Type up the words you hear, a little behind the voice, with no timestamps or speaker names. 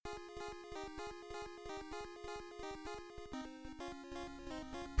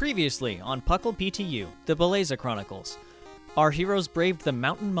Previously on Puckle PTU, the Beleza Chronicles. Our heroes braved the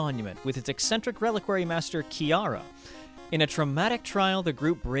Mountain Monument with its eccentric reliquary master Kiara. In a traumatic trial, the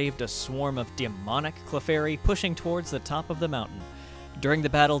group braved a swarm of demonic Clefairy pushing towards the top of the mountain. During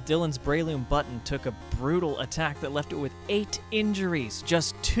the battle, Dylan's Breloom button took a brutal attack that left it with 8 injuries,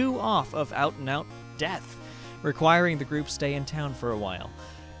 just 2 off of out-and-out death, requiring the group stay in town for a while.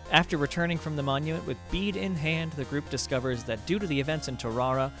 After returning from the monument with bead in hand, the group discovers that due to the events in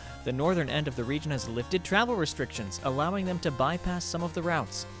Torara, the northern end of the region has lifted travel restrictions, allowing them to bypass some of the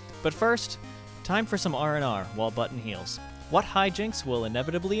routes. But first, time for some R&R while Button heals. What hijinks will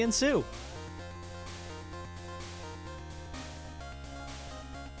inevitably ensue?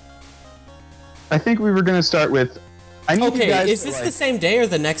 I think we were going to start with... Is this the same day or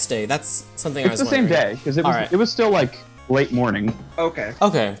the next day? That's something I was wondering. It's the same day, because it was still like late morning. Okay.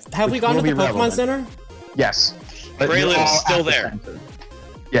 Have we gone to the Pokemon Center? Yes. Breloom's still there.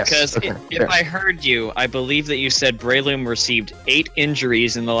 Yes. Because if I heard you, I believe that you said Breloom received 8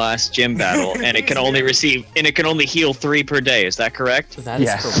 injuries in the last gym battle, and it can only heal 3 per day. Is that correct? That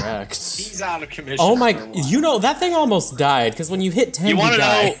is correct. He's out of commission. Oh my! That thing almost died because when you hit 10, you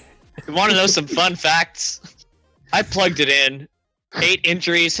die. You want to know some fun facts? I plugged it in. 8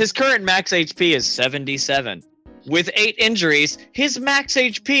 injuries. His current max HP is 77. With 8 injuries, his max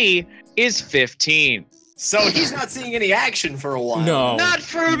HP is 15. So he's not seeing any action for a while. No. Not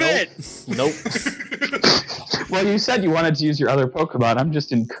for a bit. Nope. Well, you said you wanted to use your other Pokemon. I'm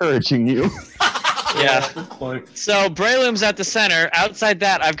just encouraging you. Yeah. So Breloom's at the center. Outside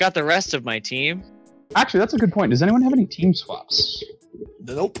that, I've got the rest of my team. Actually, that's a good point. Does anyone have any team swaps?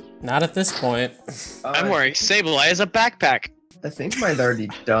 Nope. Not at this point. I'm wearing Sableye as a backpack. I think mine's already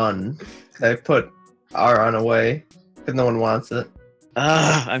done. I put Aron away because no one wants it.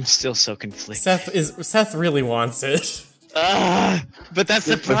 I'm still so conflicted. Seth really wants it. But that's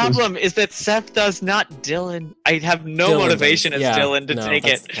the problem, is that Seth does not Dylan. I have no motivation as Dylan to take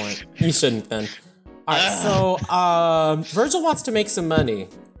it. The point. You shouldn't then. Alright, so Virgil wants to make some money.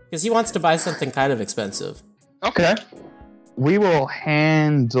 Because he wants to buy something kind of expensive. Okay. We will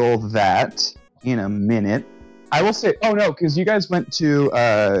handle that in a minute. I will say, because you guys went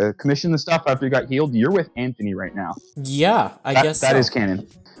to commission the stuff after you got healed. You're with Anthony right now. Yeah, I guess so. That is canon.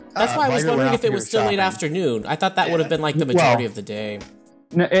 That's why I was wondering if it was still late afternoon. I thought that would have been like the majority of the day.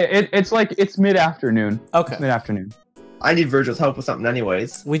 No, it's mid-afternoon. Okay. It's mid-afternoon. I need Virgil's help with something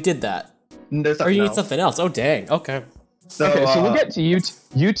anyways. We did that. There's or you need else. something else. Oh, dang. Okay. So we'll get to you.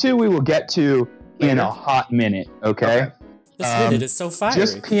 You two we will get to in a hot minute, okay? This minute is so fiery.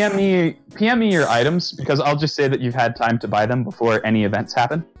 Just PM me your items, because I'll just say that you've had time to buy them before any events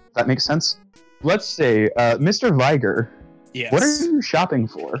happen. That makes sense? Let's say, Mr. Viger, Yes. what are you shopping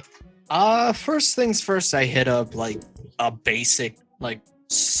for? First things first, I hit up like a basic,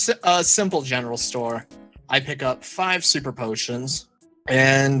 simple general store. I pick up 5 super potions,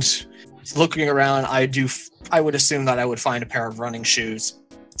 and looking around, I would assume that I would find a pair of running shoes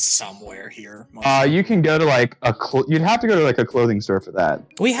somewhere here. You can go to you'd have to go to a clothing store for that.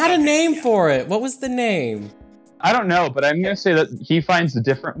 We had a name for it. What was the name? I don't know, but I'm gonna say that he finds a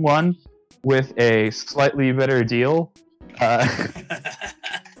different one with a slightly better deal, and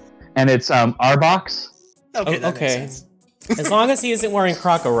it's Arbox. Okay. That okay. makes sense. As long as he isn't wearing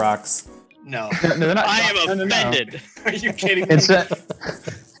Croco Rocks. No. No, they're not. I am offended. Are you kidding me? It's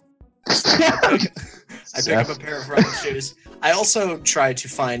I pick up a pair of running shoes. I also try to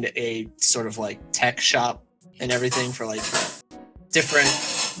find a sort of tech shop and everything for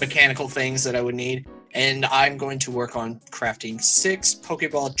different mechanical things that I would need. And I'm going to work on crafting 6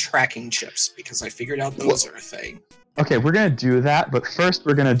 Pokeball tracking chips because I figured out those are a thing. Okay, we're gonna do that, but first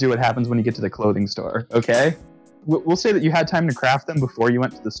we're gonna do what happens when you get to the clothing store. Okay, we'll say that you had time to craft them before you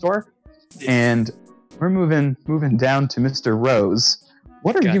went to the store, and we're moving down to Mr. Rose.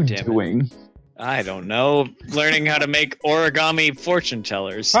 What are you doing? I don't know. Learning how to make origami fortune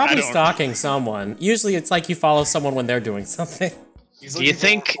tellers. Probably stalking someone. Usually it's like you follow someone when they're doing something. Do you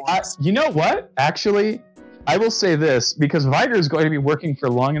think... you know what? Actually, I will say this, because Viger is going to be working for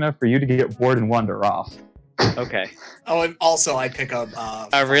long enough for you to get bored and wander off. Okay. Oh, and also I pick up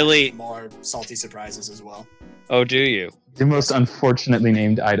more salty surprises as well. Oh, do you? The most unfortunately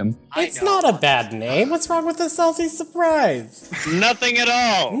named item. It's not a bad name. What's wrong with the salty surprise? Nothing at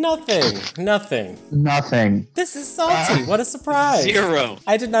all. Nothing. This is salty. What a surprise. 0.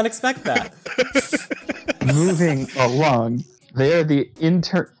 I did not expect that. Moving along, they are the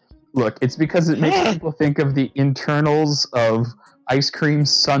Look, it's because it makes people think of the internals of ice cream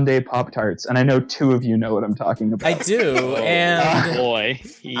sundae Pop-Tarts, and I know 2 of you know what I'm talking about. I do, and boy.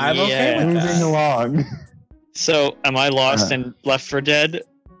 I'm okay with that. Moving along. So, am I lost and left for dead?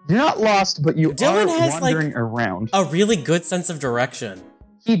 You're not lost, but you Dylan are has, like, wandering around. A really good sense of direction.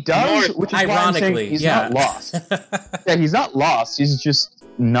 He does, North, which is why I'm saying ironically, he's yeah. not lost. Yeah, he's not lost. He's just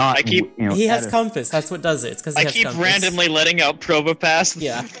not. I keep- He has at a- compass. That's what does it. It's because he I has keep compass. randomly letting out Probopass.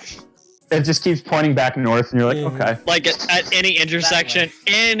 Yeah. It just keeps pointing back north, and you're like, Mhm. okay. Like at any intersection,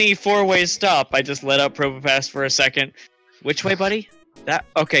 any four-way stop, I just let out Probopass for a second. Which way, buddy? That?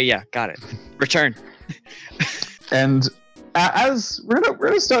 Okay, yeah, got it. Return. And as we're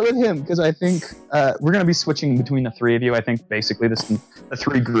gonna start with him because I think we're gonna be switching between the three of you. I think basically the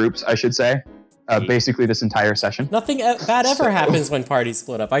three groups, I should say, basically this entire session. Nothing bad ever happens when parties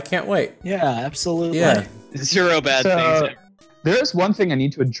split up. I can't wait. Yeah, absolutely. Yeah. Zero bad things. So Ever. there is one thing I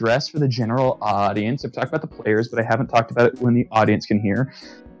need to address for the general audience. I've talked about the players, but I haven't talked about it when the audience can hear.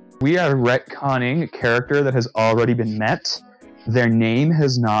 We are retconning a character that has already been met. Their name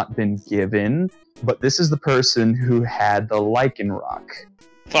has not been given, but this is the person who had the Lycanroc.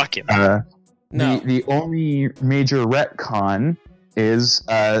 Fuck him. No. The only major retcon is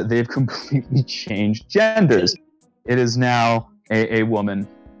they've completely changed genders. It is now a woman.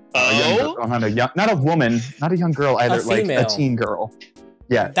 A young Oh? girl, not a woman, not a young girl either, like a female. teen girl.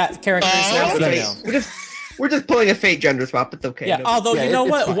 Yeah. That character is Oh, now okay. female. We're just pulling a fate gender swap. It's okay. Yeah, No- although Yeah, you know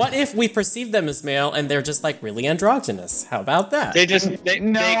it's what? fine. What if we perceive them as male and they're just like really androgynous? How about that? They just No,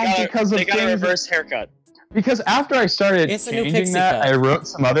 because of they got a things- reverse haircut. Because after I started It's a new changing pixie that, cut. I wrote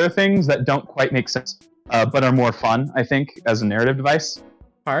some other things that don't quite make sense, but are more fun, I think, as a narrative device.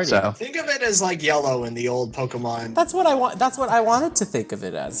 Party. So Think of it as like yellow in the old Pokemon. That's what I want. That's what I wanted to think of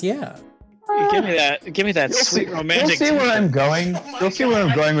it as. Yeah. Give me that. Give me that sweet romantic. You'll see where I'm going. Oh my You'll see where I'm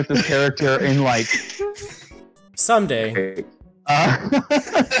God. going with this character in like. Someday,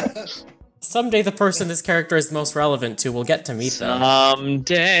 someday the person this character is most relevant to will get to meet them.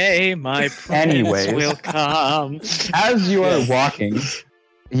 Someday my prince Anyways. will come. As you are Yes. walking,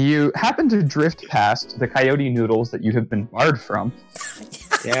 you happen to drift past the coyote noodles that you have been barred from.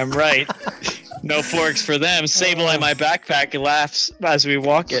 Damn right. No forks for them. Sable in my backpack laughs as we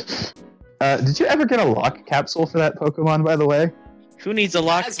walk it. Did you ever get a lock capsule for that Pokemon, by the way? Who needs a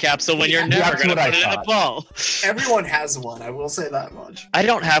lock That's- capsule when you're yeah, never that's gonna what I put it in a thought. ball? Everyone has one. I will say that much. I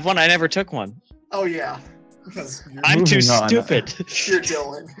don't have one. I never took one. Oh yeah, because I'm too Moving on. stupid. you're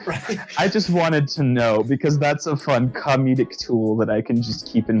Dylan, right? I just wanted to know because that's a fun comedic tool that I can just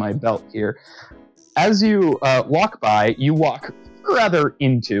keep in my belt here. As you walk by, you walk rather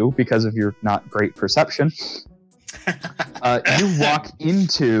into, because of your not great perception, you walk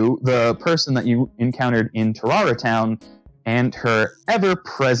into the person that you encountered in Terrara Town and her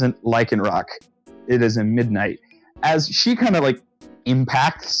ever-present Lycanroc. It is a midnight. As she kind of like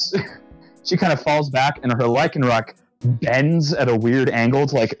impacts, she kind of falls back and her Lycanroc bends at a weird angle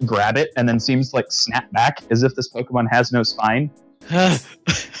to like grab it and then seems to like snap back as if this Pokemon has no spine.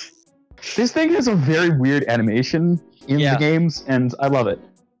 This thing has a very weird animation in Yeah. the games and I love it.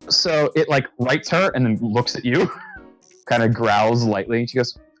 So it like rights her and then looks at you, kind of growls lightly, and she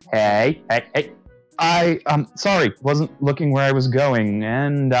goes, hey. Sorry, wasn't looking where I was going,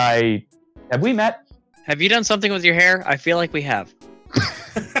 and have we met? Have you done something with your hair? I feel like we have.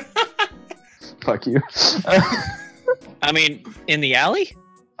 Fuck you. I mean, in the alley?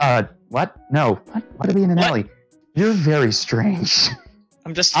 What? No. What are we in an What? alley? You're very strange.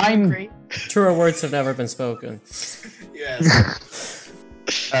 I'm just I'm- hungry. Truer words have never been spoken. Yes.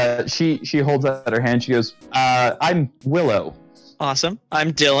 She holds out her hand, she goes, I'm Willow. Awesome.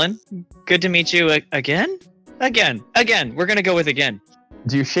 I'm Dylan. Good to meet you again? Again. We're gonna go with again.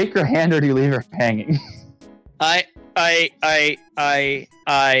 Do you shake her hand or do you leave her hanging? I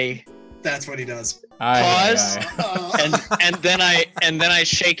That's what he does. Pause. Aye. and then I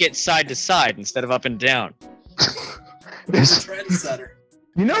shake it side to side instead of up and down. There's- Trendsetter.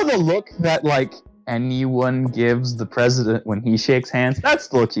 You know the look that like anyone gives the president when he shakes hands? That's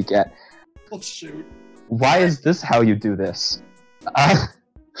the look you get. Oh shoot. Why is this how you do this?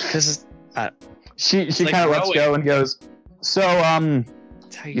 Because She like kind of lets rowing. go and goes, so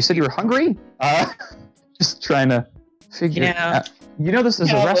that's how you said you were hungry? Just trying to figure Yeah. out. You know this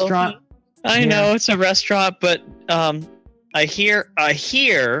is Yeah, a restaurant. I Yeah. know it's a restaurant, but I hear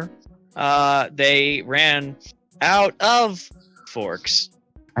they ran out of forks.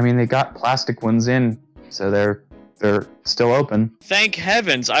 I mean, they got plastic ones in, so they're still open. Thank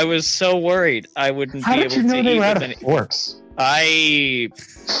heavens! I was so worried I wouldn't How be did able you know to they eat were out with of any. forks? I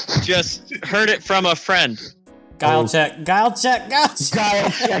just heard it from a friend. Guile check. Guile check. Guile check.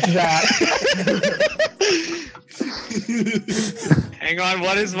 Guile, check that. Hang on,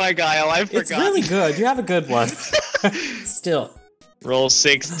 what is my guile? I forgot. It's really good. You have a good one. Still. Roll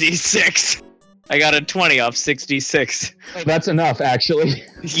 6d6. I got a 20 off 66. That's enough, actually.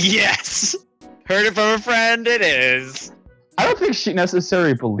 Yes! Heard it from a friend, it is. I don't think she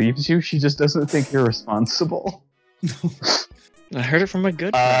necessarily believes you. She just doesn't think you're responsible. I heard it from a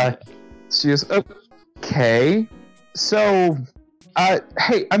good friend. She is okay. So,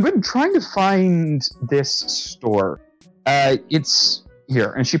 hey, I've been trying to find this store. It's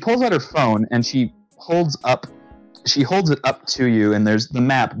here, and she pulls out her phone and she holds it up to you, and there's the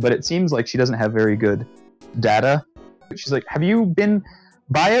map, but it seems like she doesn't have very good data. She's like, "Have you been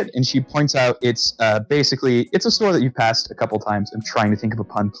by it?" And she points out it's basically it's a store that you've passed a couple times. I'm trying to think of a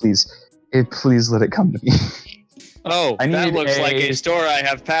pun. Please let it come to me. Oh, I that need looks like a- a store I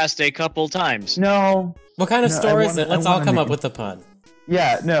have passed a couple times. No. What kind of No, store I is wanna- it? Let's I all wanna come make up it- with a pun.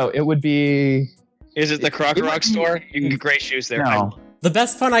 Yeah, no, it would be... Is it the Croc It Rock might be- store? You can get great shoes there. No. The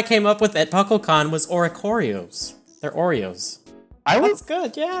best pun I came up with at PuckleCon was Oricorios. They're Oreos. I would... That's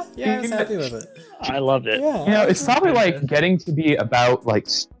good, yeah. Yeah, I was happy with it. I loved it. Yeah. You know, it's probably like getting to be about like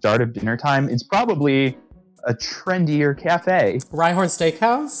start of dinner time. It's probably a trendier cafe. Rhyhorn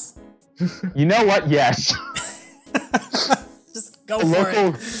Steakhouse? You know what? Yes. Just go A for local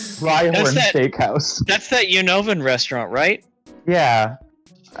it. Rhyhorn That's that- Steakhouse. That's that Unovan restaurant, right? Yeah.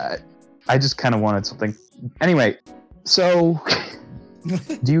 I just kind of wanted something. Anyway, so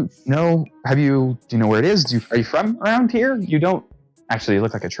do you know where it is? Are you from around here? You don't actually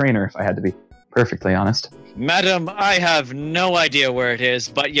look like a trainer, if I had to be perfectly honest. Madam, I have no idea where it is,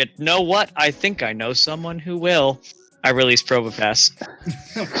 but you know what? I think I know someone who will. I release Probopass.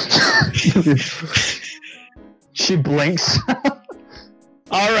 She blinks.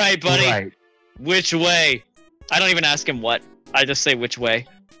 All right, buddy. Right. Which way? I don't even ask him what. I just say which way.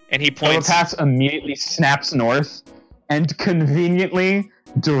 And he points. Probopass immediately snaps north, and conveniently,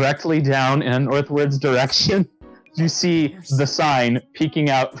 directly down in a northwards direction, you see the sign peeking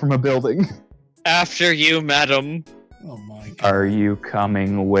out from a building. After you, madam. Oh my god. Are you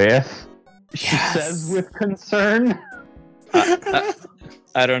coming with? She Yes. says with concern.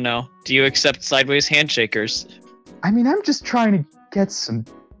 I don't know. Do you accept sideways handshakers? I mean, I'm just trying to get some.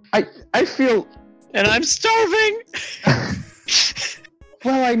 I feel. And I'm starving!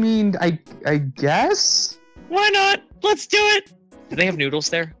 Well, I mean, I guess. Why not? Let's do it! Do they have noodles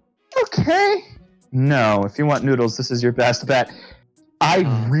there? Okay. No, if you want noodles, this is your best bet. I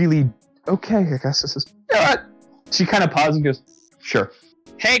really. Okay, I guess this is. You know what? She kind of pauses and goes, "Sure."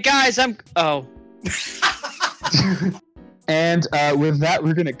 Hey guys, Oh. And with that,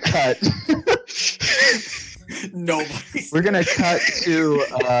 we're gonna cut. Nobody. We're gonna cut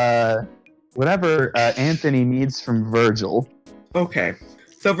to whatever Anthony needs from Virgil. Okay.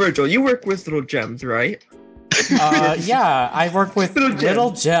 So Virgil, you work with little gems, right? Yeah, I work with Little gems.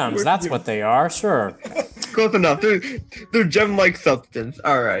 little gems. Where- That's what they are, sure. Close enough. They're gem-like substance.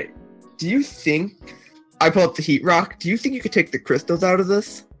 All right. Do you think I pull up the heat rock? Do you think you could take the crystals out of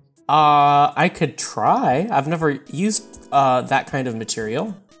this? I could try. I've never used that kind of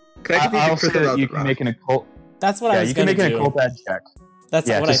material. Could I take I'll the say crystals out that of you the can rock? make an occult. That's what I Yeah, was you can gonna make an do. occult edge check. That's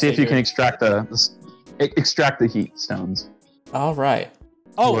Yeah, what to I see if you can figured. extract the heat stones. All right.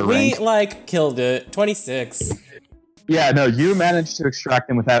 Oh, Lower we rank. killed it. 26, Yeah, no, you managed to extract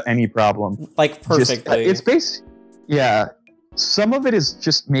them without any problem. like perfectly. It's basic. Yeah, some of it is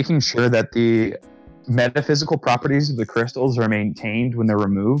just making sure that the metaphysical properties of the crystals are maintained when they're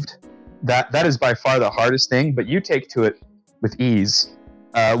removed. That is by far the hardest thing, but you take to it with ease.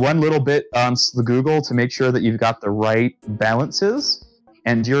 One little bit on Google to make sure that you've got the right balances,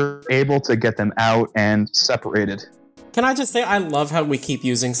 and you're able to get them out and separated. Can I just say I love how we keep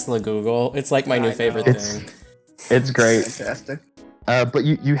using Slagoogle? It's like my new favorite It's- thing. It's great. Fantastic. But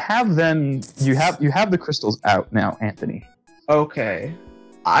you have the crystals out now, Anthony. Okay.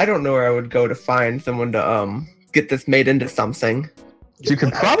 I don't know where I would go to find someone to get this made into something. You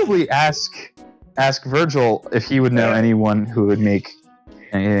could probably ask Virgil if he would know anyone who would make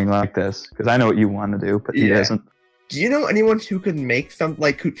anything like this, because I know what you want to do, but he Yeah. doesn't. Do you know anyone who could make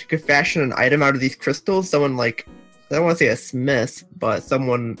who could fashion an item out of these crystals? Someone like, I don't want to say a smith, but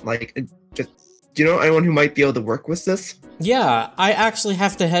someone like just. Do you know anyone who might be able to work with this? Yeah, I actually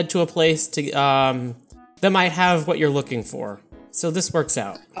have to head to a place to that might have what you're looking for. So this works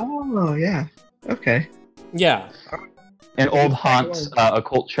out. Oh yeah. Okay. Yeah, An old haunt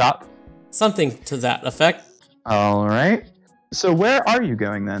occult shop. something to that effect. All right. So where are you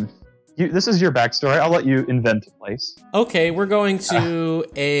going then? This is your backstory. I'll let you invent a place. Okay, we're going to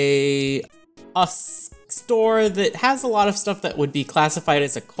a store that has a lot of stuff that would be classified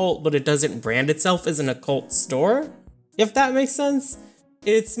as a cult, but it doesn't brand itself as an occult store. If that makes sense,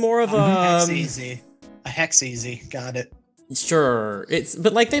 it's more of Hex a easy. A hex easy. Got it. Sure.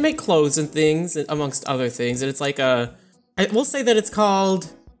 But like they make clothes and things amongst other things, and it's like I will say that it's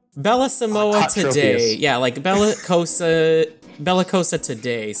called Bella Samoa Hot Today. Trophies. Yeah, like Bellicosa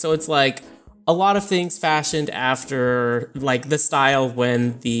Today. So it's like a lot of things fashioned after like the style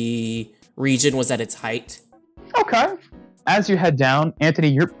when the region was at its height. Okay. As you head down, Anthony,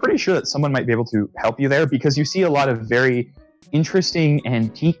 you're pretty sure that someone might be able to help you there because you see a lot of very interesting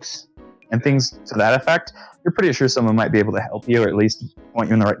antiques and things to that effect. You're pretty sure someone might be able to help you or at least point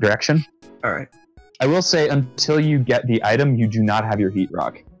you in the right direction. All right, I will say, until you get the item, you do not have your heat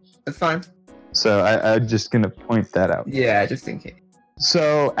rock. that's fine. So I'm just going to point that out. Yeah, just in case.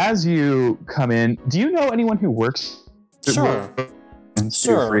 So as you come in, do you know anyone who works Sure.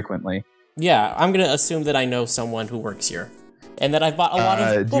 Sure. frequently? Yeah, I'm gonna assume that I know someone who works here, and that I've bought a lot do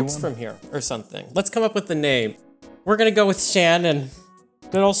of you books want- from here or something. Let's come up with the name. We're gonna go with Shannon.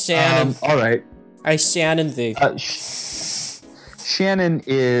 Good old Shannon. All right. I Shannon thee. Shannon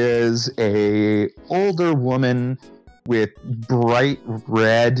is a older woman with bright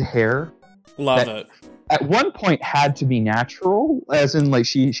red hair. Love that- it. At one point had to be natural, as in like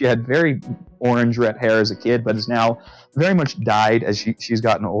she had very orange red hair as a kid, but is now very much dyed as she's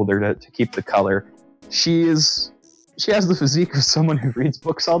gotten older to keep the color. She has the physique of someone who reads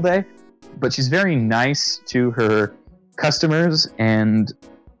books all day, but she's very nice to her customers and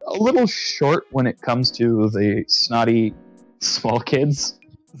a little short when it comes to the snotty small kids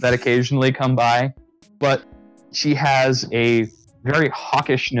that occasionally come by. But she has a very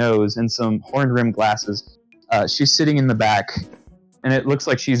hawkish nose and some horn-rimmed glasses. She's sitting in the back, and it looks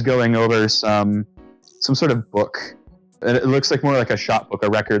like she's going over some sort of book. It looks like more like a shop book, a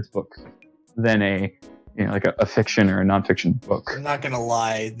records book, than like a fiction or a nonfiction book. I'm not gonna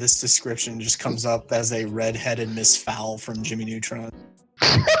lie, this description just comes up as a red-headed Miss Fowl from Jimmy Neutron.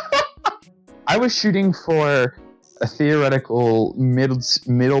 I was shooting for a theoretical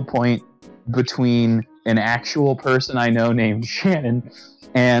middle point between an actual person I know named Shannon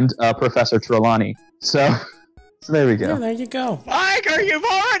and Professor Trelawney. So there we Yeah, go. there you go. Tiger, you've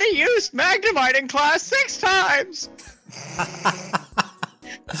already used Magnemite in class 6 times!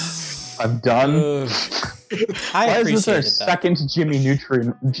 I'm done. Ugh. I Why is this our appreciated that. second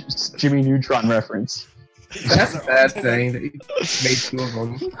Jimmy Neutron reference? That's a bad thing that you made two of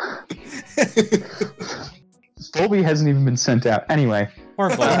them. Folby hasn't even been sent out. Anyway, Or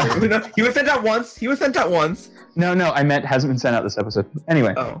Volker. He was sent out once. no, I meant hasn't been sent out this episode.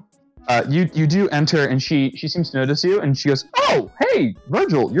 Anyway, Oh. you do enter, and she seems to notice you, and she goes, "Oh, hey,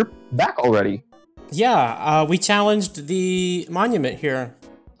 Virgil, you're back already." Yeah, we challenged the monument here.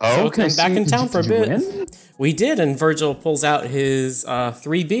 So can I come back see- in town did for a you bit. win? We did, and Virgil pulls out his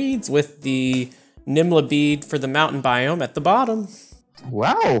 3 beads with the Nimla bead for the mountain biome at the bottom.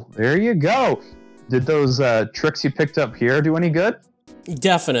 Wow, there you go. Did those tricks you picked up here do any good?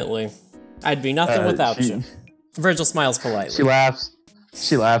 Definitely. I'd be nothing without you. Virgil smiles politely.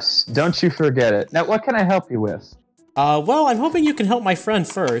 She laughs. Don't you forget it. Now, what can I help you with? Well, I'm hoping you can help my friend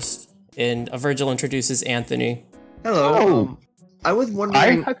first. And Virgil introduces Anthony. Hello. Oh. I was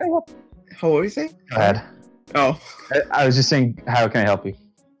wondering. How can I help? What were you saying? Go ahead. Oh, I was just saying, how can I help you?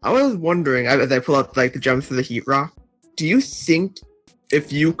 I was wondering as I pull out like the gems for the heat rock. Do you think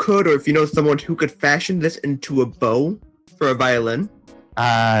if you could, or if you know someone who could fashion this into a bow for a violin?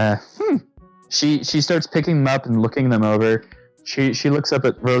 She starts picking them up and looking them over. She looks up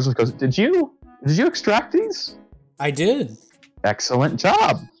at Rose and goes, Did you extract these? I did. Excellent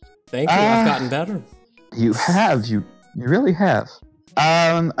job. Thank you. I've gotten better. You have. You really have.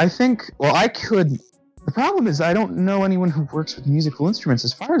 I think, well, I could. The problem is I don't know anyone who works with musical instruments.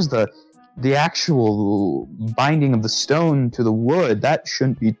 As far as the actual binding of the stone to the wood, that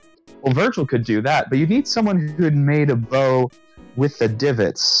shouldn't be. Well, Virgil could do that, but you need someone who had made a bow with the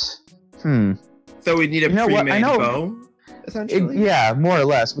divots. So we need a You know what? I pre-made know- bow, essentially. Yeah, more or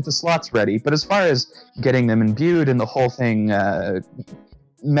less, with the slots ready. But as far as getting them imbued and the whole thing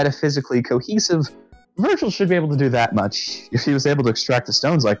metaphysically cohesive, Virgil should be able to do that much. If he was able to extract the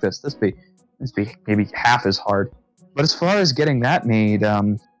stones like this, this be maybe half as hard. But as far as getting that made, I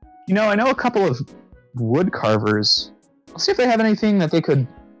know a couple of wood carvers. I'll see if they have anything that they could.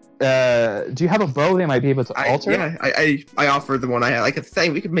 Do you have a bow they might be able to alter? I offered the one I had. Like I was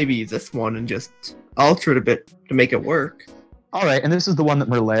saying, we could maybe use this one and just alter it a bit to make it work. All right, and this is the one that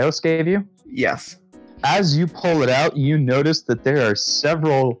Merleos gave you? Yes. As you pull it out, you notice that there are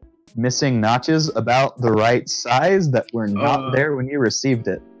several missing notches about the right size that were not there when you received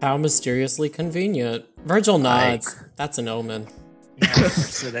it. How mysteriously convenient. Virgil nods. That's an omen.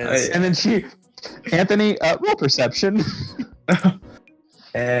 Yes, it is. And then Anthony, roll perception.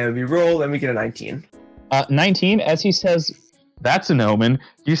 And we roll and we get a 19. 19, as he says, that's an omen,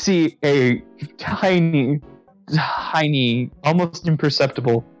 you see a tiny, almost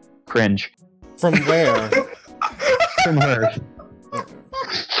imperceptible cringe From where? from her.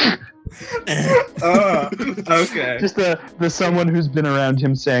 Okay. Just the someone who's been around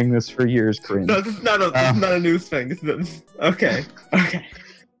him saying this for years cringe. No, this is not a news thing. Okay.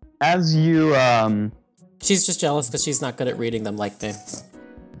 As you, She's just jealous because she's not good at reading them like me.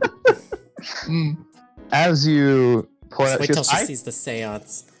 as you pull Just out, wait she till goes, she sees the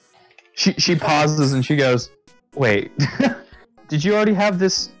seance. she pauses and she goes, wait, did you already have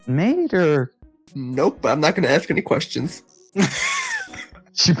this made, or? Nope, I'm not gonna ask any questions.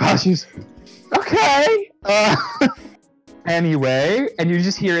 She pauses. Okay. Anyway, and you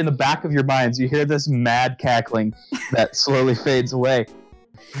just hear in the back of your minds, you hear this mad cackling that slowly fades away.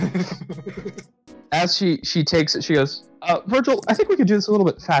 As she takes it, she goes, Virgil, I think we could do this a little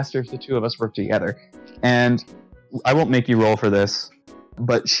bit faster if the two of us work together. And I won't make you roll for this,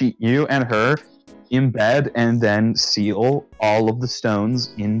 but you and her embed and then seal all of the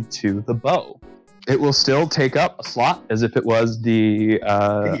stones into the bow. It will still take up a slot as if it was the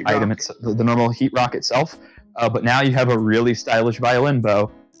item, the normal heat rock itself, but now you have a really stylish violin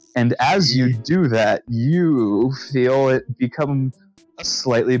bow. And as you do that, you feel it become a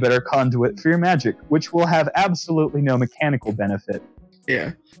slightly better conduit for your magic, which will have absolutely no mechanical benefit.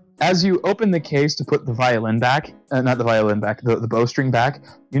 Yeah. As you open the case to put the violin back, the bowstring back,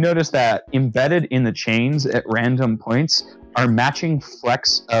 you notice that embedded in the chains at random points are matching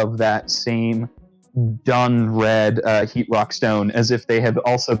flecks of that same dun red heat rock stone, as if they have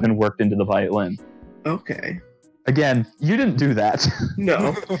also been worked into the violin. Okay. Again, you didn't do that.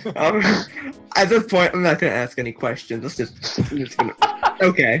 No. At this point, I'm not gonna ask any questions. I'm just gonna.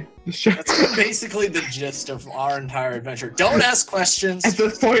 Okay. That's basically the gist of our entire adventure. Don't ask questions. At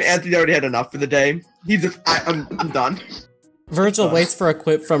this point, Anthony already had enough for the day. I'm done. Virgil waits for a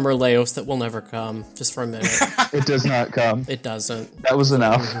quip from Merleos that will never come, just for a minute. It does not come. It doesn't. That was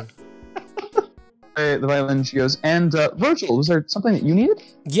enough. The violin, she goes, and Virgil, was there something that you needed?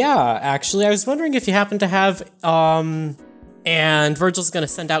 Yeah, actually, I was wondering if you happen to have, and Virgil's gonna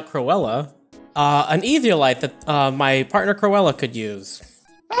send out Cruella, an Eviolite that my partner Cruella could use.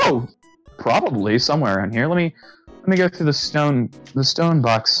 Oh, probably somewhere around here. Let me go through the stone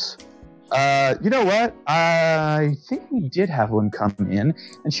box. You know what? I think we did have one come in.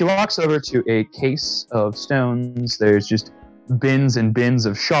 And she walks over to a case of stones. There's just bins and bins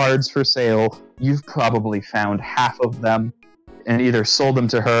of shards for sale. You've probably found half of them and either sold them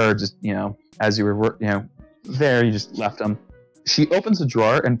to her or just, as you were, there, you just left them. She opens a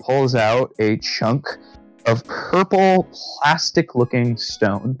drawer and pulls out a chunk of purple plastic-looking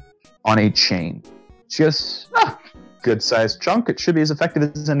stone on a chain. She goes, good-sized chunk. It should be as effective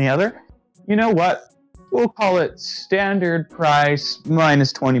as any other. You know what? We'll call it standard price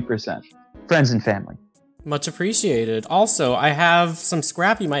minus 20%. Friends and family. Much appreciated. Also, I have some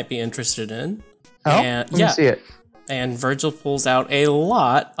scrap you might be interested in. Oh, and, let me see it. And Virgil pulls out a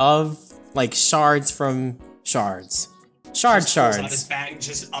lot of, shards from shards. Shards. Out his bag,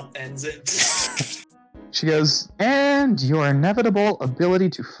 just upends it. She goes, and your inevitable ability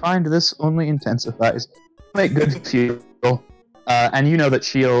to find this only intensifies. Make good fuel. And you know that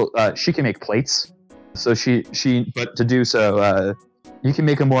she can make plates. So but to do so, you can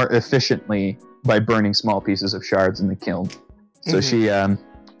make them more efficiently by burning small pieces of shards in the kiln. So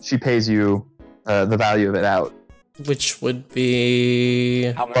she pays you the value of it out. Which would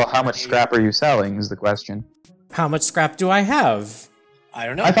be... How much scrap are you selling is the question. How much scrap do I have? I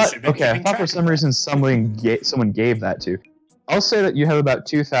don't know. I thought for some reason someone gave that to. I'll say that you have about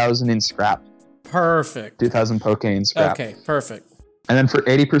 2,000 in scrap. Perfect. 2,000 Pokane scrap. Okay, perfect. And then for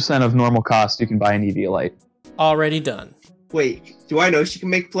 80% of normal cost, you can buy an Eviolite. Already done. Wait, do I know she can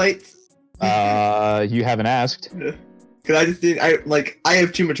make plates? You haven't asked. Cause I just I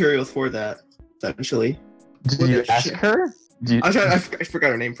have two materials for that, essentially. Did you ask her? I forgot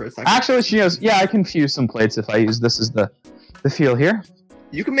her name for a second. Actually, she goes, yeah, I can fuse some plates if I use this as the feel here.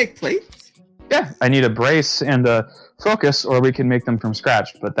 You can make plates? Yeah, I need a brace and a focus, or we can make them from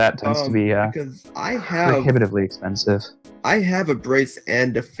scratch, but that tends to be because I have prohibitively expensive. I have a brace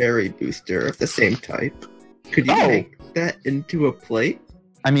and a fairy booster of the same type. Could you make that into a plate?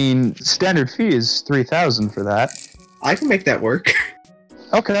 I mean, standard fee is 3,000 for that. I can make that work.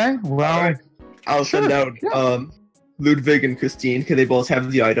 Okay, well, right. I'll send out Ludwig and Christine because they both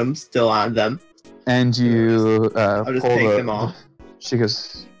have the items still on them. And you I'll just take them off. She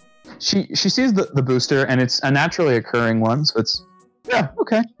goes. She sees the booster, and it's a naturally occurring one, so it's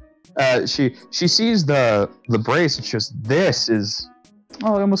okay. She sees the brace. It's just this is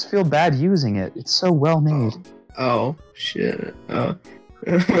Oh, I almost feel bad using it. It's so well made. Oh shit.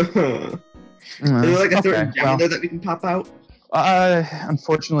 Is there like a certain gem there that we can pop out?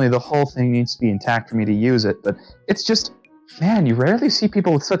 Unfortunately, the whole thing needs to be intact for me to use it, but it's just, man, you rarely see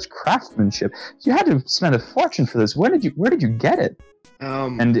people with such craftsmanship. You had to spend a fortune for this. Where did you get it?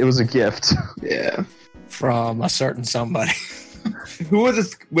 And it was a gift. Yeah. From a certain somebody. Who was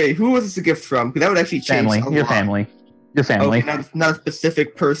this? Wait, who was this a gift from? Because that would actually change Family. Your lot. family. Your family. Okay, not a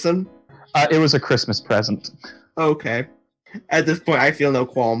specific person. It was a Christmas present. Okay. At this point, I feel no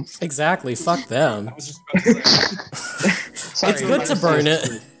qualms. Exactly. Fuck them. I was just about to say. It's good to burn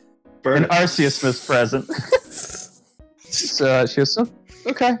it. Burn An Arceus present. So she goes,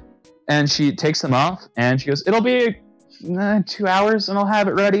 okay. And she takes them off, and she goes, it'll be 2 hours, and I'll have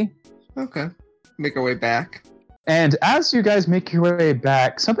it ready. Okay. Make our way back. And as you guys make your way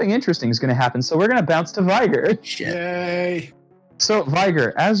back, something interesting is going to happen, so we're going to bounce to Viger. Yay! So,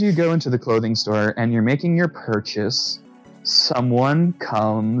 Viger, as you go into the clothing store and you're making your purchase, someone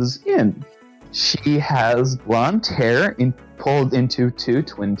comes in. She has blonde hair pulled into 2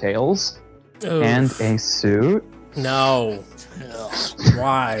 twin tails Oof. and a suit. No.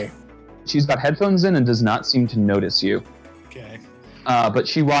 Why? She's got headphones in and does not seem to notice you. Okay. But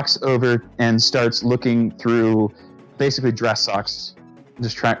she walks over and starts looking through basically dress socks,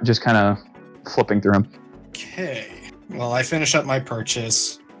 just kind of flipping through them. Okay. Well, I finish up my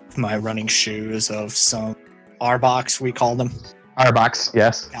purchase, my running shoes of some Arbok, we call them. Arbok,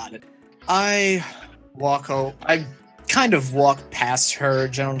 yes. Got it. I kind of walk past her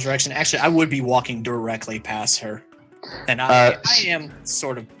general direction. Actually, I would be walking directly past her. And I am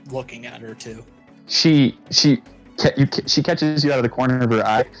sort of looking at her too. She catches you out of the corner of her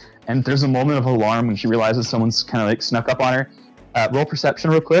eye, and there's a moment of alarm when she realizes someone's kind of like snuck up on her. Roll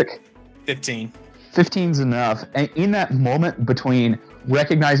perception real quick. 15. 15's enough. And in that moment between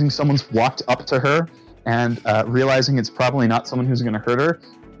recognizing someone's walked up to her and realizing it's probably not someone who's going to hurt her,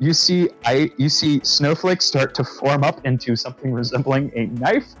 you see snowflakes start to form up into something resembling a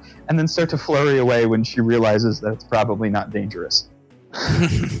knife, and then start to flurry away when she realizes that it's probably not dangerous.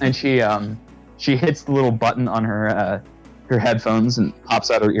 And she hits the little button on her headphones and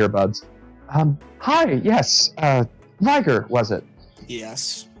pops out her earbuds. Hi, yes, Viger, was it?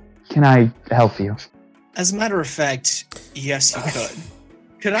 Yes. Can I help you? As a matter of fact, yes, you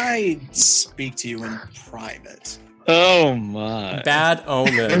could. Could I speak to you in private? Oh my. Bad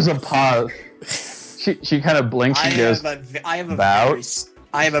omen. There's a pause. She kind of blinks and goes, I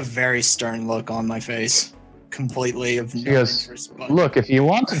have a very stern look on my face. Completely of no goes, interest. But look, if you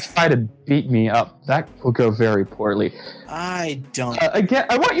want to try to beat me up, that will go very poorly. I don't. Again,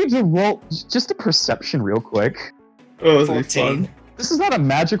 I want you to roll just a perception real quick. Oh, this will be 14. fun. This is not a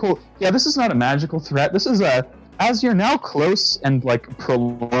magical threat. This is as you're now close and like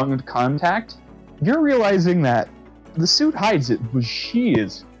prolonged contact, you're realizing that the suit hides it, but she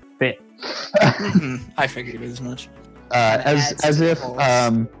is fit. I figured as much. As if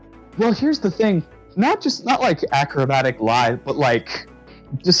well, here's the thing, not like acrobatic lie, but like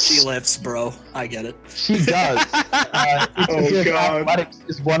just She lifts, bro. I get it. she does. It's as if God. athletics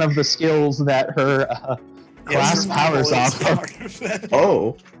is one of the skills that her class powers off of.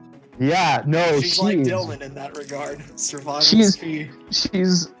 Oh. Yeah, no, She's like Dylan in that regard. Survival. She's- key.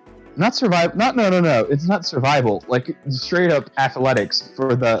 she's not survival. No. It's not survival. Like straight up athletics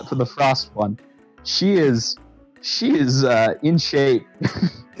for the frost one. She is in shape.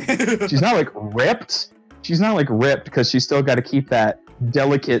 She's not like ripped. She's not like ripped because she's still got to keep that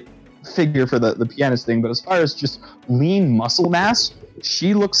delicate figure for the pianist thing. But as far as just lean muscle mass,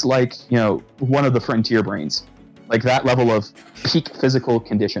 she looks like, you know, one of the frontier brains. Like that level of peak physical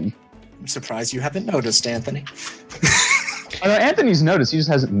condition. I'm surprised you haven't noticed, Anthony. I know Anthony's noticed, he just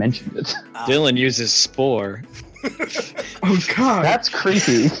hasn't mentioned it. Dylan uses spore. Oh god. That's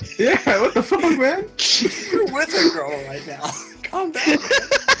creepy. Yeah, what the fuck, man? You're with a girl right now. Calm down.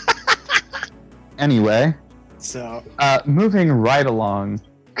 Anyway, So, moving right along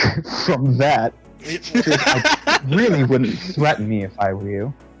from that, I really wouldn't threaten me if I were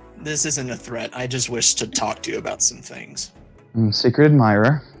you. this isn't a threat. I just wish to talk to you about some things. Secret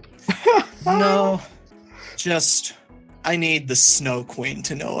admirer. No, just I need the Snow Queen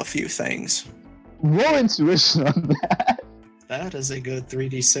to know a few things. Roll intuition on that. That is a good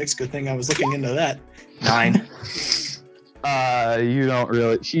 3d6. Good thing I was looking into that. 9. You don't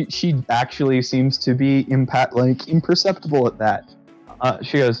really. She actually seems to be imperceptible at that.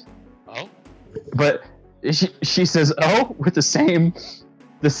 She goes, Oh? but she says, "Oh," with the same.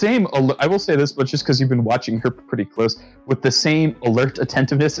 I will say this, but just because you've been watching her pretty close, with the same alert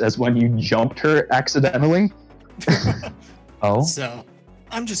attentiveness as when you jumped her accidentally. Oh, So,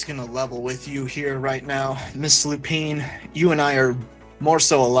 I'm just gonna level with you here right now, Miss Lupine. You and I are more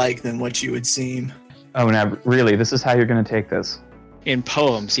so alike than what you would seem. Oh, now really, this is how you're gonna take this. In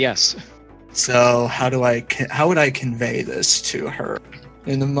poems, yes. So how would I convey this to her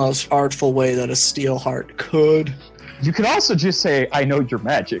in the most artful way that a steel heart could? You could also just say, "I know your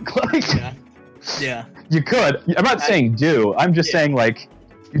magic." Like, Yeah. you could. I'm not saying do. I'm just Yeah. saying like,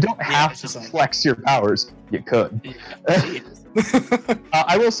 you don't have it's to just like- flex your powers. You could. Yeah.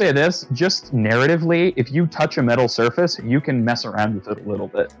 I will say this, just narratively, if you touch a metal surface, you can mess around with it a little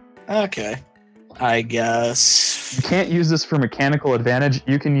bit. Okay. I guess. You can't use this for mechanical advantage.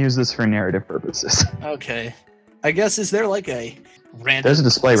 You can use this for narrative purposes. Okay. I guess, is there like a random... There's a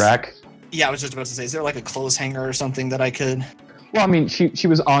display rack. Yeah, I was just about to say, is there like a clothes hanger or something that I could... Well, I mean, she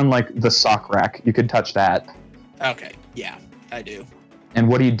was on like the sock rack. You could touch that. Okay, yeah, I do. And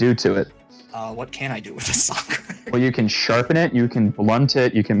what do you do to it? What can I do with a sock? Well, you can sharpen it, you can blunt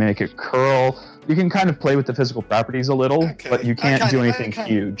it, you can make it curl. You can kind of play with the physical properties a little, Okay. but you can't do I anything kinda-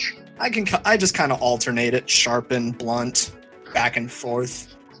 huge. I just kind of alternate it, sharpen, blunt, back and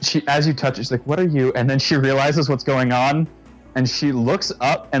forth. She, as you touch it, she's like, "What are you?" And then she realizes what's going on, and she looks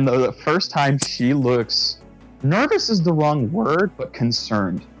up. And the first time she looks nervous is the wrong word, but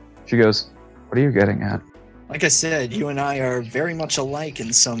concerned. She goes, "What are you getting at?" Like I said, you and I are very much alike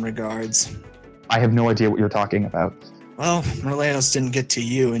in some regards. I have no idea what you're talking about. Well, Merleos didn't get to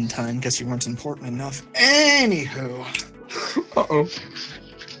you in time because you weren't important enough. Anywho. Uh-oh.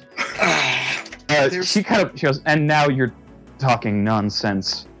 There's- She goes, "And now you're talking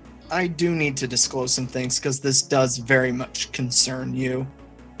nonsense." I do need to disclose some things because this does very much concern you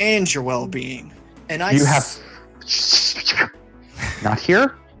and your well-being. And I You have not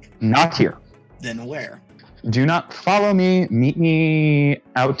here, not here. Then where? Do not follow me. Meet me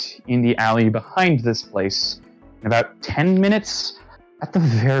out in the alley behind this place in about 10 minutes at the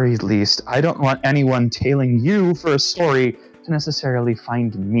very least. I don't want anyone tailing you for a story to necessarily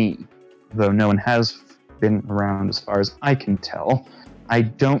find me, though no one has been around as far as I can tell. I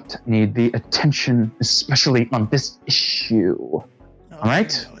don't need the attention, especially on this issue. All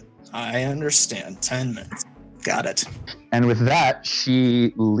right? I understand. 10 minutes. Got it. And with that,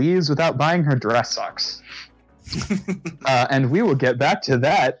 she leaves without buying her dress socks. And we will get back to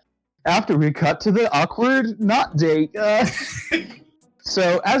that after we cut to the awkward not date.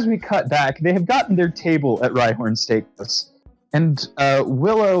 So as we cut back, they have gotten their table at Rhyhorn Steakhouse. And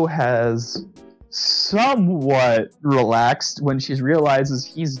Willow has somewhat relaxed when she realizes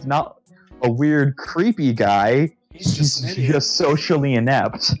he's not a weird, creepy guy. He's just an He's idiot. just socially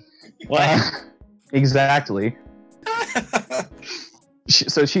inept. What? Exactly.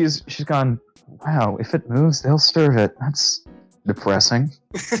 So she's gone, "Wow, if it moves, they'll serve it." That's depressing.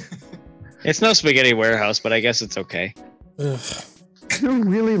 It's no spaghetti warehouse, but I guess it's okay. Ugh. You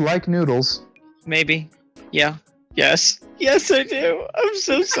really like noodles. Maybe. Yeah. Yes. Yes, I do. I'm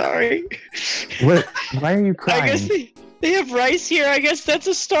so sorry. What? Why are you I guess crying? they have rice here. I guess that's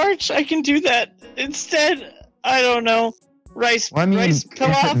a starch. I can do that instead. I don't know. Rice. Well, I mean, rice. if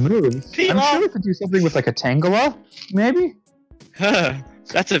Come it off. moves, Peel I'm off. sure we could do something with like a tangela, maybe?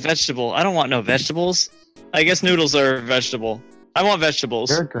 That's a vegetable. I don't want no vegetables. I guess noodles are a vegetable. I want vegetables.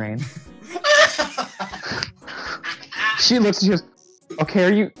 They're green. She looks and she goes, "Okay,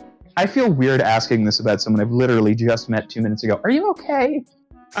 are you..." I feel weird asking this about someone I've literally just met 2 minutes ago. "Are you okay?"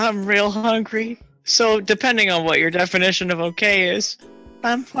 I'm real hungry. So depending on what your definition of okay is,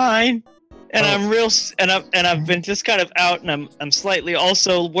 I'm fine. And Oh. I'm real and I've been just kind of out, and I'm slightly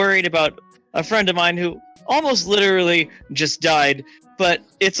also worried about a friend of mine who almost literally just died, but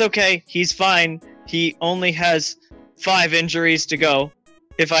it's okay. He's fine. He only has 5 injuries to go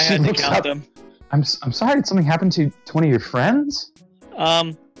if I She had to looks count up. them. I'm sorry, did something happen to one of your friends?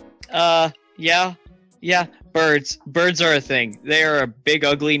 Yeah. Birds are a thing. They are a big,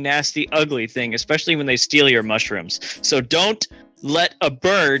 ugly, nasty, ugly thing, especially when they steal your mushrooms. So don't let a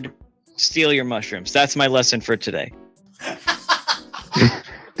bird steal your mushrooms. That's my lesson for today.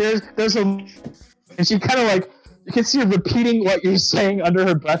 There's a... And she kind of like... You can see her repeating what you're saying under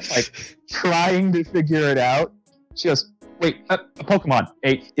her breath, like trying to figure it out. She goes, "Wait, a Pokemon.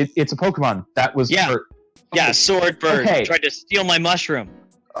 It's a Pokemon. That was Yeah. hurt." Yeah, sword bird Okay. tried to steal my mushroom.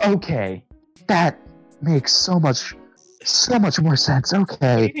 Okay. That makes so much more sense. What do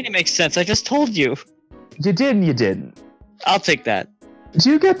Okay. you mean it makes sense? I just told you. You did and you didn't. I'll take that. Do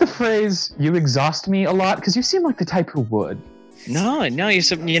you get the phrase, "you exhaust me" a lot? Because you seem like the type who would. No,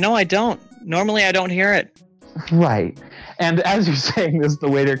 you know I don't. Normally I don't hear it. Right. And as you're saying this, the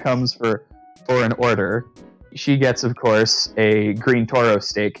waiter comes for an order. She gets, of course, a green Toro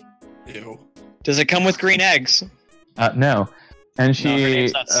steak. Ew. Does it come with green eggs? No. And No, her she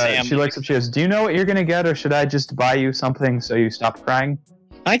name's not Sam. she looks up. She goes, "Do you know what you're gonna get, or should I just buy you something so you stop crying?"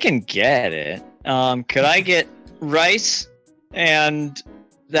 I can get it. Could I get rice? And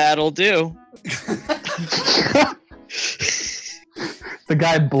that'll do. The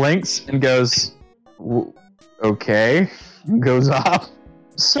guy blinks and goes, "Okay," and goes off.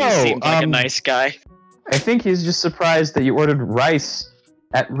 So, He seems like a nice guy. I think he's just surprised that you ordered rice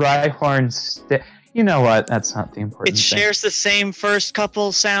at Rhyhorn's. You know what? That's not the important It thing. shares the same first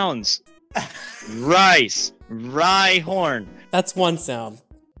couple sounds. Rice, Rhyhorn. That's one sound.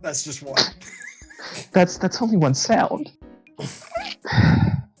 That's just one. That's only one sound.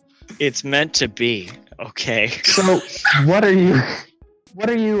 It's meant to be. Okay. So, what are you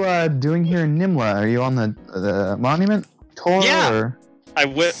doing here in Nimla? Are you on the monument tour? Yeah. Or? I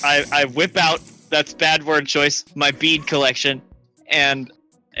whip out, that's bad word choice, my bead collection, and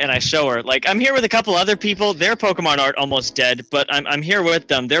I show her, like, I'm here with a couple other people. Their Pokemon aren't almost dead, but I'm here with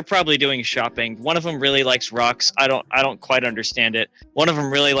them. They're probably doing shopping. One of them really likes rocks. I don't quite understand it. One of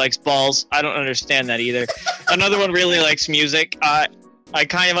them really likes balls. I don't understand that either. Another one really likes music. I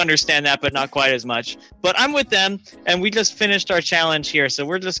kind of understand that, but not quite as much. But I'm with them, and we just finished our challenge here, so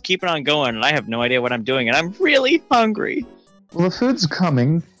we're just keeping on going, and I have no idea what I'm doing, and I'm really hungry. Well, the food's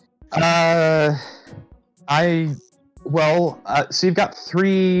coming. So you've got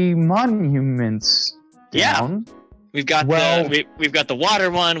 3 monuments down. We've got we've got the water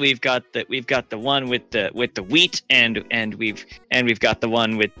one, we've got the one with the wheat, and we've got the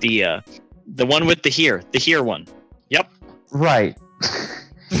one with the one with the here one. Yep. Right.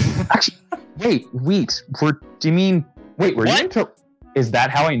 Actually, wait, wheat. Were you What? in is that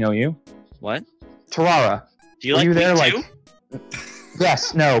how I know you? What? Tarara. Do you Were like you there, wheat like- too?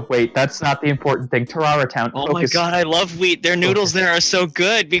 Yes, no, wait, that's not the important thing. Tarara Town. Oh my god, I love wheat. Their noodles there are so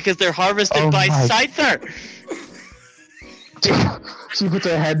good because they're harvested Oh by my- Scyther. She puts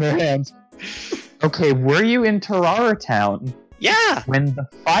her head in her hands. Okay, were you in Tarara Town Yeah. when the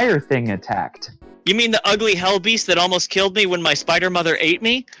fire thing attacked? You mean the ugly hell beast that almost killed me when my spider mother ate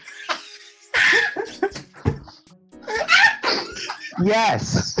me?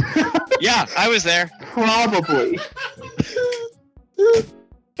 Yes. Yeah, I was there. Probably.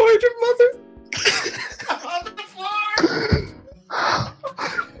 Spider Mother. On the floor.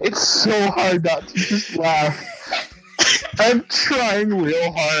 It's so hard not to just laugh. I'm trying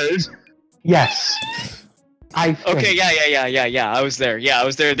real hard. Yes. I think. Okay, yeah. I was there. Yeah, I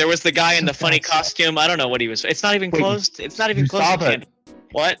was there. There was the guy in the funny costume. I don't know what he was. It's not even Wait, closed. It's not even you closed. saw I the- can't-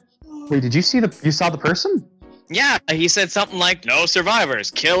 What? Wait, did you see you saw the person? Yeah, he said something like, "No survivors,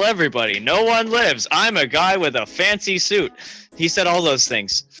 kill everybody, no one lives. I'm a guy with a fancy suit." He said all those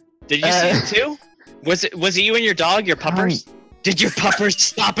things. Did you see it too? Was it you and your dog, your puppers? Did your puppers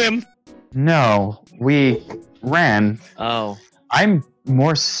stop him? No, we ran. Oh, I'm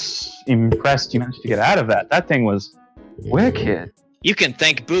more impressed you managed to get out of that. That thing was wicked. you can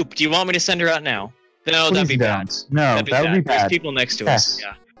thank Boop. Do you want me to send her out now? No, that'd be Please bad. don't. No, That'd be that would be There's bad. people next to Yes. us.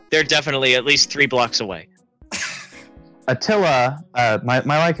 Yeah, they're definitely at least 3 blocks away. Attila, my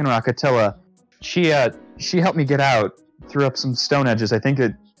Lycanroc Attila, she helped me get out. Threw up some stone edges. I think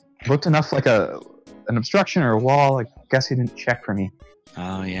it looked enough like an obstruction or a wall. I guess he didn't check for me.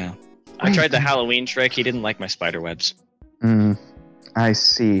 Oh yeah. I tried the Halloween trick. He didn't like my spider webs. I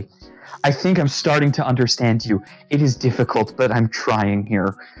see. I think I'm starting to understand you. It is difficult, but I'm trying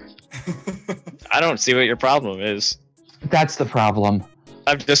here. I don't see what your problem is. That's the problem.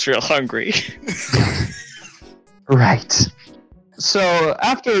 I'm just real hungry. Right. So,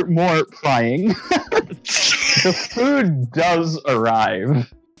 after more prying, the food does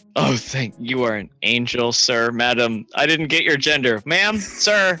arrive. Oh, thank you are an angel, sir, madam. I didn't get your gender. Ma'am,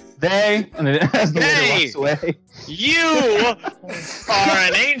 sir, They, and then as the Hey! waiter walks away, you are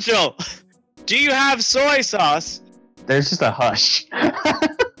an angel. Do you have soy sauce? there's just a hush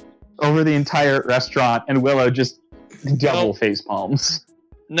over the entire restaurant, and Willow just double Nope. face palms.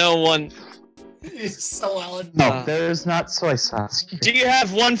 No one. He's so well. No, there's not soy sauce. Do you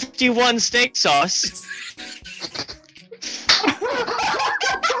have 151 steak sauce?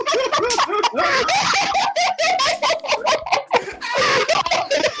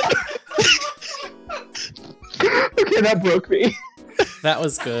 Okay, that broke me. That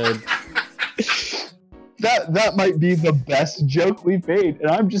was good. That might be the best joke we've made, and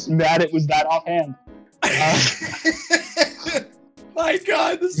I'm just mad it was that offhand. My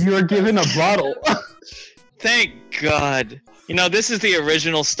God, this You are given a bottle. Thank God. You know, this is the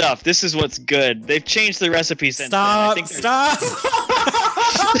original stuff. This is what's good. They've changed the recipe since then. I think there's-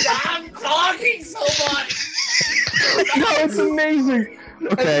 I'm talking so much. No, it's amazing.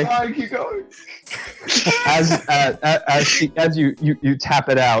 Okay. Fine, keep going. as you tap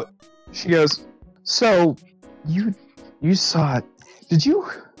it out, she goes, "So, you saw it? Did you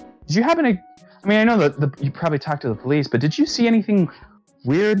happen to? I mean, I know that you probably talked to the police, but did you see anything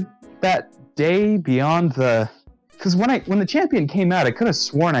weird that day beyond the? Because when the champion came out, I could have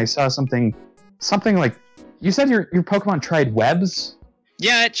sworn I saw something like you said your Pokemon tried webs."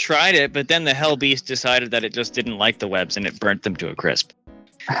 Yeah, it tried it, but then the Hell Beast decided that it just didn't like the webs and it burnt them to a crisp.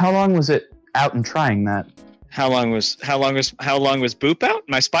 How long was it out and trying that? How long was Boop out?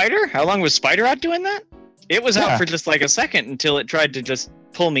 My spider? How long was Spider out doing that? It was out for just like a second until it tried to just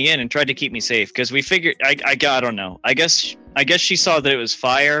pull me in and tried to keep me safe because we figured I don't know. I guess she saw that it was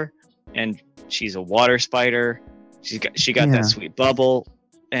fire and she's a water spider. She got that sweet bubble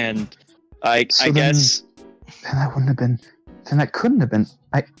and I guess then that wouldn't have been. Then that couldn't have been.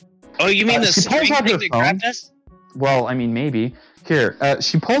 Oh, you mean the string thing that grabbed us? Well, I mean, maybe. Here,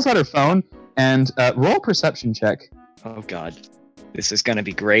 she pulls out her phone and roll a perception check. Oh, God. This is going to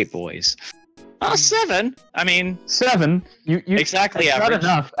be great, boys. Oh, 7. I mean... 7? You exactly average. Not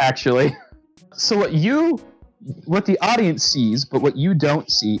enough, actually. So what the audience sees, but what you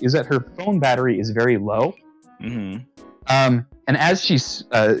don't see, is that her phone battery is very low. Mm-hmm. And as she's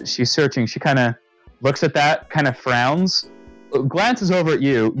searching, she kind of looks at that, kind of frowns, glances over at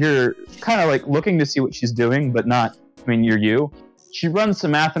you. You're kind of like looking to see what she's doing, but not. I mean, you're you. She runs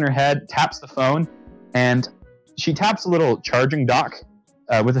some math in her head, taps the phone, and she taps a little charging dock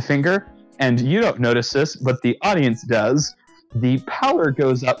with a finger. And you don't notice this, but the audience does. The power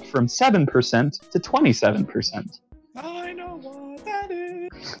goes up from 7% to 27%. I know what that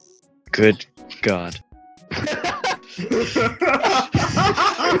is. Good God.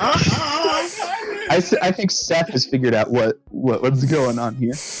 I think Seth has figured out what's going on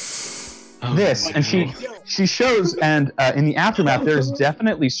here. And she shows, and in the aftermath, there's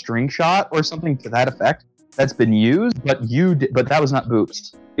definitely string shot or something to that effect that's been used, but that was not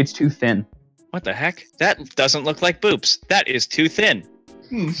Boops. It's too thin. What the heck? That doesn't look like Boops. That is too thin.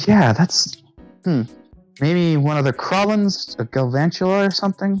 Yeah, that's maybe one of the Crawlins, a Galvantula or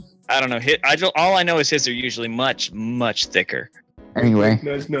something. I don't know. All I know is his are usually much, much thicker. Anyway.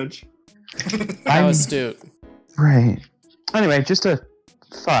 Nudge. How astute. Right. Anyway, just a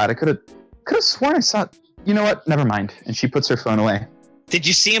thought. I could have sworn I saw. You know what? Never mind. And she puts her phone away. Did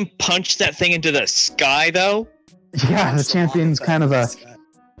you see him punch that thing into the sky, though? Yeah, the champion's kind of a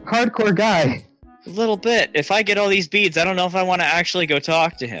hardcore guy. A little bit. If I get all these beads, I don't know if I want to actually go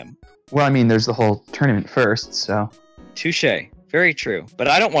talk to him. Well, I mean, there's the whole tournament first, so. Touche. Very true. But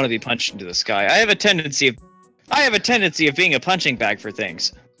I don't want to be punched into the sky. I have a tendency of being a punching bag for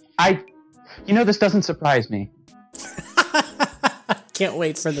things. This doesn't surprise me. Can't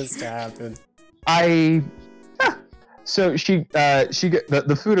wait for this to happen. So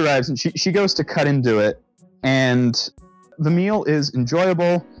the food arrives and she goes to cut into it, and the meal is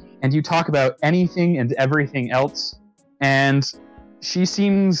enjoyable, and you talk about anything and everything else, and she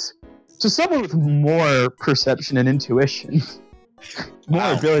seems to someone with more perception and intuition,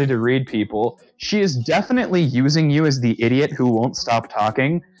 more ability to read people. She is definitely using you as the idiot who won't stop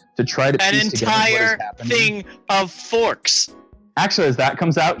talking to try to piece together what is happening. An entire thing of forks. Actually, as that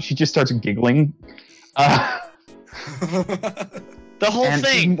comes out, she just starts giggling. The whole and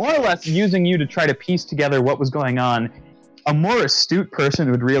thing. She's more or less using you to try to piece together what was going on. A more astute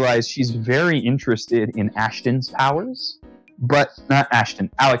person would realize she's very interested in Ashton's powers, but not Ashton,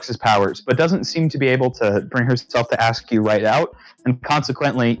 Alex's powers, but doesn't seem to be able to bring herself to ask you right out, and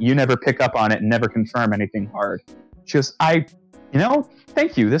consequently, you never pick up on it and never confirm anything hard. She goes, thank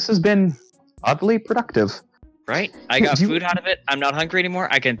you. This has been oddly productive. Right? I got food out of it. I'm not hungry anymore.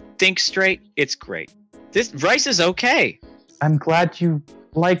 I can think straight. It's great. This rice is okay. I'm glad you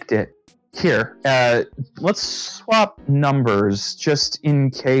liked it. Here, let's swap numbers just in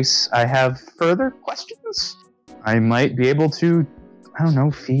case I have further questions. I might be able to,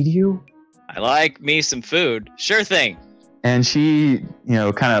 feed you. I like me some food. Sure thing. And she,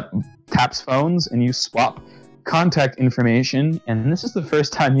 kind of taps phones and you swap contact information. And this is the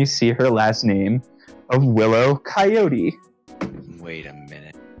first time you see her last name of Willow Coyote. Wait a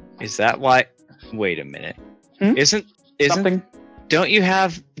minute. Is that why? Wait a minute. Isn't something? Don't you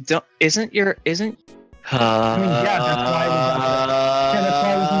have? Isn't? I mean, yeah, that's why I was in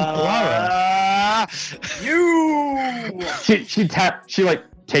Tarara. She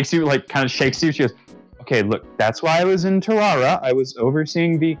takes you, kind of shakes you. She goes, okay, look, that's why I was in Tarara. I was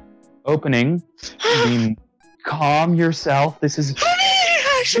overseeing the opening. I mean, calm yourself. This is.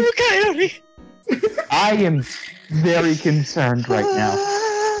 Coyote. I am very concerned right now.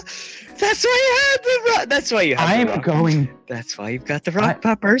 That's why you had the rock. That's why you have the rock. That's why you've got the rock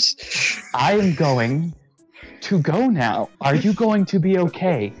poppers. I am going to go now. Are you going to be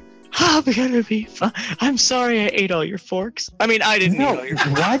okay? I'm gonna be fine. I'm sorry I ate all your forks. I mean, I didn't eat all your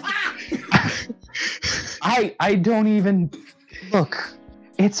forks. What? I don't even look.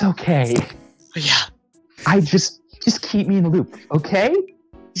 It's okay. Yeah. I just keep me in the loop, okay?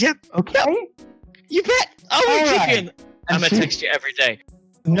 Yep. Okay? You bet. I'll All keep right. you in. I'm gonna text you every day.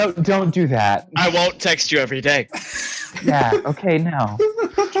 No, don't do that. I won't text you every day. Yeah, okay, no.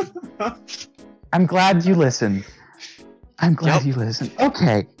 I'm glad you listened. You listened.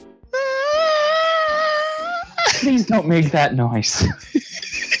 Okay. Please don't make that noise.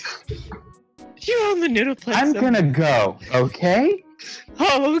 You own the noodle place. I'm gonna go, okay?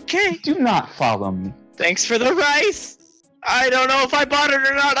 Oh, okay. Do not follow me. Thanks for the rice. I don't know if I bought it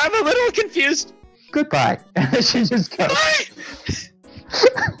or not. I'm a little confused. Goodbye. And she just goes. Bye.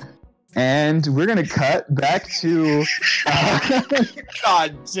 And we're gonna cut back to.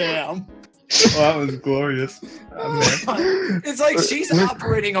 God damn. Oh, that was glorious. Oh, man. It's like she's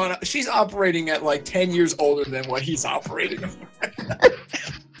operating at like 10 years older than what he's operating on.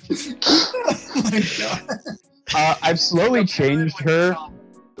 Oh my god. I've slowly changed her.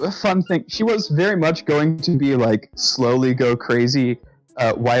 A fun thing, she was very much going to be like slowly go crazy,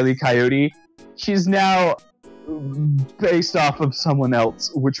 Wile E. Coyote. She's now based off of someone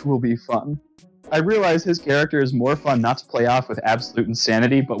else, which will be fun. I realize his character is more fun not to play off with absolute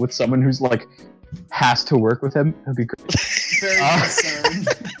insanity, but with someone who's like has to work with him. That'd be great. Very concerned.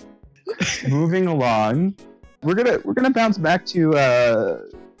 Moving along, we're gonna bounce back to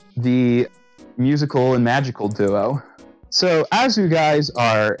the musical and magical duo. So as you guys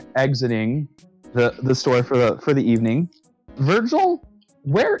are exiting the store for the evening, Virgil,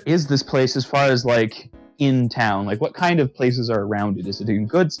 where is this place as far as like in town? Like what kind of places are around it? Is it in a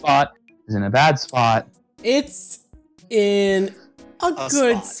good spot? Is it in a bad spot? It's in a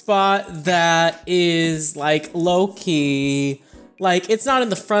good spot that is like low key. Like it's not in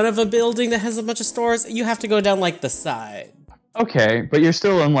the front of a building that has a bunch of stores. You have to go down like the side. Okay, but you're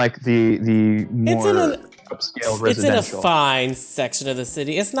still in like the more upscale residential. It's in a fine section of the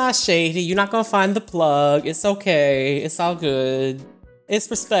city. It's not shady. You're not gonna find the plug. It's okay. It's all good. It's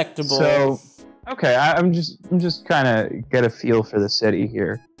respectable. So, okay, I'm just trying to get a feel for the city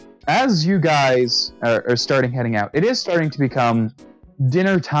here. As you guys are starting heading out, it is starting to become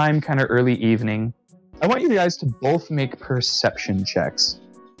dinner time, kind of early evening. I want you guys to both make perception checks.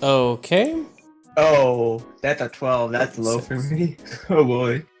 Okay. Oh, that's a 12. That's low for me. Oh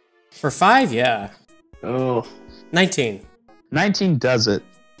boy. For 5, yeah. Oh. 19. 19 does it.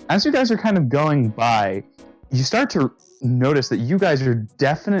 As you guys are kind of going by, you start to notice that you guys are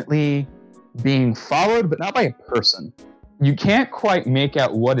definitely being followed, but not by a person. You can't quite make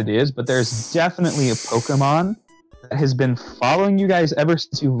out what it is, but there's definitely a Pokemon that has been following you guys ever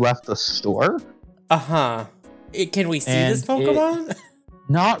since you left the store. Uh-huh. Can we see this Pokemon?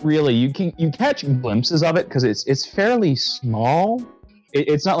 Not really. You catch glimpses of it because it's fairly small.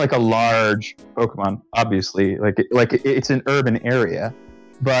 It's not like a large Pokemon, obviously. It's an urban area,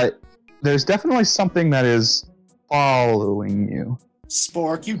 but there's definitely something that is following you.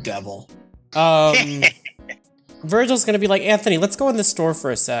 Spork, you devil. Virgil's gonna be like, Anthony, let's go in the store for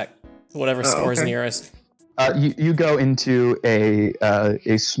a sec. Whatever store is nearest. You go into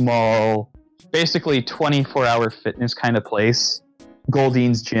a small, basically 24-hour fitness kind of place.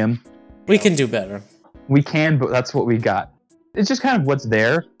 Goldine's gym. We can do better. We can, but that's what we got. It's just kind of what's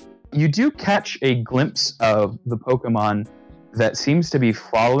there. You do catch a glimpse of the Pokemon that seems to be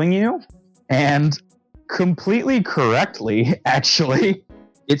following you, and completely correctly, actually,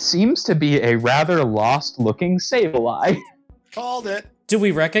 it seems to be a rather lost-looking Sableye. Called it. Do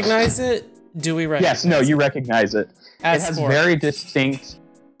we recognize it? Yes, no, you recognize it. It has very distinct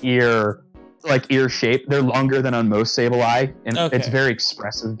ear shape. They're longer than on most Sableye, and it's very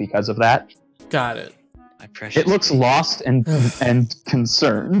expressive because of that. Got it. My precious. It looks lost and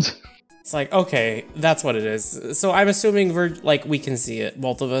concerned. It's like, okay, that's what it is. So I'm assuming we can see it,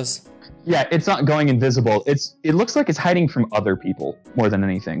 both of us. Yeah, it's not going invisible. It looks like it's hiding from other people more than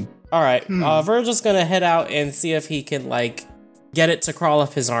anything. All right, Virgil's gonna head out and see if he can get it to crawl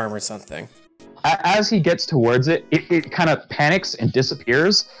up his arm or something. As he gets towards it, it kind of panics and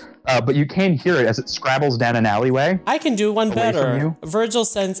disappears. But you can hear it as it scrabbles down an alleyway. I can do one from better. you. Virgil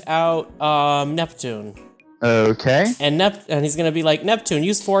sends out Neptune. Okay. And he's gonna be like, Neptune,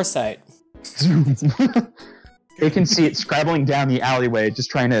 use foresight. They can see it scrabbling down the alleyway, just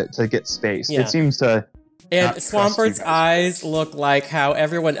trying to get space. Yeah. It seems to. And not trust Swampert's you guys. eyes look like how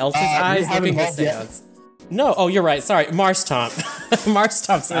everyone else's eyes look in his hands. No, oh, you're right. Sorry, Marshtomp.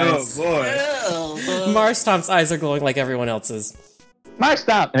 Marshtomp's eyes. boy. Marshtomp's eyes are glowing like everyone else's.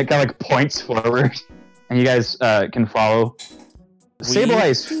 Marshtomp! And it kind of like points forward, and you guys can follow. Sableye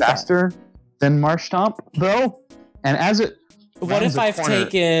is do that. faster than Marshtomp, though, and as it What rounds if a I've corner-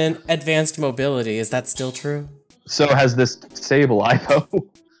 taken advanced mobility? Is that still true? So has this Sableye, though.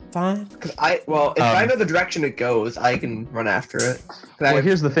 Fine. If I know the direction it goes, I can run after it. 'Cause Well,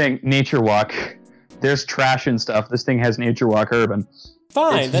 here's the thing: Nature Walk. There's trash and stuff. This thing has Nature Walk Urban.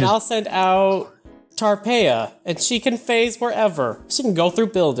 Fine, It's then just- I'll send out Tarpeia, and she can phase wherever. She can go through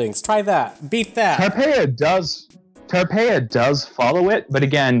buildings. Try that. Beat that. Tarpeia does follow it, but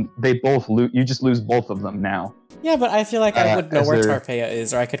again, they both you just lose both of them now. Yeah, but I feel like I would know as where they're- Tarpeia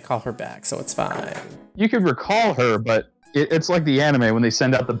is, or I could call her back, so it's fine. You could recall her, but it's like the anime when they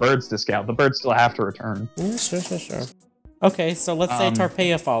send out the birds to scout. The birds still have to return. Yeah, sure. Okay, so let's say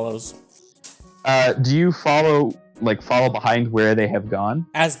Tarpeia follows. Do you follow behind where they have gone?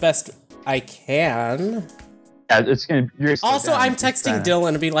 As best I can. It's gonna. You're gonna slow Also, down. I'm It's texting fast.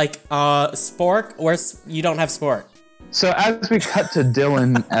 Dylan to be like, Spork, you don't have Spork. So as we cut to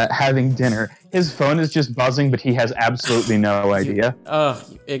Dylan having dinner, his phone is just buzzing, but he has absolutely no idea. Ugh,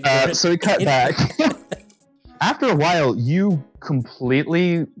 you ignorant. So we cut back. After a while, you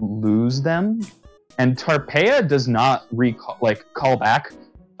completely lose them, and Tarpeia does not call back.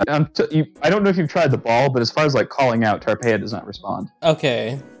 I don't know if you've tried the ball, but as far as calling out, Tarpeia does not respond.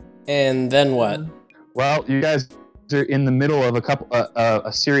 Okay, and then what? Well, you guys are in the middle of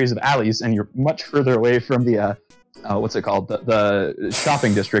a series of alleys, and you're much further away from the what's it called? The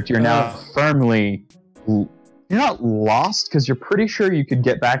shopping district. You're now firmly. You're not lost because you're pretty sure you could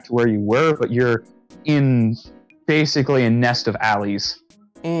get back to where you were, but you're in basically a nest of alleys.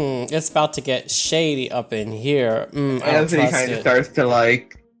 It's about to get shady up in here. I don't Anthony trust kind of it. starts to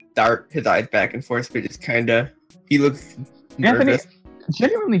dart his eyes back and forth, but just kind of he looks Anthony, nervous.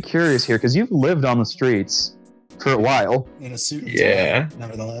 genuinely curious here because you've lived on the streets for a while. In a suit and Yeah. tie,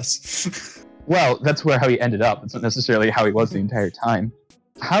 nevertheless. Well, that's how he ended up. It's not necessarily how he was the entire time.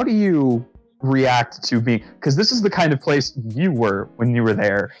 How do you react to being? Because this is the kind of place you were when you were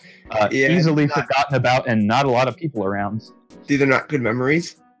there. Yeah, Easily not- forgotten about and not a lot of people around. These are not good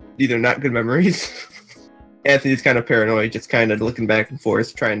memories. Anthony's kind of paranoid, just kind of looking back and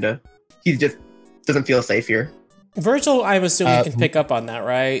forth, he just doesn't feel safe here. Virgil, I'm assuming can pick up on that,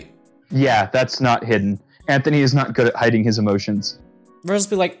 right? Yeah, that's not hidden. Anthony is not good at hiding his emotions. Virgil's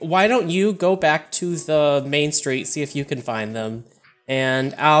be like, why don't you go back to the main street, see if you can find them,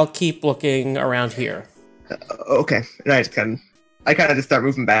 and I'll keep looking around here. Okay, and I kind of just start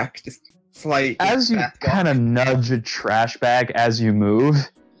moving back, just slight. As you back kind of nudge a trash bag as you move,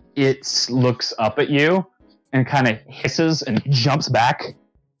 it looks up at you and kind of hisses and jumps back.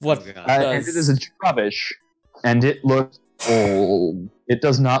 What Oh, God. And it is a Trubbish, and it looks old. It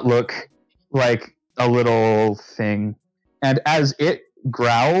does not look like a little thing. And as it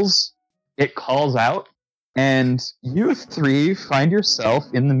growls, it calls out, and you three find yourself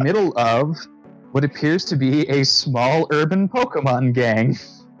in the middle of what appears to be a small urban Pokemon gang.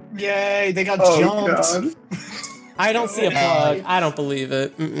 Yay, they got Oh jumped. god! I don't see a plug. I don't believe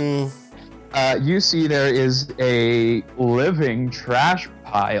it. You see there is a living trash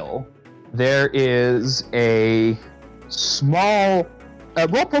pile. There is a small...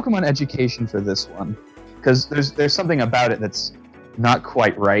 roll Pokemon education for this one, because there's something about it that's not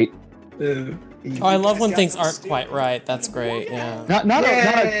quite right. Oh, I love when things aren't quite right. That's great. Yeah.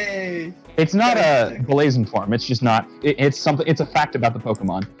 It's not a blazing form. It's just not. It's something. It's a fact about the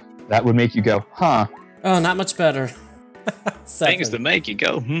Pokemon that would make you go, huh? Oh, not much better. Things that make you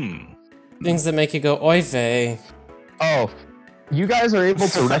go, Things that make you go, oy vey. Oh, you guys are able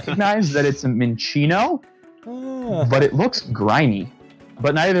to recognize that it's a Minchino, Ah. but it looks grimy.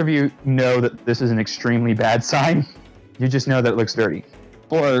 But neither of you know that this is an extremely bad sign. You just know that it looks dirty.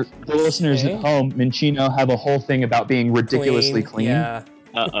 For the listeners at Okay. home, Minchino have a whole thing about being ridiculously clean. Yeah.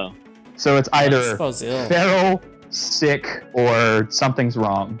 Uh-oh. So it's I either suppose ill. feral, sick, or something's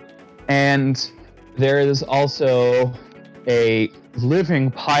wrong. And there is also a living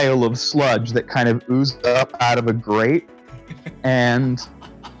pile of sludge that kind of oozed up out of a grate. And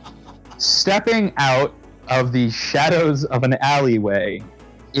stepping out of the shadows of an alleyway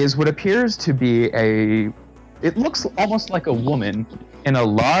is what appears to be it looks almost like a woman in a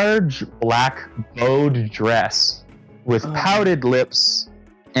large black bowed dress with pouted lips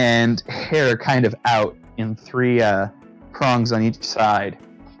and hair kind of out in three prongs on each side.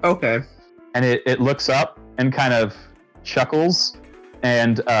 Okay. And it looks up and kind of chuckles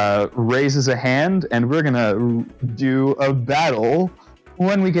and raises a hand, and we're gonna do a battle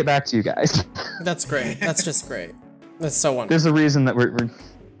when we get back to you guys. That's great. That's just great. That's so wonderful. There's a reason that we're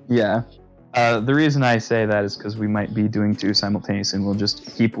yeah. The reason I say that is because we might be doing two simultaneously, and we'll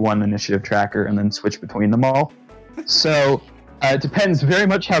just keep one initiative tracker and then switch between them all. So it depends very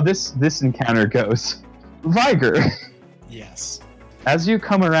much how this encounter goes. Viger, Yes. as you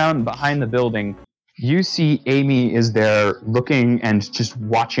come around behind the building, you see Amy is there looking and just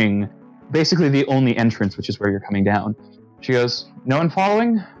watching basically the only entrance, which is where you're coming down. She goes, "No one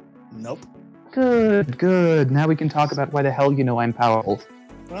following? Nope. Good. Now we can talk about why the hell you know I'm powerful."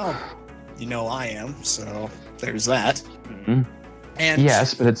 Well, you know I am, so there's that. Mhm. And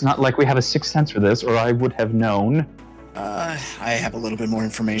Yes, but it's not like we have a sixth sense for this, or I would have known. I have a little bit more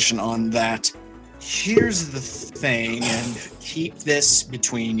information on that. Here's the thing, and keep this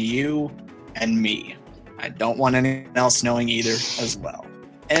between you and me. I don't want anyone else knowing either as well.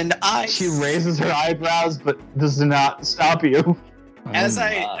 And She raises her eyebrows, but does not stop you. as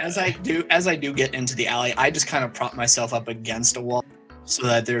I do get into the alley, I just kind of prop myself up against a wall so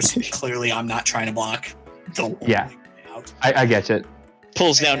that there's clearly I'm not trying to block the wall. Yeah. Out. I get it.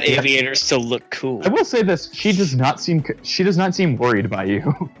 Pulls down aviators to look cool. I will say this: she does not seem worried by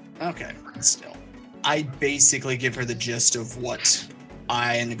you. Okay, still. I basically give her the gist of what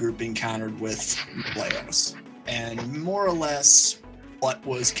I and the group encountered with Leos, and more or less what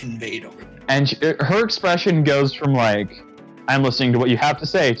was conveyed over there. And her expression goes from like, "I'm listening to what you have to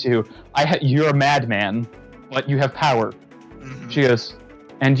say," to "You're a madman, but you have power." Mhm. She goes,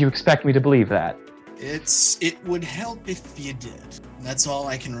 "And you expect me to believe that?" It would help if you did. That's all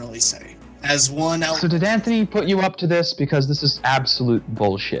I can really say. As one So did Anthony put you up to this? Because this is absolute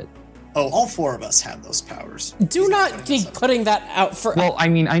bullshit. Oh, all four of us have those powers. Do not be putting that out for. Well, I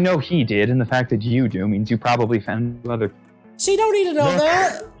mean, I know he did, and the fact that you do means you probably found other. She don't need to know Look.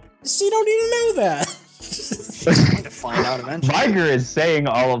 that. She don't need to know that. She's going to find out eventually. Viger is saying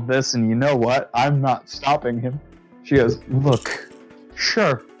all of this, and you know what? I'm not stopping him. She goes, "Look,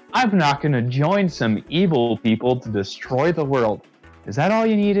 sure, I'm not going to join some evil people to destroy the world. Is that all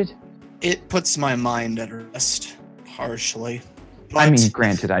you needed?" It puts my mind at rest, harshly. I But mean,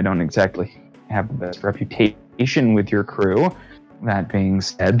 granted, I don't exactly have the best reputation with your crew. That being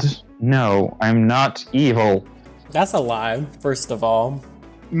said, no, I'm not evil. That's a lie, first of all.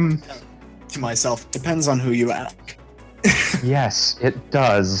 to myself, depends on who you ask. Yes, it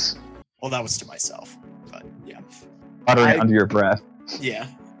does. Well, that was to myself, but yeah. Uttering I- it under your breath. Yeah,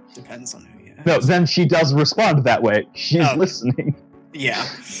 depends on who you ask. No, then she does respond that way. She's Oh. listening. Yeah.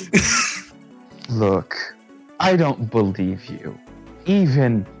 Look, I don't believe you.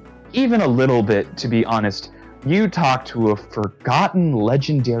 Even a little bit, to be honest. You talked to a forgotten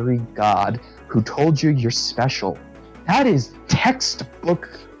legendary god who told you you're special. That is textbook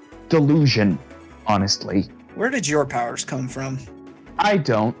delusion, honestly. Where did your powers come from? I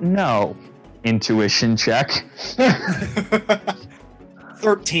don't know. Intuition check.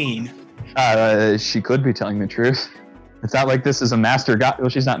 13. She could be telling the truth. It's not like this is a master god. Well,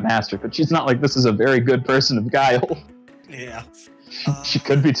 she's not master, but she's not like this is a very good person of guile. Yeah. She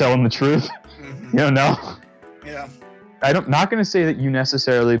could be telling the truth. Mhm. You don't know. Yeah. Not going to say that you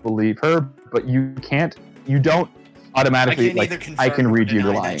necessarily believe her, but you don't automatically, I can I can read you the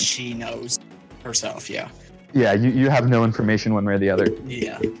deny line. that she knows herself, yeah. Yeah, you have no information one way or the other.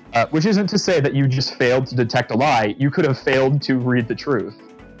 Yeah. Which isn't to say that you just failed to detect a lie. You could have failed to read the truth.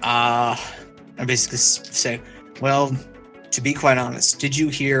 I basically say, well, to be quite honest, did you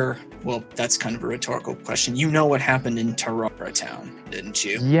hear? Well, that's kind of a rhetorical question. You know what happened in Tarara Town, didn't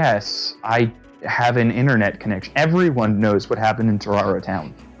you? Yes, I have an internet connection. Everyone knows what happened in Tarara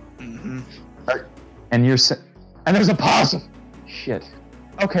Town. Mm-hmm. And and there's a pause. Shit.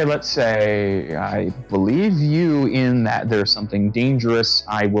 Okay, let's say I believe you in that there's something dangerous.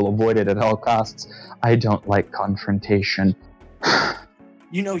 I will avoid it at all costs. I don't like confrontation.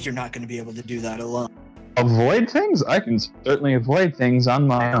 You know you're not going to be able to do that alone. Avoid things? I can certainly avoid things on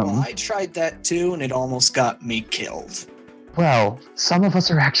my Well, own. I tried that too, and it almost got me killed. Well, some of us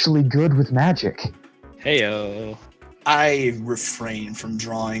are actually good with magic. Heyo. I refrain from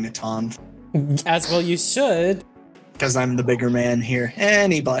drawing a taunt As well you should. because I'm the bigger man here.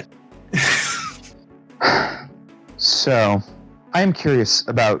 Anybody. So, I am curious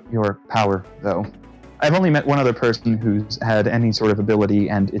about your power, though. I've only met one other person who's had any sort of ability,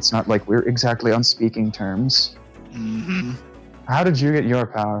 and it's not like we're exactly on speaking terms. Mm-hmm. How did you get your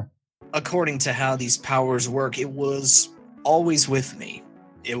power? According to how these powers work, it was always with me.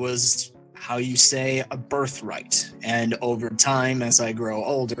 It was, how you say, a birthright. And over time, as I grow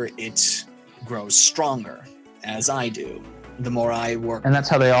older, it grows stronger, as I do. The more I work. And that's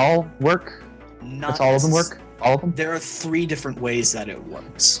how they all work? Not That's all of them necess- work? All of them? There are 3 different ways that it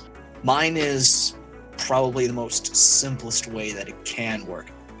works. Mine is probably the most simplest way that it can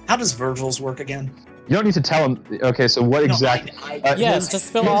work. How does Virgil's work again? You don't need to tell him. Okay, so what exactly? Yes, just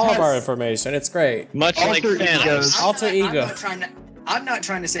spill all of our information. It's great. Much like Alter Thanos. egos. Alter ego. I'm not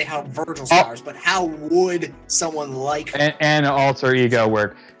trying to say how Virgil's powers, but how would someone like And alter ego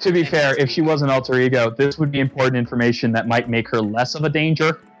work. To be fair, if she was an alter ego, this would be important information that might make her less of a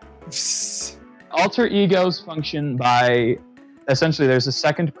danger. Alter egos function by essentially there's a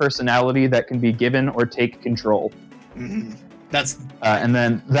second personality that can be given or take control. Mhm. That's And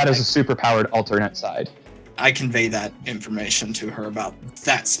then that is a superpowered alternate side. I convey that information to her about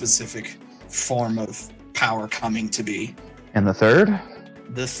that specific form of power coming to be. And the third?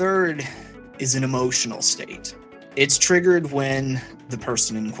 The third is an emotional state. It's triggered when the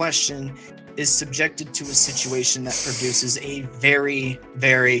person in question is subjected to a situation that produces a very,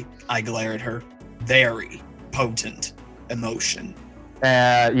 very, I glare at her, very potent emotion.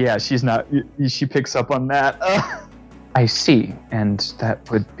 Yeah, she's not. She picks up on that. I see, and that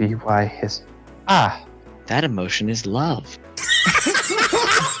would be why his. That emotion is love.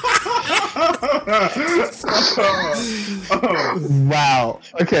 Wow.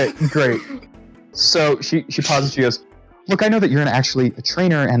 Okay, great. So she pauses. She goes, "Look, I know that you're actually a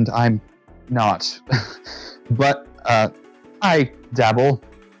trainer, and I'm not, but I dabble.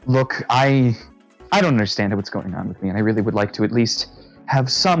 Look, I don't understand what's going on with me, and I really would like to at least have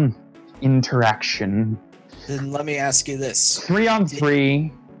some interaction. Then let me ask you this.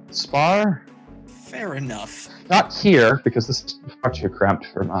 3-on-3 spar? Fair enough. Not here, because this is far too cramped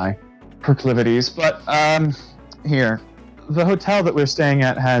for my proclivities, but here. The hotel that we're staying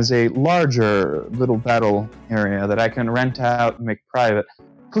at has a larger little battle area that I can rent out and make private.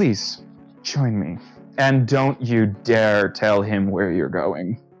 Please, join me. And don't you dare tell him where you're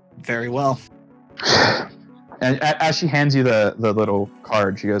going." Very well. And as she hands you the little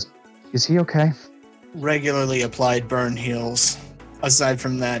card, she goes, "Is he okay?" Regularly applied burn heals. Aside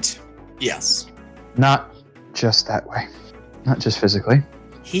from that, yes. Not just that way. Not just physically.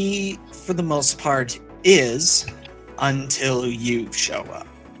 He, for the most part, is until you show up.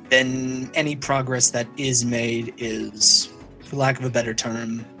 Then any progress that is made is, for lack of a better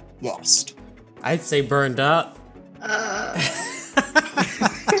term, lost. I'd say burned up.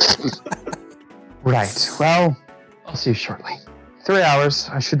 Right. Well, I'll see you shortly. 3 hours.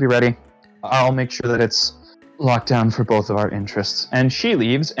 I should be ready. I'll make sure that it's locked down for both of our interests. And she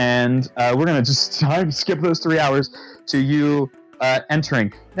leaves, and we're going to just time skip those 3 hours to you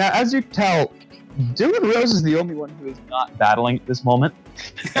entering. Now, as you can tell, Dylan Rose is the only one who is not battling at this moment.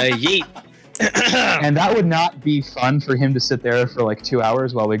 Yeet. And that would not be fun for him to sit there for like 2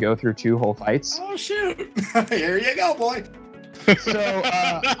 hours while we go through 2 whole fights. Oh, shoot. Here you go, boy. So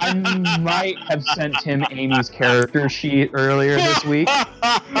I might have sent him Amy's character sheet earlier this week.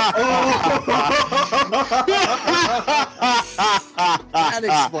 That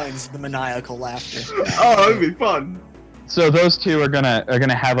explains the maniacal laughter. Oh, that'd be fun. So those two are gonna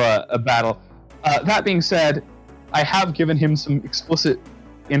have a battle. That being said, I have given him some explicit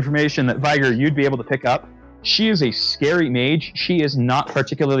information that Viger you'd be able to pick up. She is a scary mage. She is not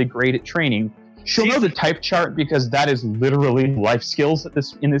particularly great at training. She'll know the type chart because that is literally life skills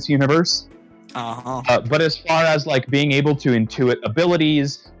in this universe. But as far as like being able to intuit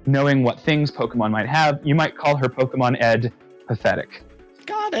abilities, knowing what things Pokemon might have, you might call her Pokemon Ed pathetic.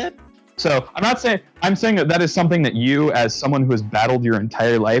 Got it. So I'm saying that is something that you, as someone who has battled your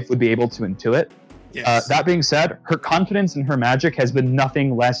entire life, would be able to intuit. Yes. That being said, her confidence in her magic has been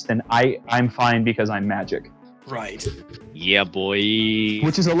nothing less than I'm fine because I'm magic. Right. Yeah, boy.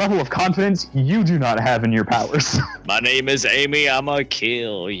 Which is a level of confidence you do not have in your powers. My name is Amy. I'ma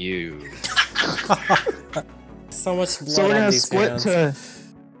kill you. So much blood So we're on gonna these split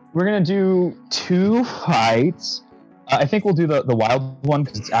hands. we're gonna do 2 fights. I think we'll do the wild one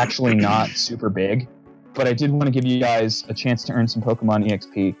because it's actually not super big. But I did want to give you guys a chance to earn some Pokemon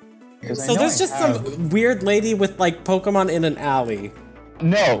EXP. So there's just some weird lady with like Pokemon in an alley.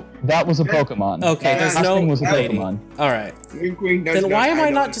 No, that was a Pokemon. Okay, there's Last no thing was a lady. Pokemon. All right. Wink, wink, nudge, Then why nudge, am I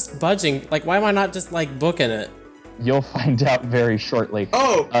know not it. just budging? Like, why am I not just like booking it? You'll find out very shortly.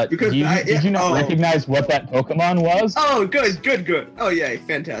 Oh, because Did you not oh. recognize what that Pokemon was? Oh, good. Oh, yay,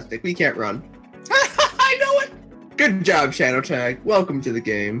 fantastic. We can't run. I know it. Good job, Shadow Tag. Welcome to the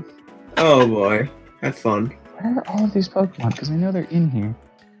game. Oh boy, have fun. Where are all of these Pokemon? Because I know they're in here.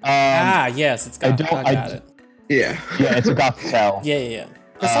 Yes, it's got, I got it. Yeah. Yeah, it's a Gothitelle. Yeah.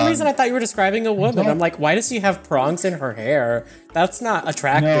 For some reason, I thought you were describing a woman. I'm like, why does she have prongs in her hair? That's not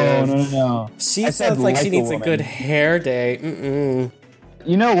attractive. No. She I said sounds like she like a needs a woman. good hair day.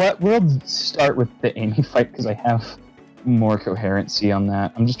 You know what? We'll start with the Amy fight because I have more coherency on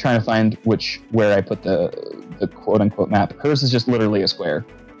that. I'm just trying to find where I put the quote-unquote map. Hers is just literally a square.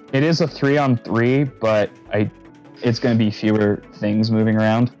 It is a 3-on-3, but it's going to be fewer things moving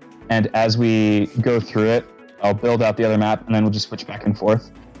around. And as we go through it, I'll build out the other map, and then we'll just switch back and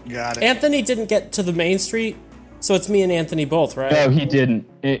forth. Got it. Anthony didn't get to the main street, so it's me and Anthony both, right? No, he didn't.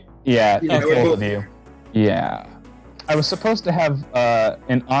 It's Okay. both of you. Yeah. I was supposed to have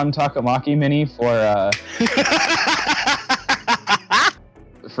an On Takamaki mini for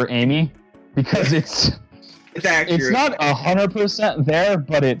Amy, because it's accurate. it's not 100% there,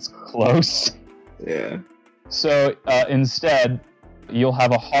 but it's close. Yeah. So instead, you'll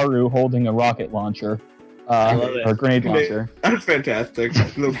have a Haru holding a rocket launcher, love it. or grenade launcher. That's fantastic.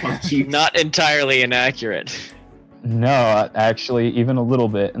 Little cheap. Not entirely inaccurate. No, actually, even a little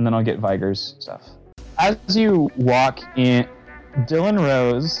bit, and then I'll get Viger's stuff. As you walk in, Dylan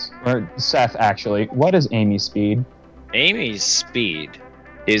Rose, or Seth actually, what is Amy's speed? Amy's speed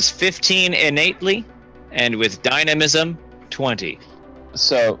is 15 innately, and with dynamism, 20.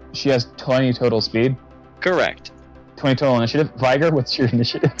 So she has 20 total speed, Correct. 20 total initiative. Viger, what's your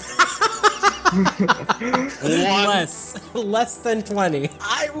initiative? Less than 20.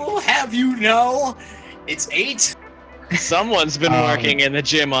 I will have you know, it's 8. Someone's been working in the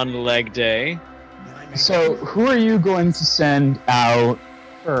gym on leg day. So who are you going to send out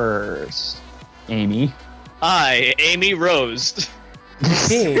first? Amy. Amy Rose.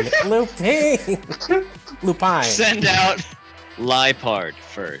 Lupine. Send out Lipard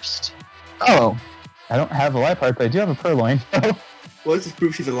first. Oh, I don't have a life part, but I do have a purloin. Well, let's just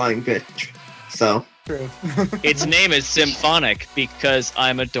prove she's a lying bitch. So. True. Its name is Symphonic because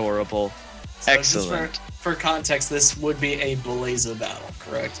I'm adorable. So Excellent. just for context, this would be a Blaza battle,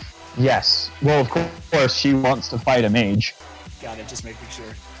 correct? Yes. Well, of course, she wants to fight a mage. Got it, just making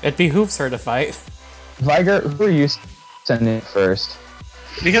sure. It behooves her to fight. Viger, who are you sending first?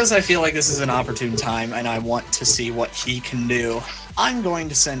 Because I feel like this is an opportune time and I want to see what he can do, I'm going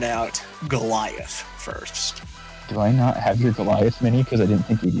to send out Goliath first. Do I not have your Goliath mini? Because I didn't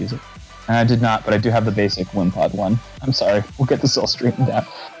think you'd use it. And I did not, but I do have the basic Wimpod one. I'm sorry. We'll get this all straightened out.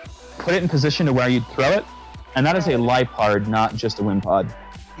 Put it in position to where you'd throw it, and that is a Lipard, not just a Wimpod.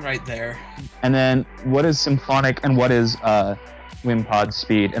 Right there. And then what is Symphonic and what is Wimpod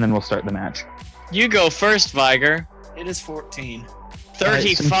speed? And then we'll start the match. You go first, Viger. It is 14.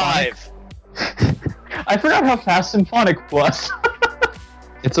 35. I forgot how fast Symphonic was.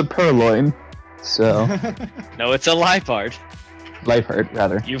 It's a purloin, so No, it's a Lipard. Lipard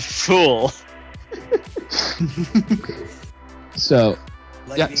rather. You fool. So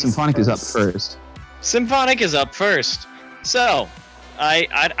yeah, Ladies Symphonic is up first. Symphonic is up first. So,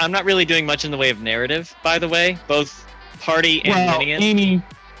 I'm not really doing much in the way of narrative, by the way. Both party and minion.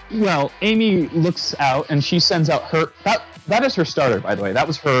 Amy looks out and she sends out her. That is her starter, by the way. That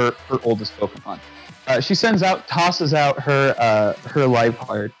was her oldest Pokemon. She tosses out her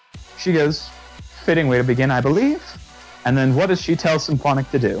Lipard. She goes, fitting way to begin, I believe. And then what does she tell Symphonic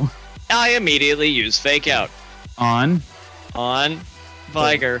to do? I immediately use Fake Out On. on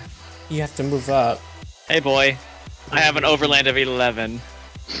Viger. You have to move up. Hey, boy. I have an overland of 11.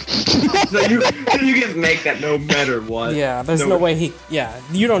 So you can make that no matter what. Yeah, there's no way he... Yeah,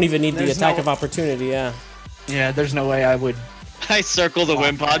 you don't even need the There's attack no- of opportunity, yeah. Yeah, there's no way I would. I circle the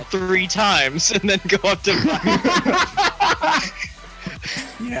Wimpod 3 times and then go up to Viger.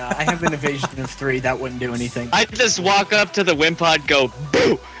 Yeah, I have an evasion of 3. That wouldn't do anything. I just walk up to the Wimpod, go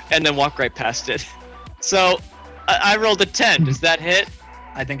boo, and then walk right past it. So, I rolled a 10. Does that hit?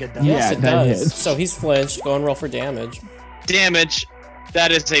 I think it does. Yeah, Yes, it that does. hits. So he's flinched. Go and roll for damage. Damage.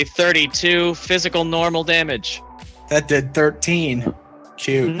 That is a 32 physical normal damage. That did 13.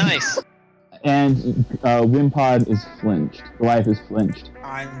 Cute. Nice. And Wimpod is flinched. Goliath is flinched.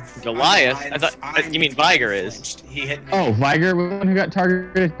 Goliath? I thought- you mean Viger is. Flinched. He hit me. Oh, Viger was the one who got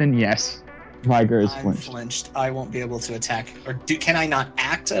targeted? Then yes. Viger is I'm flinched. flinched. I won't be able to attack. Or can I not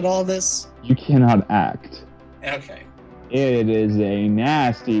act at all this? You cannot act. Okay. It is a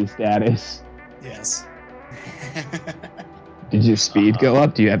nasty status. Yes. Did your speed go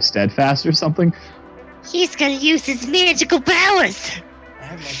up? Do you have steadfast or something? He's gonna use his magical powers. I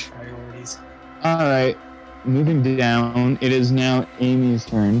have my priorities. Alright. Moving down, it is now Amy's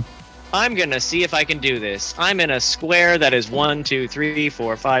turn. I'm gonna see if I can do this. I'm in a square that is 1, 2, 3,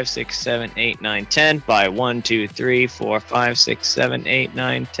 4, 5, 6, 7, 8, 9, 10 by 1, 2, 3, 4, 5, 6, 7, 8,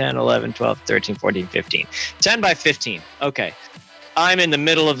 9, 10, 11, 12, 13, 14, 15. 10 by 15. Okay. I'm in the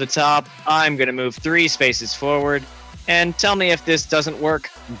middle of the top. I'm gonna move 3 spaces forward. And tell me if this doesn't work,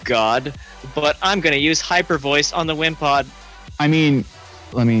 God. But I'm gonna use Hyper Voice on the Wimpod. I mean,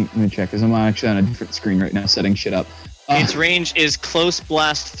 Let me check, because I'm actually on a different screen right now setting shit up. Its range is Close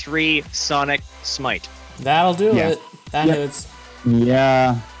Blast 3 Sonic Smite. That'll do Yeah. it. That Yeah. hits.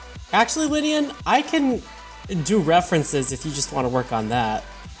 Yeah. Actually, Lydian, I can do references if you just want to work on that.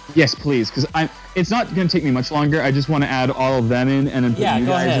 Yes, please, because it's not going to take me much longer. I just want to add all of them in and then put Yeah, you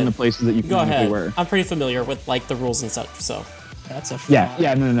go guys ahead. in the places that you Go physically ahead. were. I'm pretty familiar with like the rules and such, so. That's a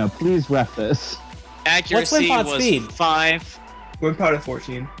Yeah, no. Please ref this. Accuracy Wimpod was speed? 5 Wimpod at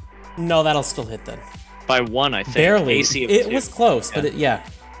 14. No, that'll still hit then. by 1, I think. Barely. AC of It 2. was close, but yeah.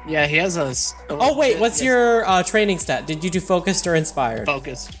 Yeah, he has a. Oh wait, what's your training stat? Did you do focused or inspired?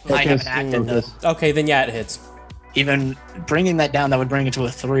 focused? I haven't acted though. Okay, then yeah, it hits. Even bringing that down, that would bring it to a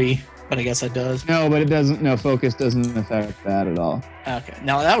 3. But I guess it does. No, but it doesn't. No, focus doesn't affect that at all. Okay.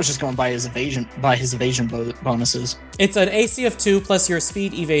 No, that was just going by his evasion. Bonuses. It's an AC of 2 plus your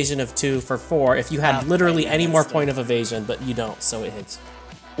speed evasion of 2 for 4 if you had Okay, literally yeah, any that's more the- point of evasion, but you don't, so it hits.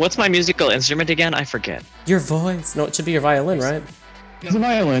 What's my musical instrument again? I forget. Your voice. No, it should be your violin, right? It's a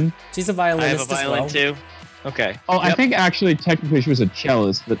violin. She's a I have a violinist violin as well. too. Okay. Oh, I Yep. think actually technically she was a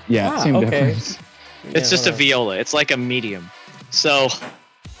cellist, but yeah, Ah, same okay. difference. It's just a whatever. viola. It's like a medium. So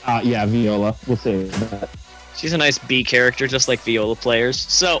Yeah, viola. We'll say that. she's a nice B character, just like viola players.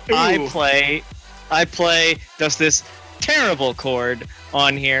 So I Ooh. play does this terrible chord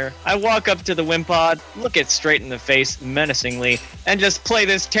on here. I walk up to the Wimpod, look it straight in the face menacingly, and just play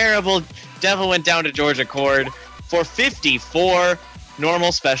this terrible Devil Went Down to Georgia chord for 54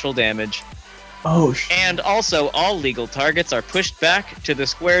 normal special damage. Oh, shit. And also, all legal targets are pushed back to the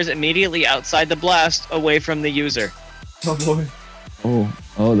squares immediately outside the blast, away from the user. Oh, boy.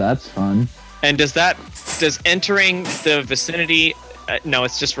 Oh, that's fun. And does entering the vicinity? No,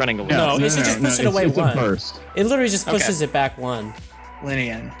 it's just running away. No, it should just push it away it's one. a burst. It literally just Okay. pushes it back 1.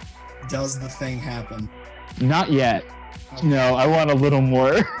 Linian, does the thing happen? Not yet. No, I want a little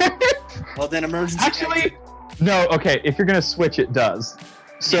more. Well, then emergency. Actually, no. Okay, if you're gonna switch, it does.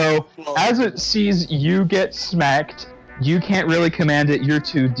 So Well, as it sees you get smacked, you can't really command it. You're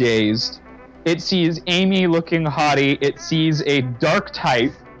too dazed. It sees Amy looking haughty. It sees a dark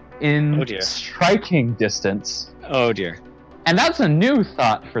type in Oh, dear. striking distance. Oh dear. And that's a new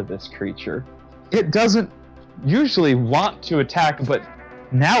thought for this creature. It doesn't usually want to attack, but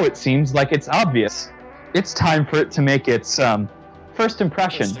now it seems like it's obvious. It's time for it to make its first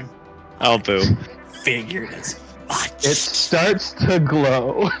impression. Oh boo. Figured as much. It starts to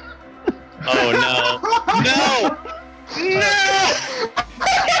glow. Oh no. No.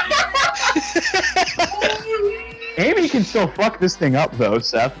 Amy can still fuck this thing up, though,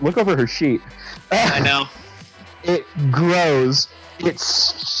 Seth. Look over her sheet. I know. It grows,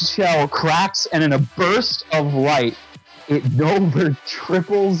 its shell cracks, and in a burst of light, it no over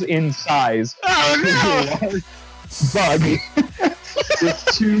triples in size. Oh to a large bug with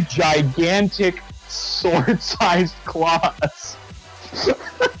 2 gigantic sword-sized claws.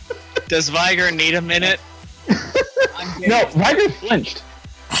 Does Viger need a minute? No, Ryder flinched.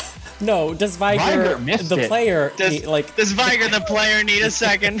 No, does Viger, Viger missed the it. player, Does- need, like, Does Viger the player need a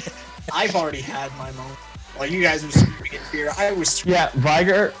second? I've already had my moment. While you guys were screaming in fear, I was. Yeah,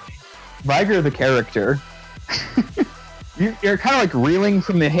 Viger the character. You're kind of like reeling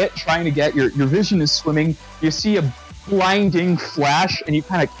from the hit, trying to get your vision is swimming. You see a blinding flash, and you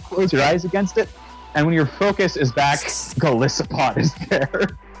kind of close your eyes against it. And when your focus is back, Galissapod is there.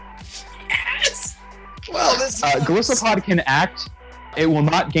 Yes! Well, this. Galissapod can act. It will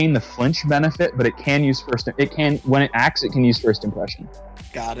not gain the flinch benefit, but it can use first. It can when it acts, it can use first impression.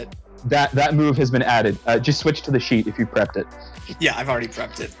 Got it. That move has been added. Just switch to the sheet if you prepped it. Yeah, I've already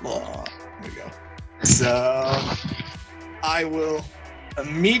prepped it. Oh, here we go. So, I will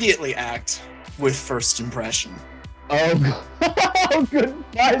immediately act with first impression. Oh, oh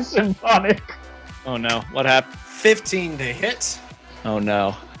goodbye, Symphonic. Oh no. What happened? 15 to hit. Oh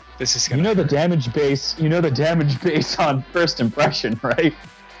no. This is You gonna know the damage base. You know the damage base on first impression, right?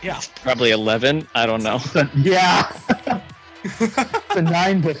 Yeah. probably 11. I don't know. Yeah. The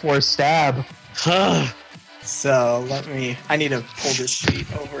 9 before stab. So I need to pull this sheet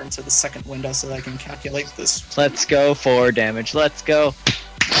over into the second window so that I can calculate this. Let's go for damage. Let's go.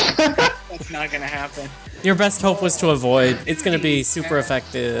 That's not gonna happen. your best hope was to avoid. It's gonna be super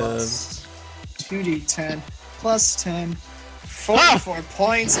effective. Plus 2d10 plus 10. 44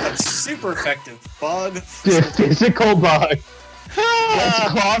 points of super effective bug. Physical bug. Its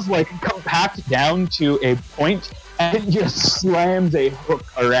claws like compact down to a point, and it just slams a hook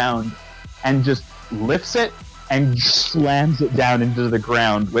around, and just lifts it and slams it down into the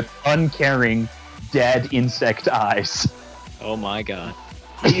ground with uncaring, dead insect eyes. Oh my god.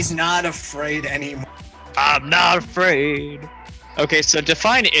 He's not afraid anymore. I'm not afraid. Okay, so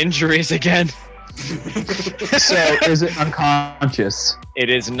define injuries again. So is it unconscious? It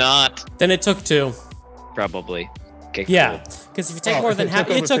is not, Then it took 2. probably. Okay, Yeah, cool. because if you take Well, more if than it half,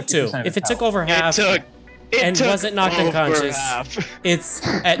 took it over took 2. 50% If it of took over half, It and took wasn't knocked over unconscious. half. it's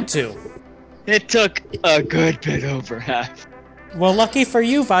at 2. It took a good bit over half. Well, lucky for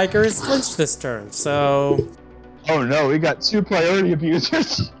you, Vikers flinched this turn, so... Oh no, we got 2 priority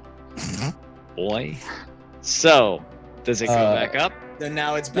abusers. Boy. So, does it go back up? Then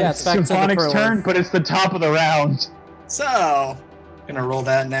now it's Yeah, back. it's back to the Symphonic's Perlin. turn, but it's the top of the round. So, gonna roll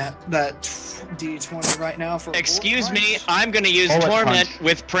that D20 right now for. a Excuse bullet me, punch. I'm gonna use Bullet Torment punch.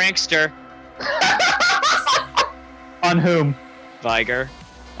 with Prankster. On whom? Viger.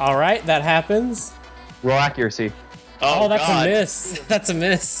 Alright, that happens. Roll accuracy. Oh, that's God. a miss. That's a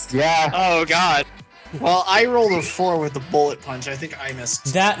miss. Yeah. Oh god. Well, I rolled a 4 with the bullet punch. I think I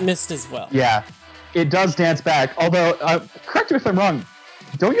missed. That missed as well. Yeah. It does dance back. Although, correct me if I'm wrong.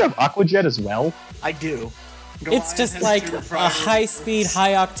 Don't you have Aqua Jet as well? I do. It's Goliath just has like two a primary high-speed, bullets.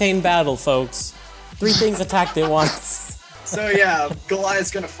 high-octane battle, folks. 3 things attacked at once. So yeah,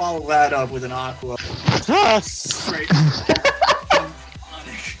 Goliath's gonna follow that up with an aqua. Straight.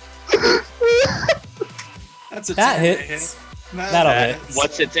 That's a That 10 to hits. hit. That That'll hits. hit.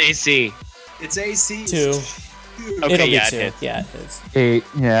 What's its AC? It's AC. 2. Okay, It'll yeah, be 2. it hits. Yeah, it is. 8,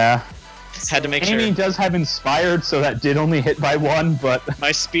 yeah. Had to make Amy sure. does have Inspired, so that did only hit by 1, but...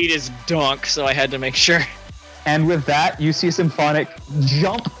 My speed is donk, so I had to make sure. And with that, you see Symphonic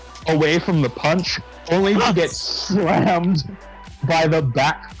jump away from the punch, only to get slammed by the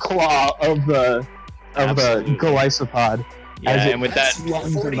back claw of the Absolutely. Golisopod. Yeah, As it and with that,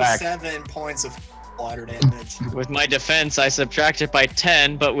 slams her back. 47 points of water damage. with my defense, I subtract it by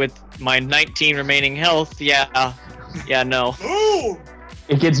 10, but with my 19 remaining health, yeah, no. Ooh!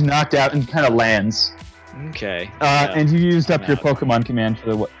 It gets knocked out and kind of lands. Okay. yeah. And you used up your Yeah. Pokemon command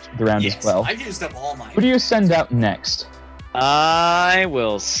for the round Yes, as well. I've used up all mine. Who do you send out next? I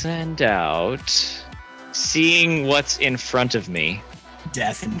will send out, seeing what's in front of me,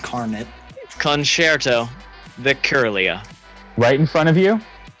 Death incarnate. Concerto, the Curlia, Right in front of you?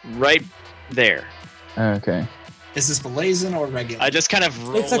 right there. Okay. Is this Blazin or regular? I just kind of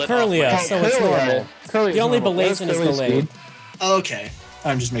roll It's a it Curlia, off my- so it's normal. Curly The only Blazin is delayed. Okay.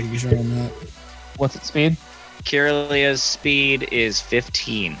 I'm just making sure on that. What's its speed? Curlia's speed is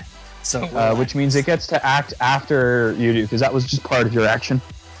 15. So, Which means it gets to act after you do, because that was just part of your action.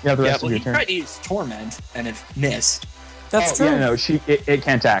 You have the rest well, of he your turn. tried to use Torment, and it missed. That's true. Yeah, no, it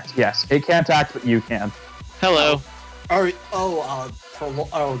can't act. Yes, it can't act, but you can. Hello. Purloin,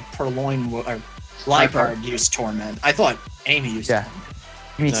 or Lipard used Torment. I thought Amy used Yeah.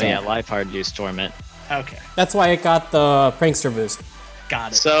 Torment. Oh yeah, Lifehard used Torment. Okay, That's why it got the Prankster boost.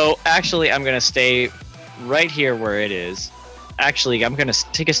 got it. So actually, I'm gonna stay right here where it is. Actually, I'm gonna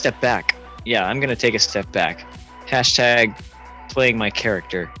take a step back. Yeah, I'm gonna take a step back. Hashtag playing my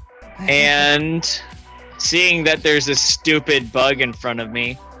character. And seeing that there's this stupid bug in front of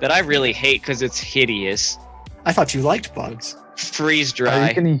me that I really hate because it's hideous. I thought you liked bugs. Freeze Are you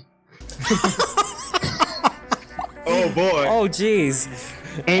dry. gonna- Oh boy. Oh, jeez.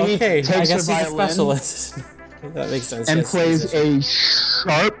 Amy Okay, I takes guess a he's a violin specialist. That makes sense. and yes, plays he's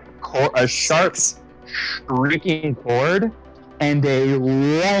a sharp, shrieking chord, and a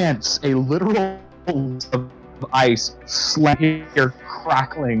literal lance of ice slamming here,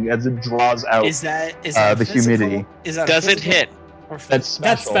 crackling as it draws out. Is that the physical? humidity. Is that Does it physical hit? or physical? That's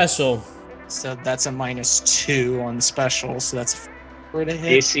special. That's special. So that's a -2 on the special. So that's 4 to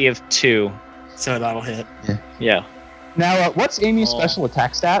hit. AC of 2. So that'll hit. Yeah. Now, what's Amy's Oh. special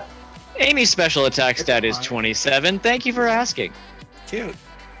attack stat? Amy's special attack stat is 27. Thank you for asking. Cute.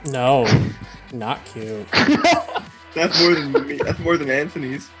 No, not cute. That's more than me. That's more than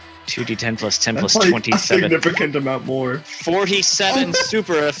Anthony's. 2d10 plus 10 That's plus like 27. a significant amount more. 47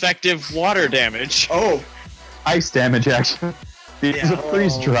 super effective water damage. Oh, Ice damage, actually. Because Yeah. it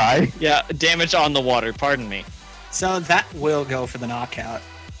freeze dry. Yeah, damage on the water, pardon me. So that will go for the knockout.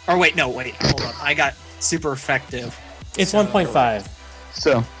 Or wait, hold up. I got super effective. It's So- 1.5.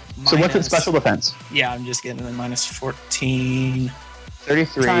 So what's its Minus- special defense? Yeah, I'm just getting the -14.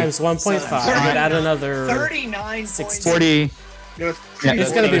 33. Times 1.5. So- But add another. 39 60. 40. you know, it's Yeah,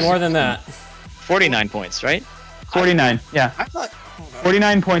 It's gonna be more than that. 49 points, right? 49. Yeah. I thought. Hold on.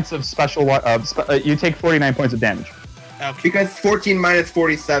 49 points of special. You take 49 points of damage. Okay. Because 14 minus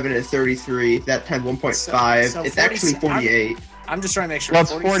 47 is 33. That times 1.5. So it's actually 48. I'm just trying to make sure. Well,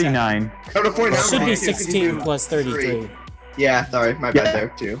 it's 47. 49. Oh, no, 49. It should be 'cause you 16 do plus 33. Yeah, sorry, my bad Yeah.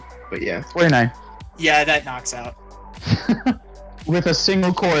 there too. But yeah. 49. Yeah, that knocks out. With a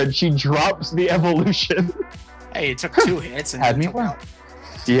single chord, she drops the evolution. Hey, it took 2 hits and Had you me took worried. out.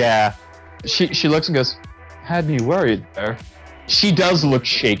 Yeah. She looks and goes, had me worried there. She does look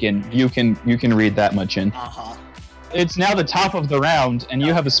shaken. You can read that much in. Uh-huh. It's now the top of the round, and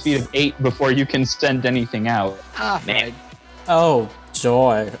you have a speed of 8 before you can send anything out. Ah, Man. right. Oh,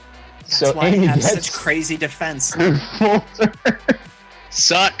 joy. That's So why Amy I have gets such crazy defense. her full turn.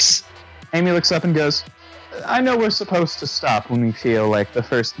 Sucks. Amy looks up and goes, I know we're supposed to stop when we feel like the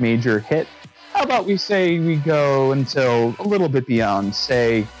first major hit. How about we say we go until a little bit beyond?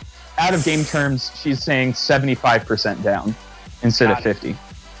 Say, out of game terms, she's saying 75% down instead Got of 50.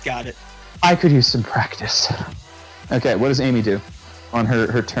 Got it. I could use some practice. Okay, what does Amy do on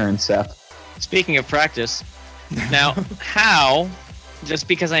her turn, Seth? Speaking of practice, now how? Just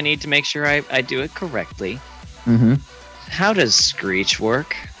because I need to make sure I do it correctly. Mm-hmm. How does Screech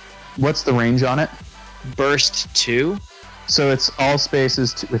work? What's the range on it? Burst 2 So it's all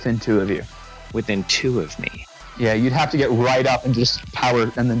spaces within 2 of you. within 2 of me. Yeah, you'd have to get right up and just power,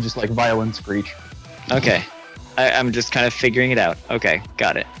 and then just like violent screech. Okay. I'm just kind of figuring it out. Okay,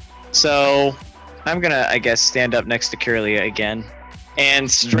 got it. So I'm gonna, I guess, stand up next to Curlia again, and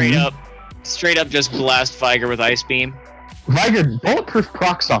straight up just blast Viger with Ice Beam. Viger, bulletproof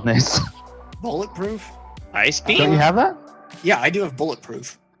procs on this. Bulletproof? Ice Don't Beam? you have that? Yeah, I do have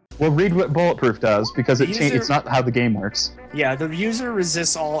bulletproof. Well, read what bulletproof does, because The user- it's not how the game works. Yeah, the user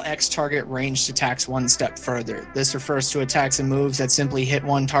resists all X-target ranged attacks one step further. This refers to attacks and moves that simply hit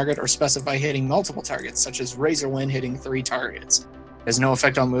one target or specify hitting multiple targets, such as Razor Wind hitting 3 targets. There's no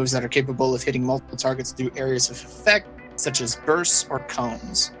effect on moves that are capable of hitting multiple targets through areas of effect, such as bursts or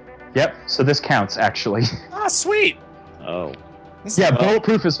cones. Yep, so this counts, actually. Ah, sweet! Oh. This Yeah, is,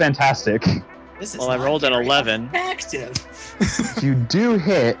 bulletproof is fantastic. this is Well, I not rolled an very 11. Effective. You do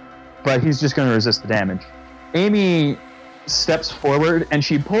hit, but he's just going to resist the damage. Amy steps forward, and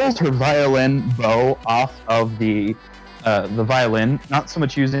she pulls her violin bow off of the violin, not so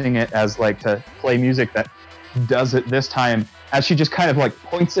much using it as like to play music that does it this time, as she just kind of like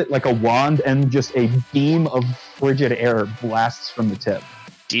points it like a wand, and just a beam of frigid air blasts from the tip.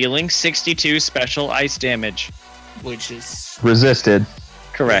 Dealing 62 special ice damage. Which is... Resisted.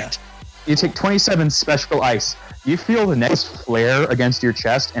 Correct. You take 27 special ice. You feel the next flare against your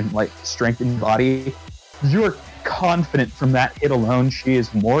chest and like strengthened body. You're confident from that hit alone she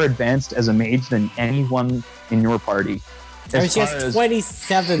is more advanced as a mage than anyone in your party. I mean, As she far has as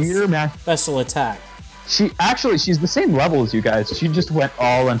 27 sheer special attack. she's the same level as you guys. She just went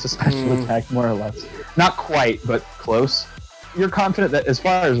all into special attack, more or less. Not quite, but close. You're confident that as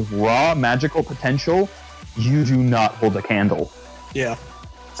far as raw magical potential, you do not hold a candle. Yeah.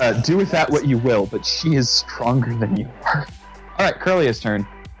 Do with that what you will, but she is stronger than you are. All right, Curlia's turn.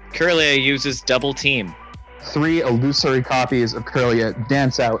 Curlia uses double team. 3 illusory copies of Curlia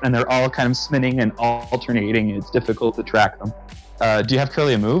dance out, and they're all kind of spinning and alternating. It's difficult to track them. Do you have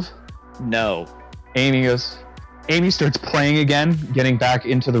Curlia move? No. Amy starts playing again, getting back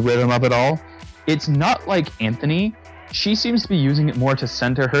into the rhythm of it all. It's not like Anthony. She seems to be using it more to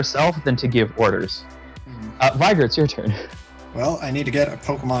center herself than to give orders. Viger, it's your turn. Well, I need to get a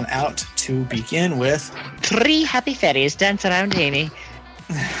Pokemon out. To begin with... 3 happy fairies dance around Amy.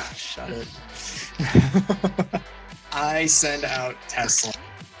 Shut it. I send out Tesla.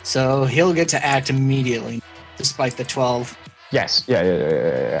 So he'll get to act immediately, despite the 12. Yes.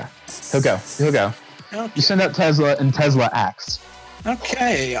 Yeah. He'll go. Okay. You send out Tesla, and Tesla acts.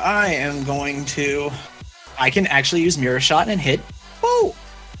 Okay, I am going to... I can actually use Mirror Shot and hit. Oh,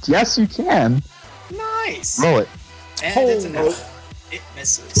 Yes, you can. nice! Roll it. And it's enough. It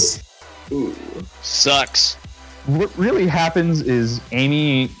misses. Sucks. What really happens is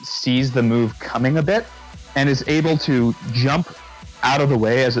Amy sees the move coming a bit and is able to jump out of the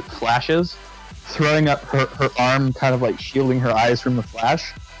way as it flashes, throwing up her arm, kind of like shielding her eyes from the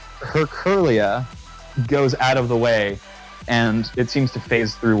flash. Her Curlia goes out of the way, and it seems to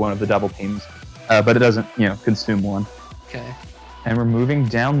phase through one of the double teams, but it doesn't, consume one. Okay. And we're moving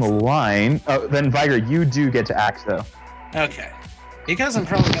down the line. Oh, then Viger, you do get to act, though. Okay. Because I'm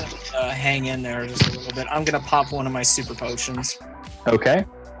probably going to hang in there just a little bit, I'm going to pop one of my super potions. Okay.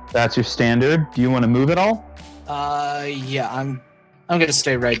 That's your standard. Do you want to move at all? Yeah, I'm going to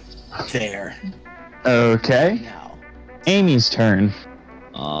stay right there Okay. now. Amy's turn.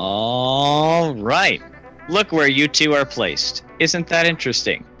 All right. Look where you two are placed. Isn't that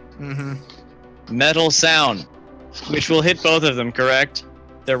interesting? Mm-hmm. Metal sound, which will hit both of them, correct?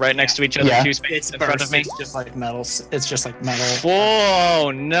 They're right next to each other, Yeah. 2 spaces It's in front of burst. me. It's just like metal. It's just like metal.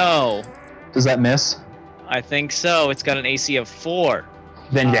 Whoa, no. Does that miss? I think so. It's got an AC of 4.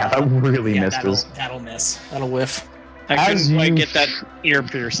 Then yeah, that really Yeah, misses. that'll miss. That'll whiff. I As couldn't quite you get that ear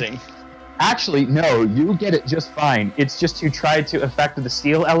piercing. Actually, no, you get it just fine. It's just you tried to affect the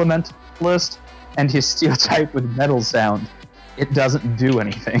steel elementalist and his steel type with metal sound. It doesn't do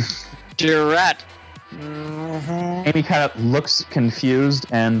anything. Durat. Amy kind of looks confused,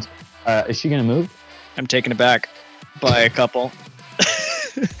 and is she gonna move? I'm taken aback by a couple.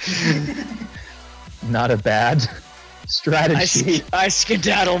 Not a bad strategy. I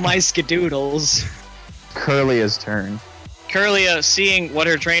skedaddle my skedoodles. Curlia's turn. Curlia, seeing what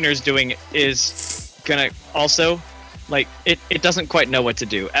her trainer's doing, is gonna also, like, it doesn't quite know what to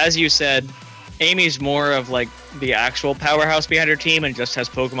do. As you said, Amy's more of, like, the actual powerhouse behind her team and just has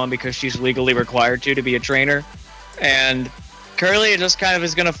Pokemon because she's legally required to be a trainer. And Curlia just kind of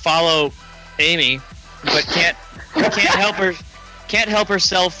is gonna follow Amy, but can't help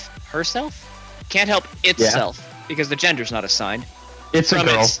herself, because the gender's not assigned. It's a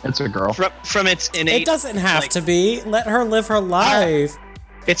girl. It's a girl. From its innate. It doesn't have to be. Let her live her life.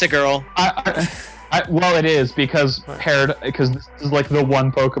 It's a girl. Well, it is because this is like the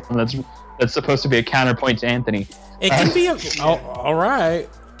one Pokemon that's supposed to be a counterpoint to Anthony. It can be a. Oh, all right.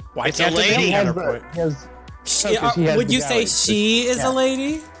 Why It's can't a lady. it be He a has counterpoint? he has, She, because he has would the you say gallery. she is Yeah. a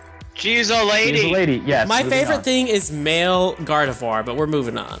lady? She's a lady. She's a lady, yes. My moving favorite on. thing is male Gardevoir, but we're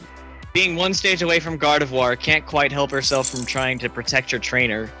moving on. Being one stage away from Gardevoir, can't quite help herself from trying to protect her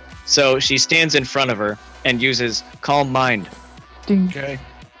trainer. So she stands in front of her and uses Calm Mind. Ding. Okay.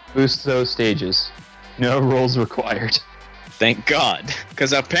 Boost those stages. No rolls required. Thank God,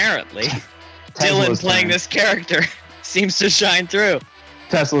 because apparently Dylan Tesla's playing turn. this character seems to shine through.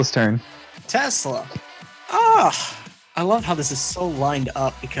 Tesla's turn. Tesla. I love how this is so lined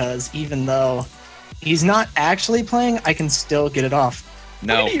up because even though he's not actually playing, I can still get it off. I'm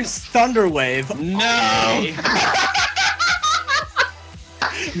No. gonna use Thunder Wave. No.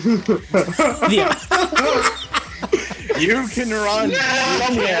 Yeah. You can run.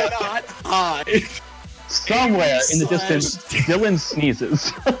 Somewhere. You cannot hide. Somewhere in the distance, Dylan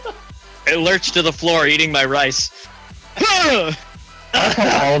sneezes. It lurched to the floor, eating my rice. I like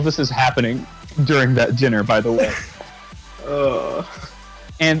how all of this is happening during that dinner, by the way.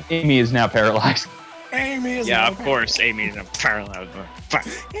 And Amy is now paralyzed. Amy is Yeah, no of course, Amy's a parallel.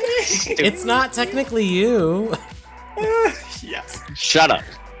 It's not technically you. Yes. Shut up.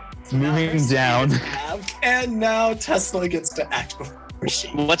 Moving down. And now Tesla gets to act before she.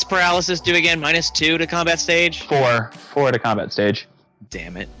 What's paralysis do again? -2 to combat stage? 4 to combat stage.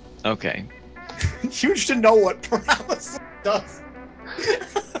 Damn it. Okay. You should know what paralysis does.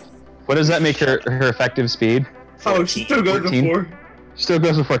 What does that make her effective speed? Oh, she still goes 14. before. Still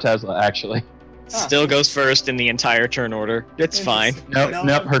goes before Tesla, actually. Still goes first in the entire turn order. It's fine.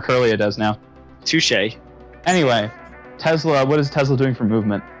 Nope, her Curlia does now. Touche. Anyway, Tesla, what is Tesla doing for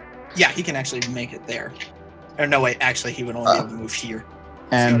movement? Yeah, he can actually make it there. Or no, wait, actually, he would only be able to move here.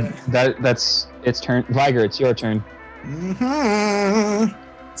 And that's its turn. Viger, it's your turn. Mm-hmm.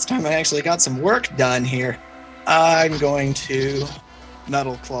 This time I actually got some work done here. I'm going to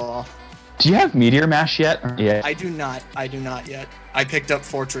Metal Claw. Do you have Meteor Mash yet? Yeah. I do not yet. I picked up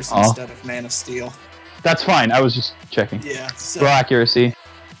Fortress Oh. instead of Man of Steel. That's fine. I was just checking. Yeah, so Roll accuracy.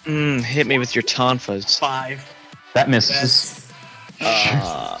 Hit me with your tonfas. 5. That misses.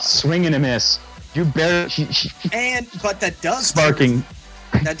 Swing and a miss. You barely. But that does Sparking.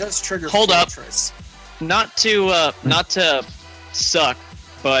 That does trigger Hold up. Fortress. Not to suck,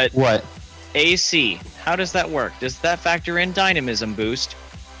 but What? AC. How does that work? Does that factor in dynamism boost?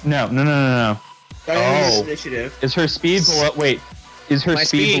 No. Oh. Initiative. Is her speed below? Wait. Is her My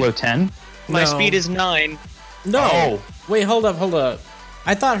speed speed- below 10? My No. speed is 9. No. Oh. Wait, hold up.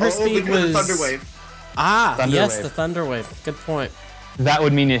 I thought her speed because was. of Thunder Wave. Thunder yes, Wave. the Thunder Wave. Good point. That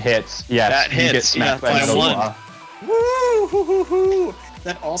would mean it hits. Yes. That you get hits, smacked yeah, by by the 1. law. Woo! Hoo, hoo, hoo.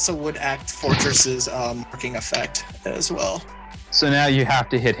 That also would act Fortress's marking effect as well. So now you have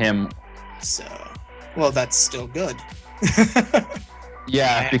to hit him. So, well, that's still good.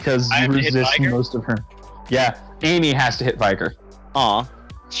 Yeah, because I you have to hit resist Viger? most of her. Yeah, Amy has to hit Viger. Aw.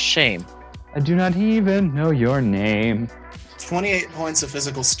 Shame. I do not even know your name. 28 points of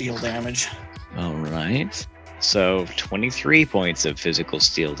physical steel damage. Alright. So, 23 points of physical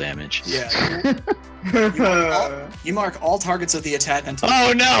steel damage. Yeah. You mark all targets of the attack until.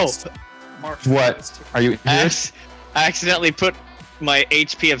 Oh, no! Mark What? Are you I injured? I accidentally put my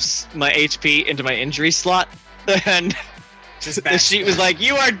HP into my injury slot, and Just the sheet was like,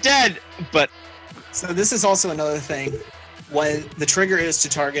 "You are dead." But So this is also another thing. When the trigger is to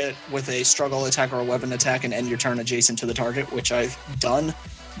target with a struggle attack or a weapon attack and end your turn adjacent to the target, which I've done,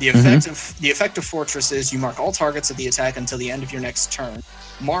 The effect of Fortress is you mark all targets of the attack until the end of your next turn.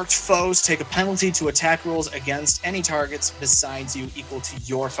 Marked foes take a penalty to attack rolls against any targets besides you equal to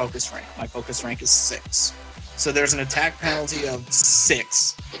your focus rank. My focus rank is 6. So there's an attack penalty of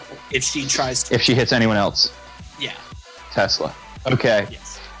 6 if she tries to. If she hits anyone else. Yeah. Tesla. Okay.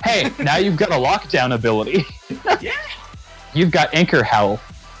 Yes. Hey, now you've got a lockdown ability. Yeah. You've got Anchor Howl.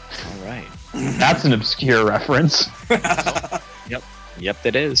 All right. That's an obscure reference. Yep,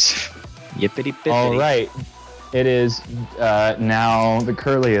 it is. Yippity bippity. All right. It is now the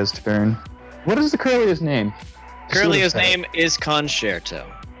Curlia's turn. What is the Curlia's name? Curlia's name is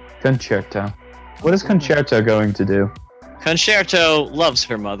Concerto. Concerto. What is Concerto going to do? Concerto loves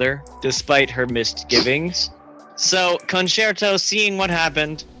her mother, despite her misgivings. So, Concerto, seeing what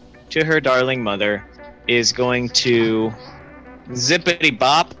happened to her darling mother, is going to zippity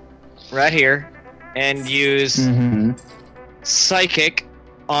bop right here and use Psychic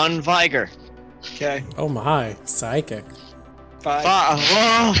on Viger. Okay. Oh my, psychic. 5.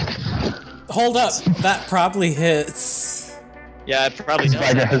 Hold up, that probably hits. Yeah, it probably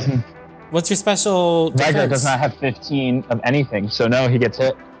Viger does. What's your special defense? Viger does not have 15 of anything, so no, he gets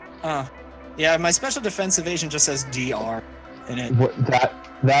hit. Yeah, my special defense evasion just says DR in it.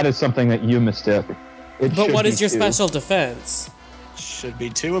 That is something that you mistook. But what is your 2. special defense? Should be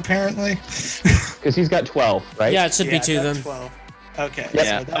 2 apparently. Because he's got 12, right? Yeah, it should be 2 that's then. 12. Okay.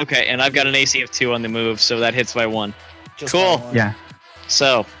 Yeah, so that- okay, and I've got an AC of 2 on the move, so that hits by 1. just Cool. by 1. Yeah.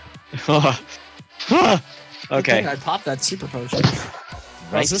 So, Good okay. thing I popped that super potion.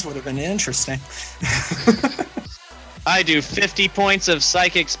 Right. This would have been interesting. I do 50 points of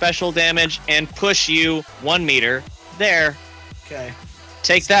psychic special damage and push you 1 meter. There. Okay.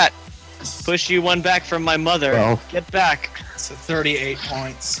 Take that. Push you 1 back from my mother. Well. Get back. So 38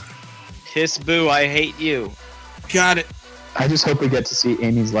 points. Hiss boo, I hate you. Got it. I just hope we get to see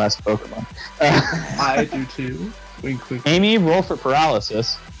Amy's last Pokemon. I do too. Wink, wink. Amy, roll for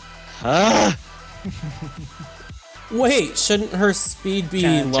paralysis. Ah. Wait, shouldn't her speed be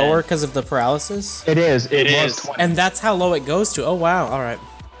 10. lower because of the paralysis? It is. It was is. 20. And that's how low it goes to. Oh wow, alright.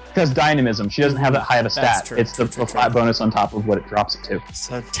 Because dynamism. She doesn't have that high of a That's stat. true, It's the true, flat bonus on top of what it drops it to.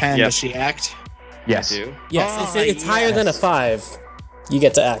 So 10. Yep. Does she act? Yes. Do. Yes, Oh, it's higher than a yes. 5. You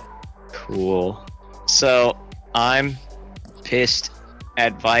get to act. Cool. So, I'm pissed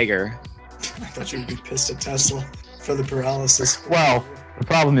at Viger. I thought you would be pissed at Tesla for the paralysis. Well, the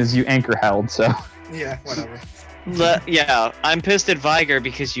problem is you anchor held, so. Yeah, whatever. Yeah, I'm pissed at Viger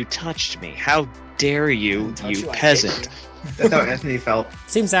because you touched me. How dare you, Touch you I hate peasant. That's how Anthony felt.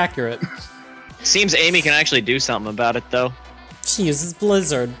 Seems accurate. Seems Amy can actually do something about it, though. She uses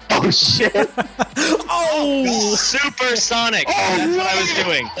Blizzard. Oh shit! Oh! Supersonic! That's what I was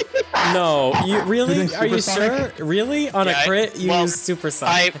doing. No, you really? Using Are you Supersonic? sure? Really? On Yeah, a crit, you well, use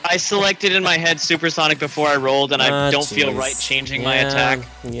Supersonic. I selected in my head Supersonic before I rolled, and I don't feel jeez. right changing my Yeah, attack.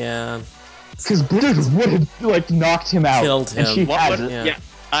 Yeah. Because Blizzard would have like knocked him out, Killed and him. she What has would- it. Yeah.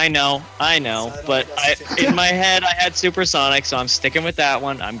 I know, So I but don't in my head I had Supersonic, so I'm sticking with that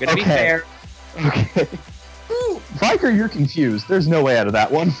one. I'm gonna be Okay. fair. Okay. Viker, you're confused. There's no way out of that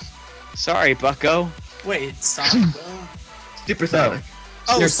one. Sorry, Bucko. Wait, Sonic Boom? Supersonic.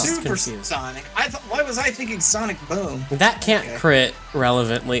 Oh, You're so Super confused. Sonic. Why was I thinking Sonic Boom? That can't Okay. crit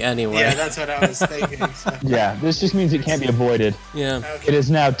relevantly anyway. Yeah, that's what I was thinking. So. Yeah, this just means it can't be avoided. Yeah. It Okay. is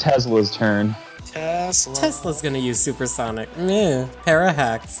now Tesla's turn. Tesla. Tesla's gonna use Supersonic. Yeah.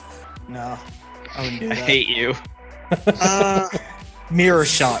 Parahacks. No. I wouldn't do I that. hate you. Mirror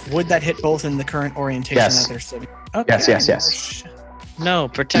shot. Would that hit both in the current orientation Yes. that they're sitting? Okay. Yes, yes, mirror yes. sh- No,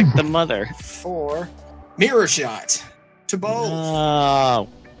 protect the mother. 4. Mirror shot. To both. Oh.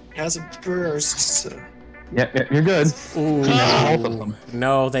 Has a burst. So Yeah, you're good. Ooh. Both of them.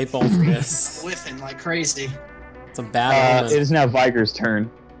 No, they both miss. whiffing like crazy. It's a bad It omen. is now Viger's turn.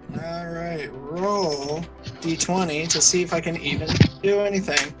 Alright, roll d20 to see if I can even do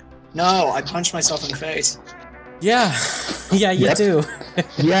anything. No, I punched myself in the face. Yeah. Yeah, you Yep. do.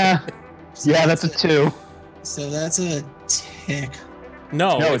 Yeah, yeah, that's a 2. So that's a tick.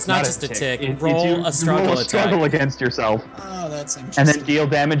 No, No, it's not just a tick. It- Roll you a struggle roll a attack. struggle against yourself, Oh, that's and interesting. then deal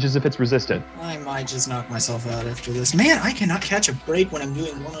damage as if it's resisted. I might just knock myself out after this. Man, I cannot catch a break when I'm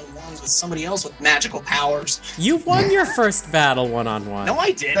doing one-on-ones with somebody else with magical powers. You won your first battle one-on-one. No,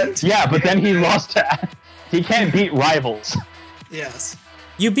 I didn't. Yeah, but then he lost to. He can't beat rivals. Yes.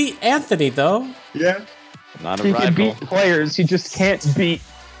 You beat Anthony, though. Yeah. Not a He can rival. beat players. He just can't beat.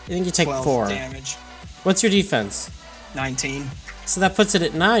 I think you take 12 4. damage. What's your defense? 19. So that puts it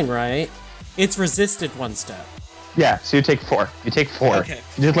at 9, right? It's resisted 1 step. Yeah, so you take 4. You take 4. Okay.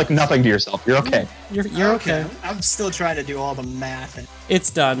 You did like nothing to yourself. You're okay. You're okay. I'm still trying to do all the math and It's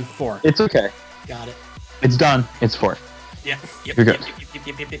done. 4. It's okay. got it. It's done. It's 4. Yeah. Yep. You're good.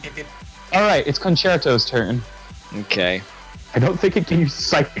 Yep. All right, it's Concerto's turn. Okay. I don't think it can use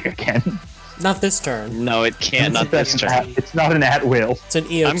psychic again. Not this turn. No, it can't. Not this turn. It's not an at will. It's an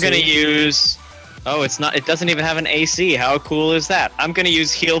EOT. I'm gonna use. Oh, it's not. It doesn't even have an AC. How cool is that? I'm gonna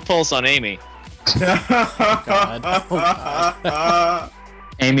use Heal Pulse on Amy. God. Oh, God.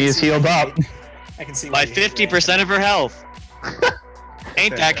 Amy is healed up. I can see By why you hate 50% of her health.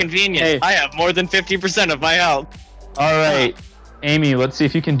 Ain't that convenient? Hey. I have more than 50% of my health. All right, Amy, let's see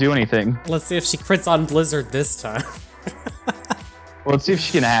if you can do anything. Let's see if she crits on Blizzard this time. Well, let's see if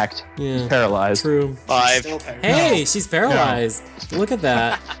she can act. She's Yeah. paralyzed. True. 5 Still paralyzed. Hey, she's paralyzed. Look at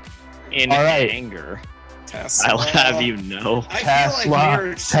that. in All right. anger. Tesla. I'll have you know. I feel Tesla. like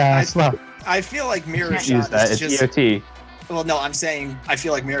mirror. Tesla. I feel like mirror Can't use shot that. is It's just. EOT. Well, no, I'm saying I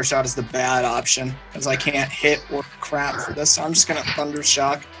feel like mirror shot is the bad option because I can't hit or crap for this. So I'm just gonna thunder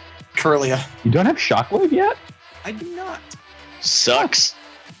shock Curlia. You don't have shockwave yet? I do not. Sucks.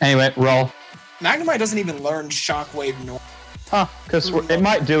 Anyway, roll. Magnemite doesn't even learn shockwave nor. Huh, because it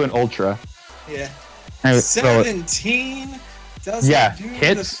might do an ultra. Yeah. Anyway, roll it. 17. Does Yeah, that do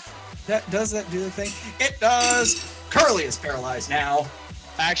hits. does that do the thing? It does. Curly is paralyzed now.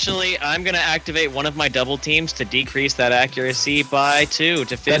 Actually, I'm gonna activate one of my double teams to decrease that accuracy by 2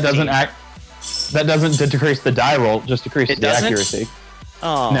 to 15. That doesn't decrease the die roll, just decreases It the doesn't? accuracy.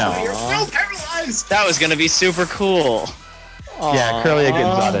 Oh, No. You're still paralyzed. that was gonna be super cool. Yeah, Curlia gets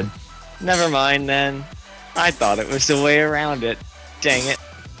zotted. Never mind then. I thought it was the way around it. Dang it.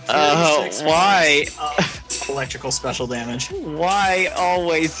 Oh, 36 why? points of electrical special damage. Why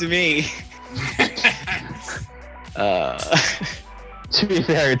always me? To be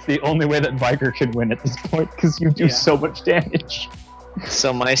fair, it's the only way that Viker can win at this point because you do Yeah. so much damage.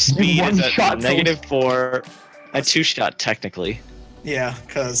 So my speed is one-shot at -4. A 2-shot technically. Yeah,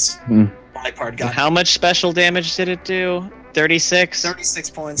 because Hmm. my part And got how much special damage did it do? 36? 36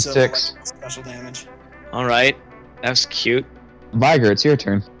 points of 6. electrical special damage. Alright. That was cute. Viger, it's your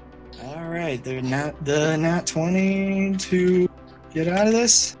turn. All right, the nat 20 to get out of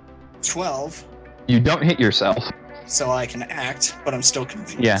this. 12, You don't hit yourself. so I can act, but I'm still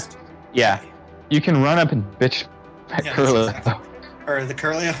confused. Yeah. Yeah. You can run up and bitch at Yeah, Curlia. exactly. Or the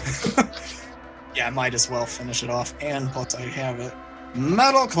Curlia. Yeah, I might as well finish it off. And plus, I have it.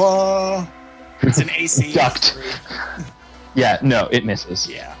 Metal Claw. It's an AC. Ducked. 3. Yeah, no, it misses.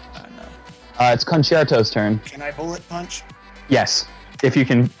 Yeah, I know. It's Concerto's turn. Can I bullet punch? Yes. If you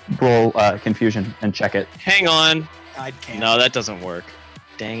can roll confusion and check it. Hang on. I can't. No, that doesn't work.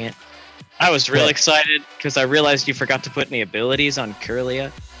 Dang it. I was real What? excited because I realized you forgot to put any abilities on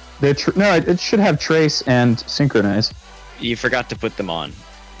Curlia. No, it should have trace and synchronize. You forgot to put them on.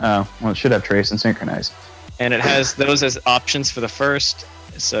 Oh, well, it should have trace and synchronize. And it has those as options for the first.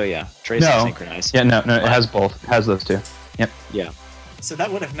 So yeah, trace No. and synchronize. Yeah, no, it has both. It has those two. Yeah. So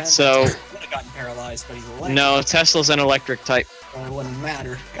that would have meant So- that he would have gotten paralyzed, but he's electric. No, Tesla's an electric type. So it wouldn't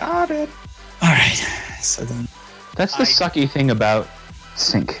matter. Got it. All right. So then That's the sucky thing about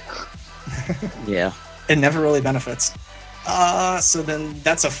sync. Yeah. it never really benefits. So then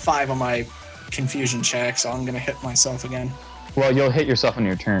that's a 5 on my confusion check, so I'm gonna hit myself again. Well, you'll hit yourself on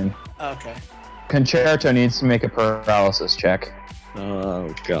your turn. Okay. Concerto needs to make a paralysis check.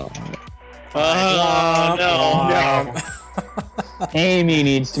 Oh god. Oh no. No. Amy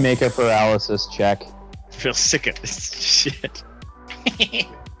needs to make a paralysis check. I feel sick of this shit. 5.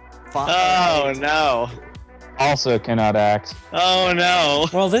 Oh no. Also cannot act. Oh no.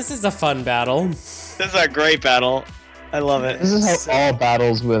 Well, this is a fun battle. This is a great battle. I love it. This is how all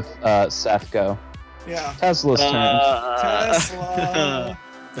battles with Seth go. Yeah. Tesla's turn. Tesla.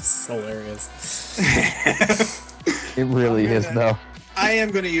 This is hilarious. It really I'm is, gonna- though. I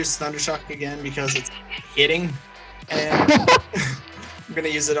am gonna use Thundershock again because it's hitting, and I'm gonna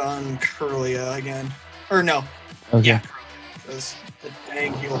use it on Curlia again. Or no, Okay. yeah, because the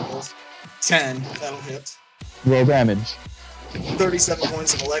dang heal pulse. 10, that'll hit. Roll damage. 37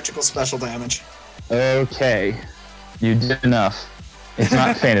 points of electrical special damage. Okay. You did enough. It's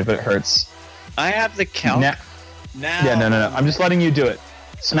not fainted, but it hurts. I have the count. Now, Now. yeah, no. I'm just letting you do it.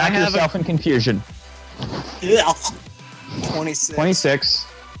 Smack I have yourself in confusion. Ugh. 26. 26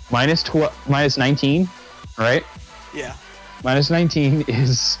 minus 19, right? Yeah. Minus 19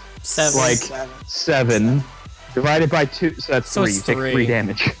 is 7. Like- 7. 7 divided by 2, so that's So 3. it's You take 3. 3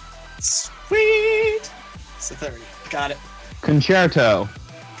 damage. Sweet. So 30. Got it. Concerto.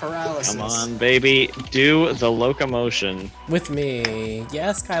 Paralysis. Come on, baby. Do the locomotion. With me.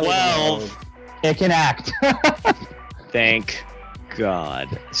 Yes, Kylie. 12. It can act. Thank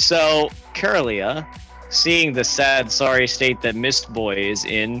God. So, Curlia, seeing the sad, sorry state that Mist Boy is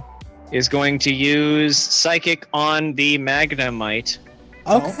in, is going to use Psychic on the Magnemite.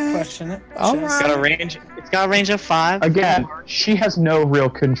 Don't Okay. question it. All Just- right. It's got a range of 5. Again, she has no real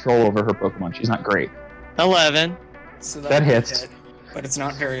control over her Pokemon. She's not great. 11. So That would be hits. hit, but it's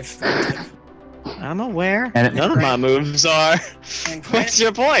not very effective. I'm aware. And it- None of my moves are. And What's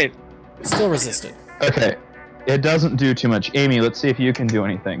your point? Still resisted. Okay. It doesn't do too much. Amy, let's see if you can do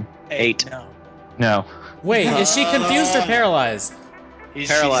anything. 8. No. No. Wait, is she confused or paralyzed? She's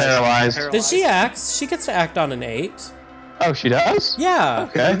Paralyzed. Paralyzed. Did she act? She gets to act on an 8. Oh, she does? Yeah.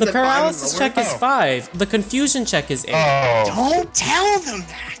 Okay. The Is it paralysis 5 and check is lower? 5. The confusion check is 8. Oh. Don't tell them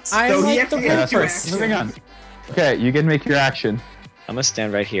that. I'm So he like the actually real has two person. Moving on. Okay, you can make your action. I'm gonna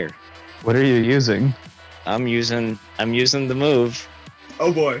stand right here. What are you using? I'm using the move.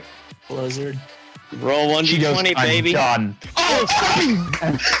 Oh boy. Blizzard. Roll She goes, 1d20, "I'm baby. done."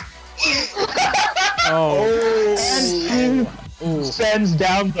 Oh. Ooh. Sends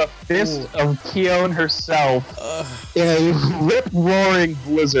down the fist of Keone herself in a rip-roaring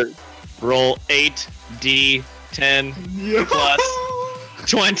blizzard. Roll 8d10 plus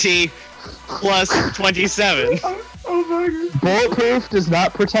 20 plus 27. Oh my god. Bulletproof does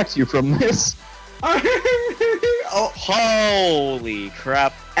not protect you from this. Oh, Holy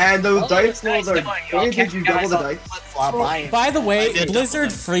crap. and those Oh, dice nice rolls are. knowing you. I'll Did catch you you double guys the on dice? flip-flop. I am- By the I way, did Blizzard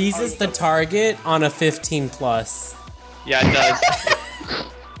double freezes the target on a 15 plus. Yeah, it does.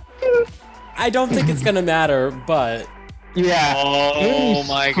 I don't think it's gonna matter, but Yeah. Oh Amy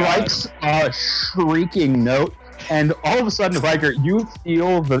my god. strikes a shrieking note, and all of a sudden, Riker, you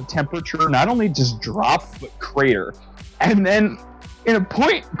feel the temperature not only just drop, but crater. And then, in a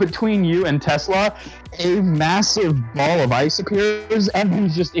point between you and Tesla, a massive ball of ice appears and then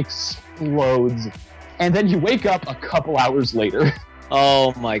just explodes. And then you wake up a couple hours later.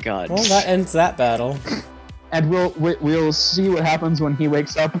 Oh my god. well, that ends that battle. And we'll see what happens when he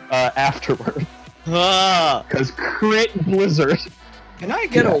wakes up afterward. Ah, Because crit blizzard. Can I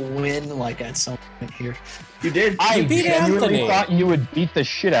get a win like at some point here? You did. I beat genuinely Anthony. thought you would beat the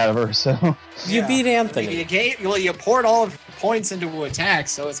shit out of her, so... You Yeah. beat You Anthony. gave, well, you poured all of your points into attack,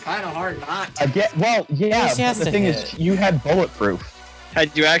 so it's kind of hard not to. Again, well, yeah, she has but the to thing hit. is, you had bulletproof.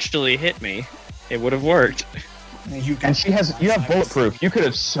 had you actually hit me, it would have worked. You And you have bulletproof. You could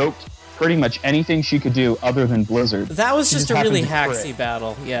have soaked pretty much anything she could do other than blizzard. That was She just just a really happened to hacksy crit.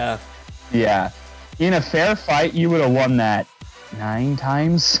 battle. Yeah. Yeah. In a fair fight, you would have won that 9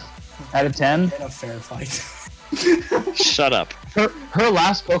 times out of 10. In a fair fight. Shut up. Her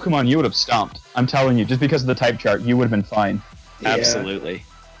last Pokemon, you would have stomped. I'm telling you, just because of the type chart, you would have been fine. Absolutely.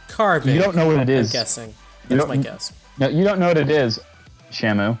 Carbon. You don't know what it I'm is. guessing. You That's my don't- guess. No, you don't know what it is,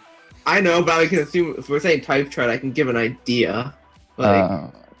 Shamu. I know, but I can assume if we're saying type chart, I can give an idea.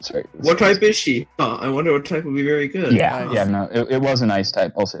 Like, Sorry. what type is she? Huh, I wonder what type would be very good. Yeah, Nice. yeah, no, it was a nice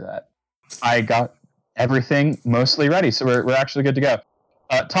type. I'll say that. I got everything mostly ready, so we're actually good to go.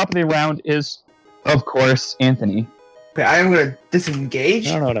 Top of the round is, of course, Anthony. Okay, I am gonna disengage.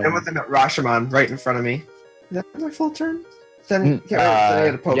 I don't know what I And want. with a Rashomon right in front of me. Is that my full turn? Then get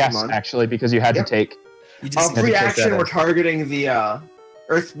rid of the Pokemon. Yes, actually, because you had Yep. to take. You just Had Free to take action, that we're out. targeting the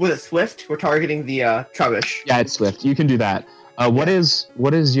Earth with a Swift. We're targeting the Trubbish. Yeah, it's Swift. You can do that. What is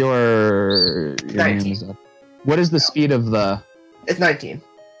your 19. name is up. What is the speed of the? It's 19.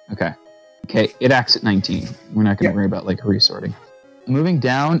 Okay, it acts at 19. We're not going to Yep. worry about like resorting. Moving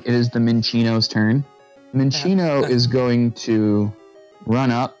down, it is the Minchino's turn. Minchino is going to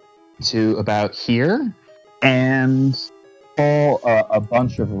run up to about here and pull a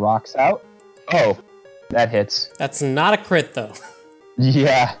bunch of rocks out. Oh, that hits. That's not a crit though.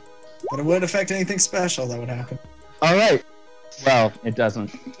 Yeah. But it wouldn't affect anything special that would happen. All right. Well, it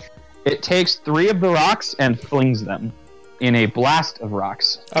doesn't. It takes 3 of the rocks and flings them in a blast of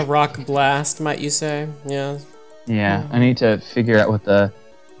rocks. A rock blast, might you say? Yeah. Yeah, I need to figure out what the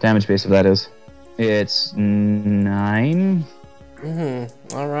damage base of that is. It's 9.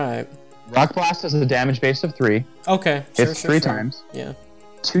 Mm-hmm. All right. Rock blast has a damage base of 3. Okay. Hits 3 times. Yeah.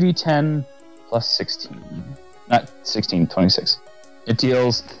 2d10 plus 16. Not 16, 26. It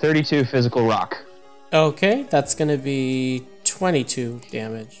deals 32 physical rock. Okay, that's gonna be 22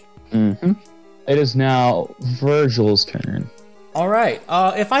 damage. Mm-hmm. It is now Virgil's turn. All right.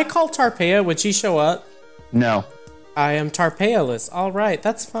 If I call Tarpeia, would she show up? No. I am Tarpeia-less. All right,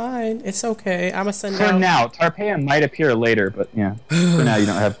 that's fine. It's okay. I'm gonna send For out now, Tarpeia might appear later, but yeah. For now, you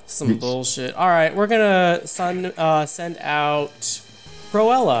don't have some bullshit. All right, we're gonna send out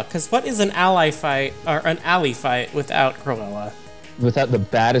Cruella, because what is an ally fight or an ally fight without Cruella? without the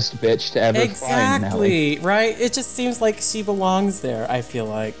baddest bitch to ever fly in an alley. Exactly, right? It just seems like she belongs there, I feel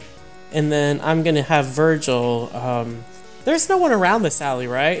like. And then I'm gonna have Virgil. There's no one around this alley,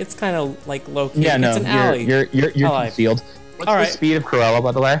 right? It's kind of like low-key. Yeah, no, it's an alley. you're concealed. What's All the right. speed of Cruella,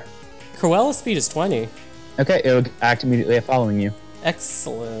 by the way? Cruella's speed is 20. Okay, it would act immediately following you.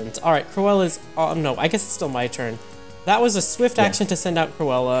 Excellent. All right, Cruella's. No, I guess it's still my turn. That was a swift action to send out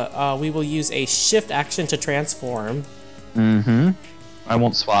Cruella. We will use a shift action to transform. Mm-hmm. I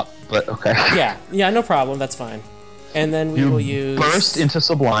won't swap, but okay. Yeah, no problem. That's fine. And then we will use burst into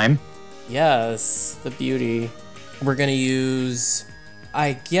Sublime. Yes, the beauty. We're gonna use.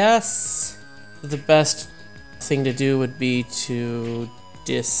 I guess the best thing to do would be to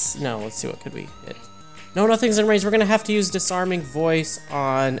No, let's see, what could we hit? No, nothing's in range. We're gonna have to use Disarming Voice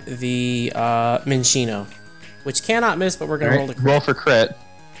on the Minchino, which cannot miss, but we're gonna roll the crit. Roll for crit.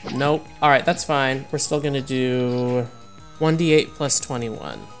 Nope. All right, that's fine. We're still gonna do 1d8 plus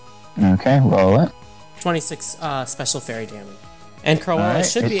 21. Okay, roll it. 26 special fairy damage. And Cruella Alright,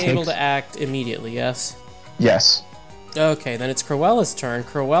 should it be able takes- to act immediately, yes? Yes. Okay, then it's Cruella's turn.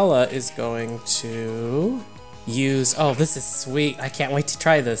 Cruella is going to use... Oh, this is sweet. I can't wait to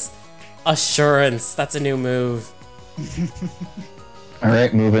try this. Assurance. That's a new move.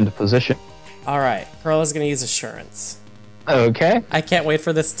 Alright, move into position. Alright, Cruella's going to use Assurance. Okay. I can't wait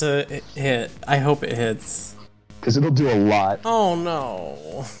for this to hit. I hope it hits. Because it'll do a lot. Oh,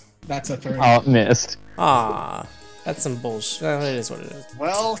 no. That's a 3. Oh, it missed. Ah, that's some bullshit. It is what it is.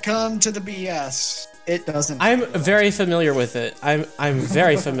 Welcome to the BS. It doesn't. I'm very familiar with it. I'm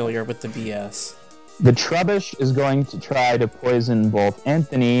very familiar with the BS. The Trubbish is going to try to poison both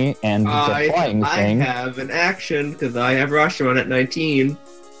Anthony and the flying I thing. have an action because I have Rashomon at 19.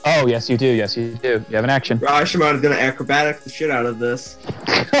 Oh, yes, you do. Yes, you do. You have an action. Rashomon is gonna acrobatics the shit out of this.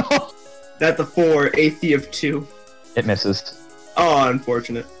 That's a 4, AC of 2. It misses. Oh,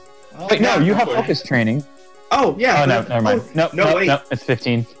 unfortunate. Wait, no, you have focus training. Oh, yeah. Oh, no, never mind. No, wait. no, it's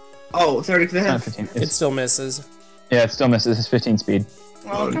 15. Oh, sorry, because I It's not have 15. It still misses. Yeah, it still misses. It's 15 speed.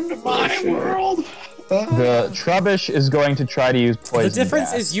 Welcome to my world. The Trubbish is going to try to use poison The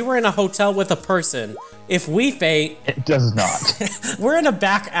difference gas. is you were in a hotel with a person. If we faint, It does not. we're in a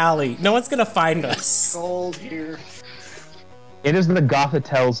back alley. No one's gonna find us. Gold here. It is the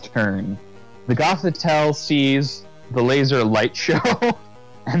Gothatel's turn. The Gothtel sees the laser light show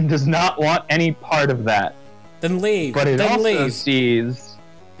and does not want any part of that. Then leave. But it then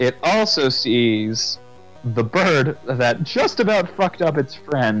also sees the bird that just about fucked up its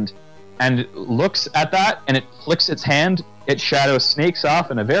friend and looks at that and it flicks its hand, its shadow snakes off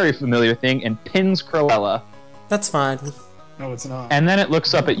in a very familiar thing and pins Cruella. That's fine. No, it's not. And then it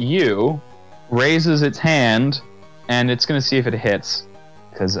looks up at you, raises its hand, and it's gonna see if it hits.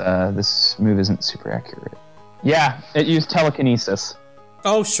 Because this move isn't super accurate. Yeah, it used telekinesis.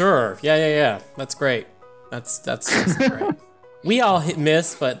 Oh sure. Yeah. That's great. That's great. We all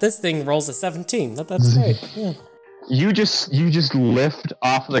miss, but this thing rolls a 17. That's great. Yeah. You just lift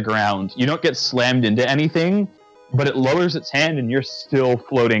off the ground. You don't get slammed into anything, but it lowers its hand and you're still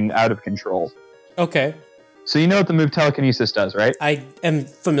floating out of control. Okay. So you know what the move telekinesis does, right? I am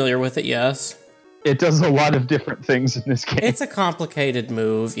familiar with it, yes. It does a lot of different things in this game. It's a complicated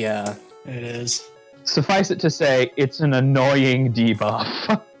move, yeah. It is. Suffice it to say, it's an annoying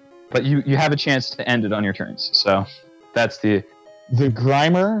debuff. But you have a chance to end it on your turns. So that's the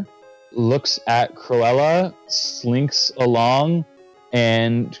Grimer looks at Cruella, slinks along,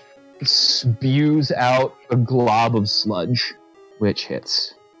 and spews out a glob of sludge, which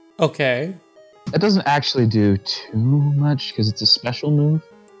hits. Okay. That doesn't actually do too much because it's a special move.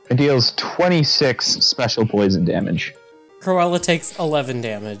 It deals 26 special poison damage. Cruella takes 11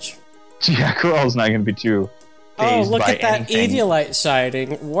 damage. Yeah, Cruella's not going to be too Oh, phased look by at that anything. Eviolite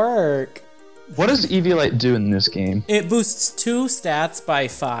shining. Work. What does Eviolite do in this game? It boosts 2 stats by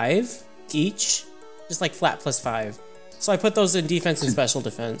 5 each. Just like flat plus 5. So I put those in defense and special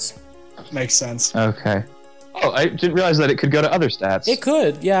defense. Makes sense. Okay. Oh, I didn't realize that it could go to other stats. It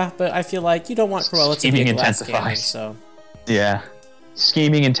could, yeah, but I feel like you don't want Cruella to Scheming take less intensifies. damage, so. Yeah.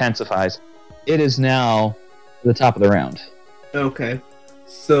 Scheming intensifies. It is now the top of the round. Okay.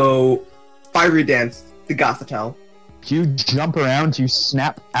 So, Fiery Dance, the Gothitelle. You jump around, you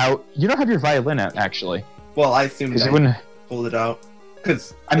snap out. You don't have your violin out, actually. Well, I assumed Because I it wouldn't. pulled it out.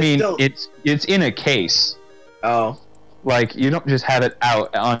 Because I mean, it's in a case. Oh. Like, you don't just have it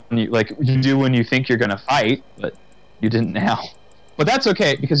out on you, like you do when you think you're gonna fight, but you didn't now. But that's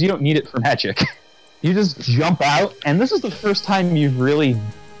okay, because you don't need it for magic. You just jump out, and this is the first time you've really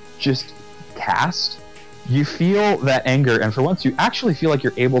just cast. You feel that anger, and for once you actually feel like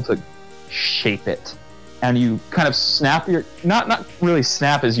you're able to shape it. and you kind of snap your not really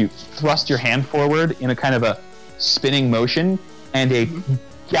snap as you thrust your hand forward in a kind of a spinning motion, and a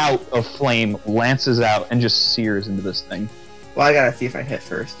gout of flame lances out and just sears into this thing. Well, I gotta see if I hit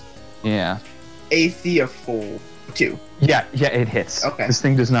first. Yeah. AC of 2. Yeah, it hits. Okay. This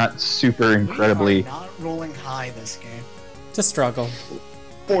thing does not super incredibly. We are not rolling high this game. It's a struggle.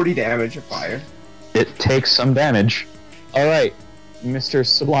 40 damage of fire. It takes some damage. All right, Mr.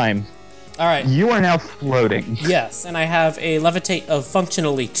 Sublime, All right. you are now floating. Yes, and I have a levitate of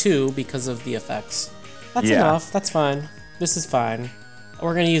functionally 2 because of the effects. That's Yeah. enough. That's fine. This is fine.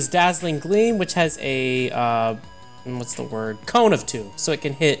 We're gonna use Dazzling Gleam, which has a what's the word? Cone of 2, so it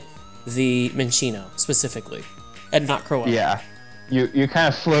can hit the Minchino specifically, and not Cruella. Yeah. You kind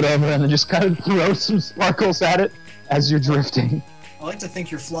of float over and then just kind of throw some sparkles at it as you're drifting. I like to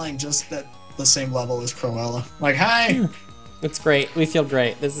think you're flying just at the same level as Cruella. Like, hi! It's great. We feel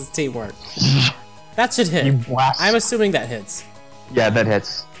great. This is teamwork. That should You hit. blast. I'm assuming that hits. Yeah, that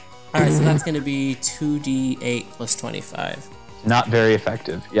hits. All right, so that's gonna be 2d8 plus 25. Not very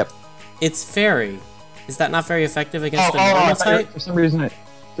effective. Yep. It's fairy. Is that not very effective against the I normal thought you were- type? for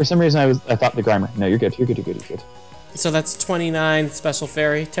some reason I thought the Grimer. No, you're good. You're good. So that's 29 special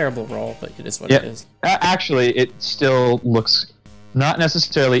fairy. Terrible roll, but it is what Yep. it is. Actually, it still looks not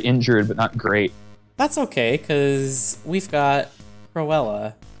necessarily injured, but not great. That's okay, because we've got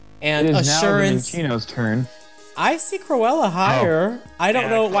Cruella. And It is Assurance. now the Minchino's turn. I see Cruella higher. I don't Yeah,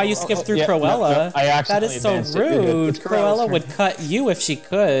 know why you skipped through yeah, Cruella. no, I that accidentally is so advanced it. rude. It's Cruella's Cruella turn. would cut you if she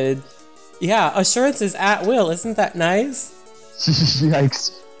could. Yeah, Assurance is at will. Isn't that nice?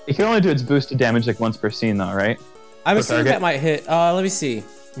 Yikes. It can only do its boosted damage like once per scene, though, right? I'm Per assuming target? that might hit. Let me see.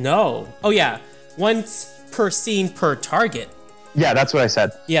 No. Oh, yeah. Once per scene per target. Yeah, that's what I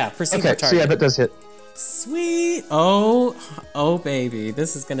said. Yeah, per scene per Okay, target. so yeah, that does hit. Sweet. Oh, baby.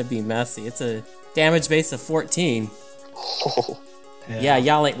 This is going to be messy. It's a damage base of 14. Yeah,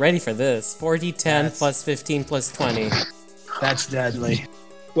 y'all ain't ready for this. 4d10 That's- plus 15 plus 20. That's deadly.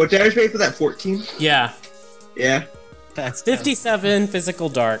 What damage base was that? 14? Yeah. Yeah. That's deadly. 57 physical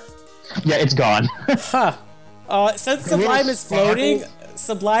dark. Yeah, it's gone. Huh. Since The little Sublime is floating, sparkles.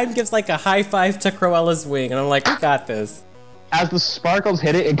 Sublime gives like a high five to Cruella's wing, and I'm like, we got this. As the sparkles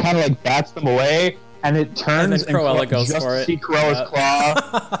hit it, it kind of like bats them away, and it turns And then Cruella Cruella goes just for it. see Cruella's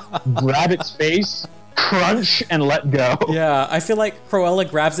claw grab its face, crunch, and let go. Yeah, I feel like Cruella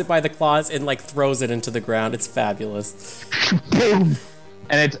grabs it by the claws and like throws it into the ground. It's fabulous. Boom!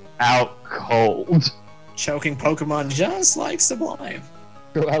 And it's out cold. Choking Pokemon just like Sublime.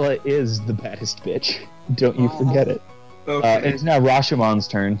 Cruella is the baddest bitch. Don't you forget it. Okay. It's now Rashomon's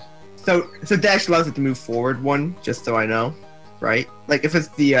turn. So dash allows it to move forward one, just so I know, right? Like if it's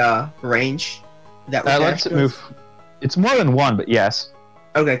the range, that That would lets it move. It's more than one, but yes.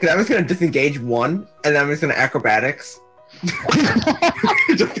 Okay, because I'm just gonna disengage one, and then I'm just gonna acrobatics.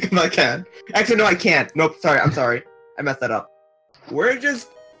 Just because I can. Actually, no, I can't. Nope. Sorry, I'm sorry. I messed that up. We're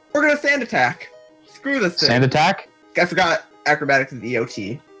gonna sand attack. Screw this thing. Sand attack. I forgot acrobatics is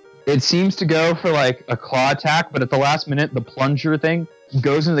EOT. It seems to go for like a claw attack, but at the last minute, the plunger thing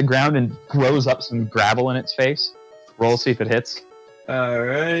goes into the ground and throws up some gravel in its face. Roll, see if it hits. All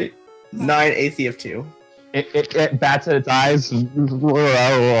right. 9 AC of 2. It bats at its eyes.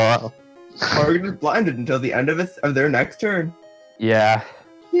 Target is blinded until the end of their next turn. Yeah,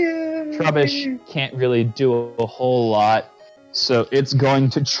 Yeah. Trubbish can't really do a whole lot, so it's going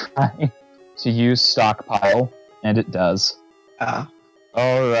to try to use Stockpile, and it does. Ah.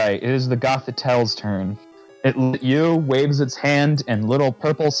 Alright, it is the Gothitel's turn. It looks at you, waves its hand, and little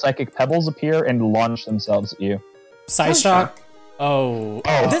purple psychic pebbles appear and launch themselves at you. Psyshock. Oh.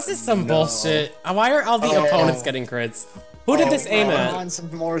 Oh. This is some No. bullshit. Why are all the opponents getting crits? Who did this aim at? On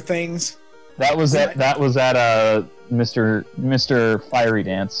some more things. That was at Mr. Fiery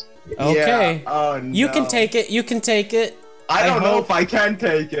Dance. Okay. Yeah. Oh, You can no. take it. You can take it. I don't know hope- if I can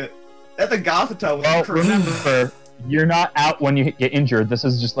take it. That's a Gothitelle with Well, a crit. remember, you're not out when you get injured. This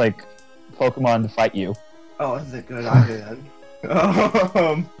is just like Pokemon to fight you. Oh, this is a good idea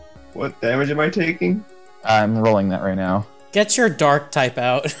then. What damage am I taking? I'm rolling that right now. Get your dark type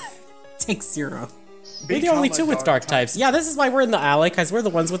out. Take 0. We're the only two with dark types. Yeah, this is why we're in the alley, because we're the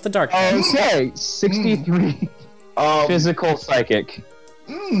ones with the dark types. Okay, 63 physical psychic.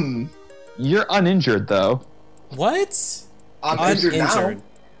 You're uninjured though. What? I'm injured now.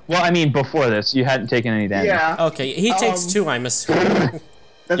 Well, I mean, before this, you hadn't taken any damage. Yeah. Okay, he takes 2, I'm assuming.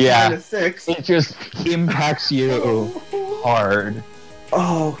 That's Yeah. -6. It just impacts you hard.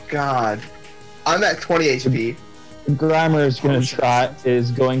 Oh god. I'm at 20 HP. Grimer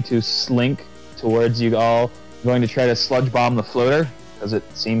is going to slink towards you all, going to try to sludge bomb the floater, because it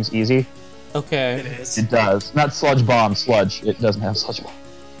seems easy. Okay. It is. It does. Not sludge bomb, sludge. It doesn't have sludge bomb.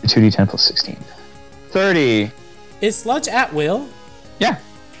 2d10 plus 16. 30. Is sludge at will? Yeah.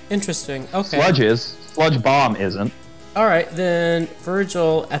 Interesting. Okay. Sludge is. Sludge bomb isn't. All right, then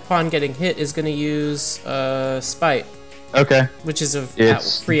Virgil, upon getting hit, is going to use Spite, Okay. which is a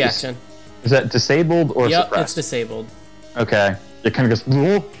It's- free it's- action. Is that disabled or Yep, suppressed? it's disabled. Okay. It kind of goes.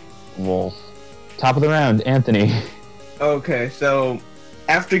 Whoa. Whoa. Top of the round, Anthony. Okay, so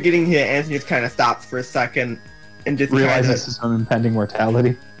after getting hit, Anthony just kind of stops for a second and just Realizes his own impending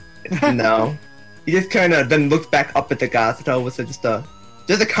mortality. No. He just kind of then looks back up at the Gothito with just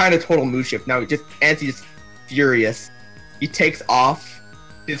a kind of total mood shift. Now Anthony's just furious. He takes off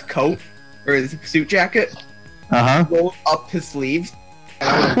his coat or his suit jacket, Uh rolls up his sleeves,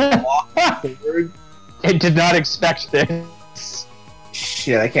 and walks forward. It did not expect this.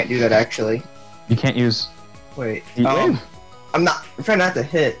 Shit, I can't do that actually. You can't use Wait. heat wave. I'm trying not to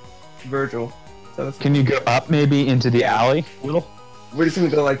hit Virgil. So Can you go up maybe into the alley a little? we're just gonna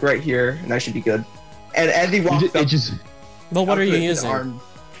go like right here, and I should be good. And as he walks It up, just Well, what I'll are you put his using? arm-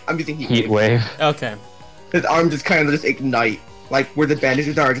 I'm using heat wave. Okay. His arm just kind of just ignite, like where the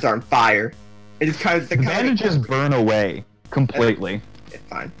bandages are just on fire. It just kind of The bandages burn away completely. It's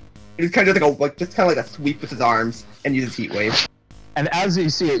fine. It just kind of just kind of like a sweep with his arms and uses heat wave. And as you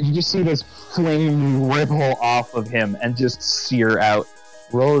see it, you just see this flame ripple off of him and just sear out.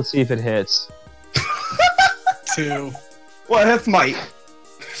 Roll to see if it hits. 2. Well, that's might.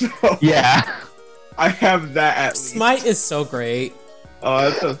 So Yeah. I have that at least. Smite is so great. Oh,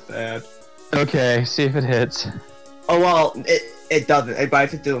 that's so sad. Okay, see if it hits. Oh well, it doesn't. It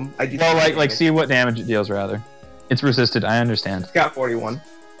bites it to him. I do. Well, like see what damage it deals rather. It's resisted, I understand. It's got 41.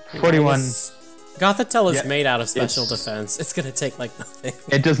 41. Gothitelle is Yeah, made out of special it's- defense. It's gonna take like nothing.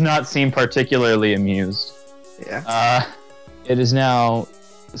 It does not seem particularly amused. Yeah. It is now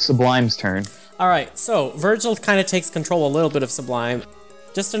Sublime's turn. All right, so Virgil kind of takes control a little bit of Sublime,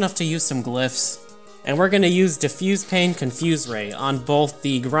 just enough to use some glyphs, and we're gonna use Diffuse Pain, Confuse Ray on both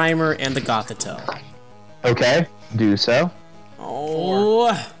the Grimer and the Gothitelle. Okay, do so.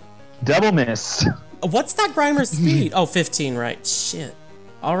 Oh, Double miss. what's that Grimer speed? Oh, 15, right? Shit.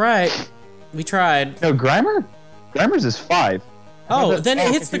 All right, we tried. No, Grimer? Grimer's is 5. Oh, then it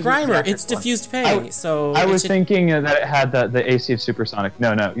oh, hits the Confuse Grimer. Reactor It's one. Diffused Pain, so I it was should- thinking that it had the AC of Supersonic.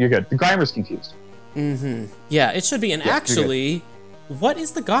 No, you're good. The Grimer's confused. Mm-hmm. Yeah, it should be. And Yeah, you're actually, what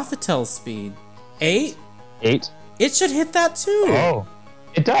is the Gothitelle's speed? 8? 8. It should hit that too. Oh,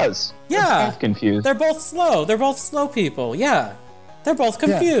 it does. Yeah. It's confused. They're both slow. They're both slow people. Yeah. They're both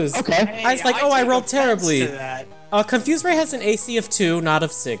confused. Okay. I was like, oh, I take rolled offense terribly. to that. Confuse Ray has an AC of 2, not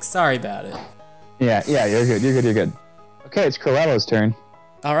of 6. Sorry about it. Yeah, you're good. You're good. Okay, it's Cruella's turn.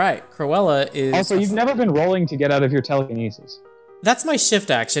 All right, Cruella is. Also, you've never been rolling to get out of your telekinesis. That's my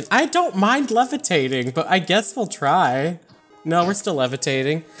shift action. I don't mind levitating, but I guess we'll try. No, we're still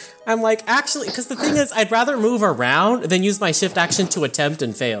levitating. I'm like, actually, because the thing is, I'd rather move around than use my shift action to attempt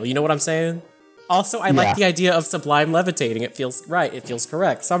and fail. You know what I'm saying? Also, I Yeah. like the idea of Sublime levitating. It feels right. It feels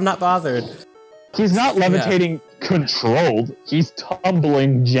correct. So I'm not bothered. He's not levitating controlled. He's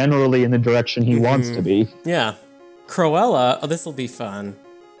tumbling generally in the direction he wants to be. Yeah. Cruella, oh, this will be fun.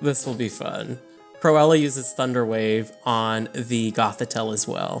 This will be fun. Cruella uses Thunder Wave on the Gothitelle as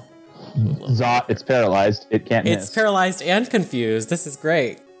well. Zot, it's paralyzed. It can't It's miss. paralyzed and confused. This is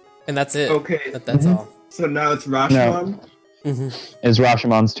great. And that's it. Okay. That's all. So now it's Rashomon. It's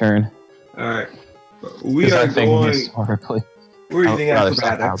Rashomon's turn. All right. We Because are that thing going. missed horribly. We're Oh, using rather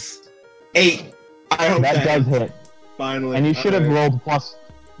acrobatics. 8. I hope That does hit. Finally. And you should have Alright. rolled plus.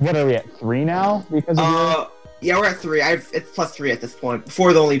 What are we at? 3 now? Because of your... Yeah, we're at 3. It's plus 3 at this point.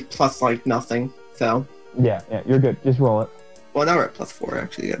 Before, the only plus like nothing. So. Yeah, you're good. Just roll it. Well, now we're at plus 4.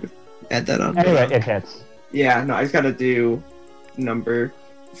 Actually, you gotta add that on. Anyway, it hits. Yeah, no, I just gotta do number.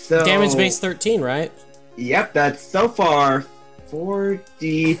 So Damage base 13, right? Yep, that's so far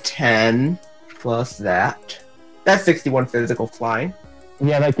 4d10 plus that. That's 61 physical flying.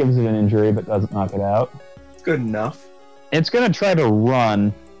 Yeah, that gives it an injury, but doesn't knock it out. It's good enough. It's gonna try to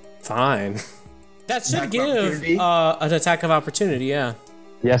run. Fine. That should Attack of give opportunity? an attack of opportunity, yeah.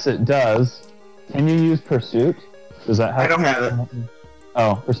 Yes, it does. Can you use Pursuit? Does that have I don't have it.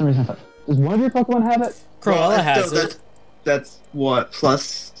 Oh, for some reason I thought... Does one of your Pokemon have it? Cruella Well, has still, it. That's what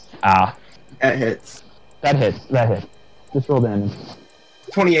plus Ah, at hits. that hits. That hit. Just roll damage.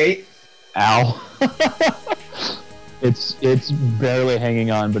 28. Ow. It's barely hanging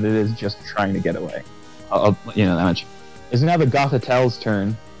on, but it is just trying to get away. I'll let you know that much. It's now the Gothitelle's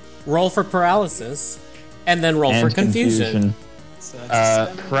turn. Roll for paralysis. And then roll for and confusion. So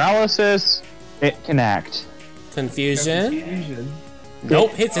that's 7. Paralysis, it can act. Confusion. Confusion.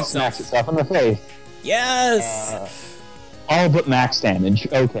 Nope, hits Smacks itself. itself in the face. Yes! All but max damage.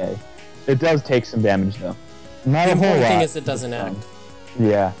 Okay. It does take some damage though. Not The a whole important thing lot. is it doesn't act.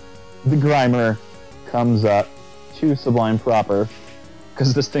 Yeah. The Grimer comes up to Sublime proper,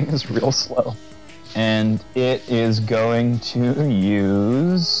 because this thing is real slow. And it is going to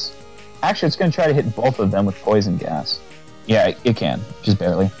use... Actually, it's going to try to hit both of them with poison gas. Yeah, it can, just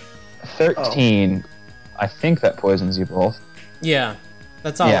barely. 13. I think that poisons you both. Yeah,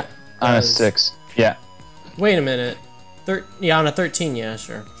 that's all. Yeah, it on a does. 6. Yeah. Wait a minute. Yeah, on a 13, yeah,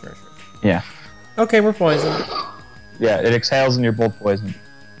 sure. Yeah. Okay, we're poisoned. Yeah, it exhales and you're both poisoned.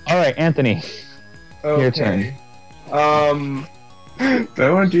 Alright, Anthony. Your turn. Do I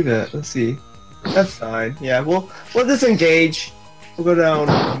want to do that? Let's see. That's fine. Yeah, we'll disengage. We'll go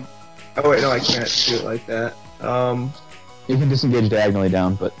down. Oh wait, no, I can't do it like that. You can disengage diagonally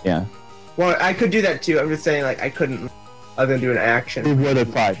down, but yeah. Well, I could do that too. I'm just saying, like, I couldn't. I was gonna do an You action. would at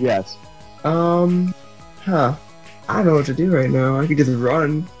 5, yes. Huh. I don't know what to do right now. I could just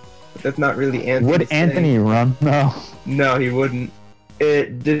run. But that's not really Anthony. Would Anthony run? No. No, he wouldn't.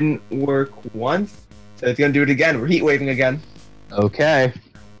 It didn't work once, so it's gonna do it again. We're heat waving again. Okay.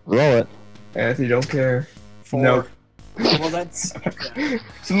 Roll it. Anthony don't care. 4. No. Well, that's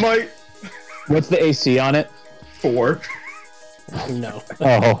Smite What's the AC on it? 4. No.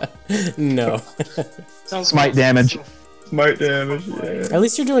 Oh. No. sounds Smite close. damage. Smite damage. Yeah. At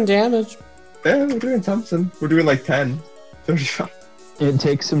least you're doing damage. Yeah, we're doing something. We're doing like 10. 35. It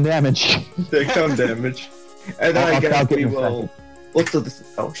takes some damage. Take some damage. And then I I'll guess calculate we in a will. We'll still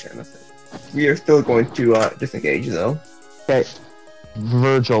oh shit, that's it. We are still going to disengage though. Okay.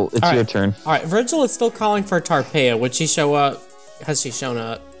 Virgil, it's All your right. turn. Alright, Virgil is still calling for Tarpeia. Would she show up? Has she shown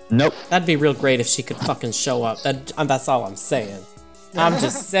up? Nope. That'd be real great if she could fucking show up. That's all I'm saying. I'm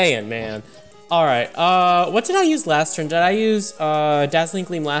just saying, man. Alright, what did I use last turn? Did I use Dazzling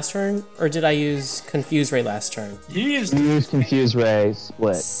Gleam last turn? Or did I use Confuse Ray last turn? You used You use Confuse Ray,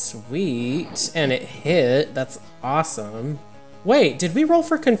 split. Sweet. And it hit. That's awesome. Wait, did we roll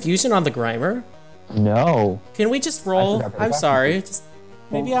for Confusion on the Grimer? No. Can we just roll? forgot that I'm was sorry. Just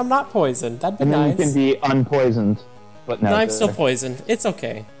maybe I'm not poisoned. That'd be And then nice. you can be unpoisoned. But no, No, I'm still poisoned. It's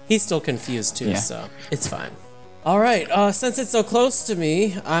okay. He's still confused too, Yeah. so it's fine. All right. Since it's so close to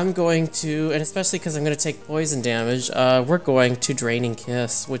me, I'm going to, and especially because I'm going to take poison damage, we're going to Draining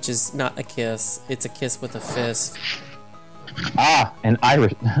Kiss, which is not a kiss. It's a kiss with a fist. an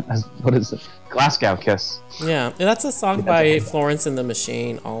Irish. What is it? Glasgow Kiss. Yeah, and that's a song by Florence and the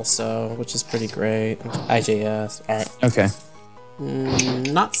Machine, also, which is pretty great. IJS. All right. Okay.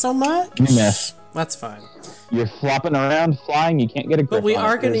 Not so much. You miss. That's fine. You're flopping around, flying. You can't get a grip. But we on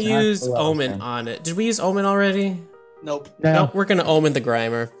are it. going to There's not use a lot of Omen things. on it. Did we use Omen already? nope. No. Nope, we're gonna Omen the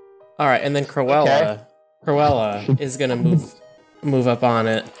Grimer. All right, and then Cruella. Okay. Cruella is gonna move up on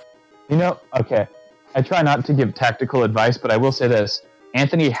it. You know, okay. I try not to give tactical advice, but I will say this: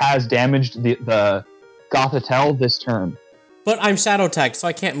 Anthony has damaged the Gothitelle this turn. But I'm shadow tagged, so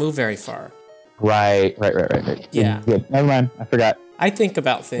I can't move very far. Right. Yeah. Good. Never mind. I forgot. I think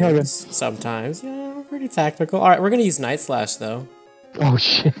about Okay. things sometimes. Yeah, we're pretty tactical. All right, we're gonna use Night Slash though. Oh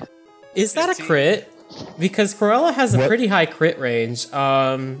shit. Is that a 15. crit? Because Cruella has a What? pretty high crit range.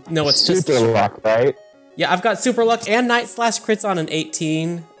 No, it's just super luck, right? Yeah, I've got Super Luck and Night Slash crits on an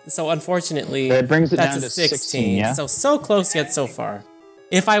 18. So unfortunately, That brings it that's down a to 16, yeah? So close yet so far.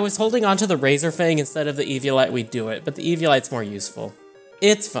 If I was holding onto the Razor Fang instead of the Eviolite, we'd do it. But the Eviolite's more useful.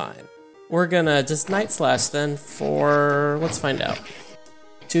 It's fine. We're gonna just Night Slash then for... Let's find out.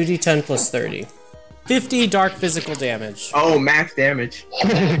 2d10 plus 30. 50 dark physical damage. Oh, max damage.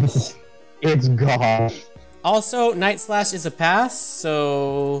 It's gone. Also, Night Slash is a pass,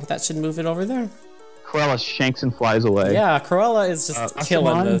 so that should move it over there. Cruella shanks and flies away. Yeah, Cruella is just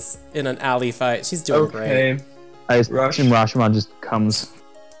killing Rashomon? this in an alley fight. She's doing great. Okay. I Rush. assume Rashomon just comes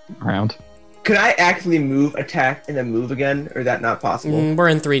around. Could I actually move, attack, and then move again, or is that not possible? We're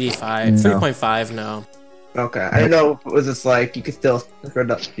in 3d5. No. 3.5 now. Okay. I don't know if it was just like you could still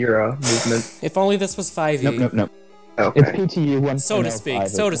spread up your movement. If only this was 5e. Nope. It's Okay. PTU 1.05. So to speak,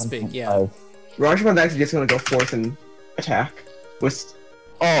 It's so to speak, yeah. 1.5. Rashamon's actually just gonna go forth and attack. With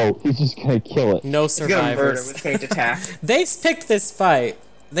Oh, he's just gonna kill it. No he's gonna murder survivors. with feint attack. They picked this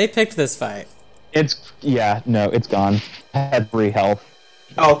fight. It's It's had 3 health.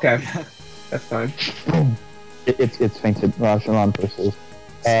 Oh, okay. That's fine. It's fainted. Rashomon versus.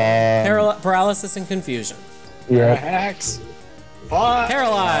 Paralysis and confusion. Yeah. Hacks. Fuck.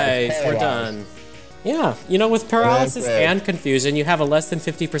 Paralyzed. We're done. Yeah, you know, with paralysis Okay. and confusion, you have a less than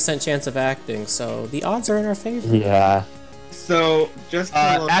 50% chance of acting, so the odds are in our favor. Yeah. So just to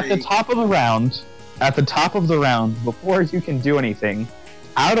At the top of the round, at the top of the round, before you can do anything,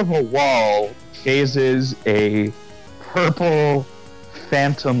 out of a wall phases a purple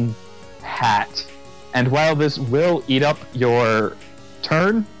phantom hat. And while this will eat up your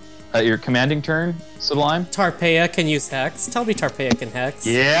turn, your commanding turn, Sublime. Tarpeia can use Hex. Tell me Tarpeia can Hex.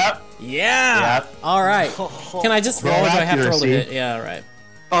 Yep. Yeah! Yep. Alright. Can I just roll or do I have to roll a accuracy. hit? Yeah, right.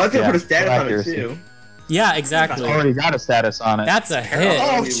 Oh, I was gonna Yeah, put a status on it accuracy. too. Yeah, exactly. Already got a status on it. That's a hit.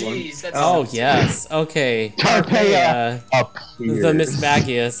 Oh, jeez. That's Oh, yes. Okay. Tarpeia appears. The Miss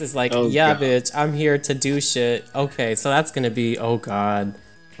Magius is like, Oh, yeah, God. bitch, I'm here to do shit. Okay, so that's gonna be, oh god.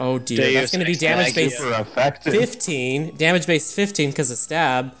 Oh dear. Deus That's gonna be Ex damage base Super effective. 15. Damage base 15 because of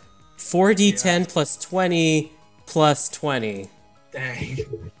stab. 4d10 plus 20 plus 20. Dang.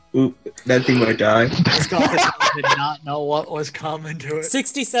 Oop, that thing might die. This goblin did not know what was coming to it.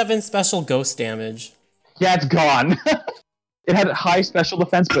 67 special ghost damage. Yeah, it's gone. It had high special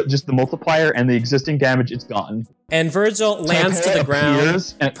defense, but just the multiplier and the existing damage, it's gone. And Virgil lands to the ground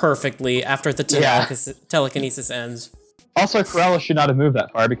appears and- perfectly after the Yeah. telekinesis ends. Also, Corella should not have moved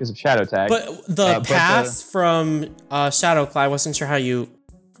that far because of Shadow Tag. But the but pass from Shadowclaw, I wasn't sure how you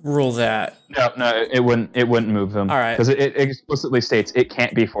rule that. No, it wouldn't move them. All right. Because it explicitly states it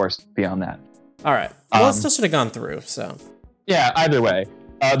can't be forced beyond that. All right. Well, it Um, still should have gone through, so. Yeah, either way.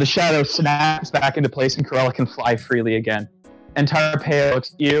 The shadow snaps back into place and Corella can fly freely again. And Tarpeia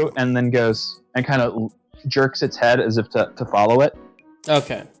looks at you and then goes and kind of jerks its head as if to follow it.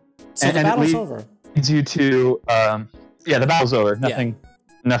 Okay. So And- the and it battle's leads- over. Leads you to, yeah, the battle's over. Yeah.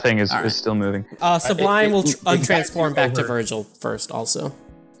 Nothing is, All right. is still moving. Sublime will it untransform back to over. Virgil first, also.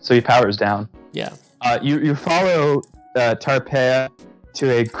 So he powers down. Yeah. You follow Tarpeia to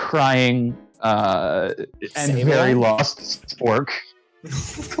a crying and Sableye? very lost Spork.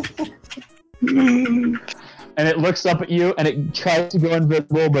 And it looks up at you and it tries to go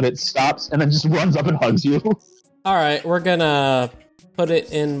invisible, but it stops and then just runs up and hugs you. All right, we're gonna put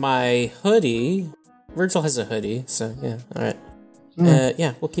it in my hoodie. Virgil has a hoodie, so yeah. All right.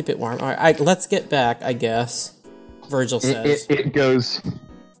 Yeah, we'll keep it warm. All right, let's get back. I guess. Virgil says, It goes,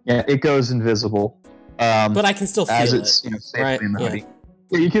 yeah, it goes invisible. but I can still feel as it. it's safely right? in the Yeah. hoodie.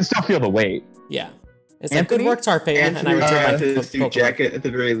 Yeah, you can still feel the weight. Yeah. It's like, Anthony? good work, Tarpeia, and I Anthony return my has his Pokemon. suit jacket at the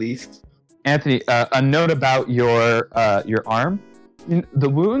very least. Anthony, a note about your arm. The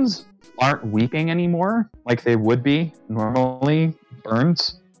wounds aren't weeping anymore like they would be normally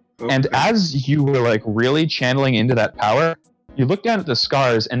burns. And Okay. as you were like really channeling into that power, you look down at the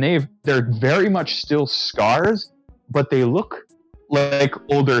scars and they're very much still scars, but they look like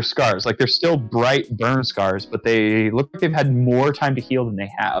older scars. Like they're still bright burn scars, but they look like they've had more time to heal than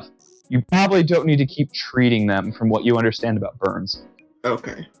they have. You probably don't need to keep treating them from what you understand about burns.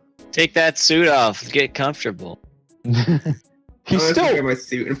 Okay. Take that suit off. Get comfortable. He's I'm gonna still get my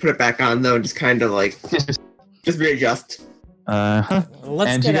suit and put it back on though, and just kind of like just readjust. Let's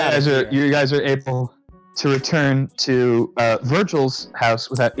and get out of here. you guys are able to return to Virgil's house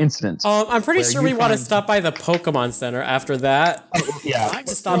without incident. I'm pretty where sure you we want to find- stop by the Pokemon Center after that. Yeah.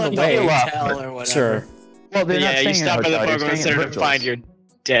 Just on the no, way. no, Hotel or whatever. Sure. Well, they're not Yeah, you staying stop in by the a hotel, you're Pokemon staying Center at to Virgil's. find your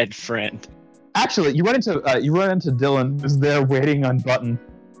dead friend. Actually, you run into Dylan, who's there waiting on Button.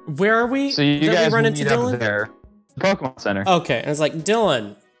 Where are we? So you Did guys we run will into meet up Dylan? there. Pokemon Center. Okay, and it's like,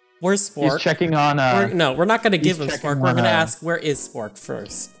 Dylan, where's He's Spork? checking on. We're not going to give him checking Spork. We're on, going to ask, where is Spork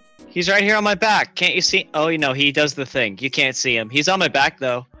first? He's right here on my back. Can't you see? Oh, you know, he does the thing. You can't see him. He's on my back,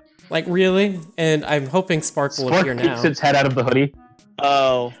 though. Like, really? And I'm hoping Spork will appear Spork now. peeks its head out of the hoodie.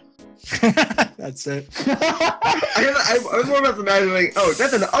 Oh. That's it. I was more about imagining.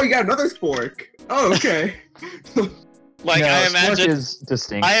 Oh, you got another Spork. Oh, okay. Like, No, I Spork imagine... is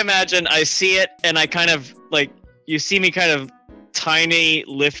distinct. I imagine I see it, and I kind of, like, you see me kind of tiny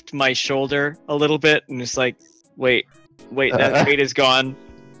lift my shoulder a little bit, and it's like, wait, that weight is gone.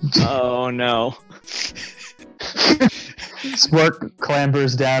 Oh, no. Spork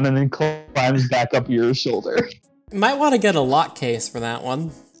clambers down and then climbs back up your shoulder. Might want to get a lock case for that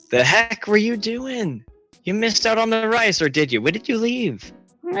one. The heck were you doing? You missed out on the rice, or did you? When did you leave?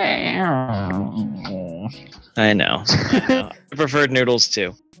 I know. I preferred noodles,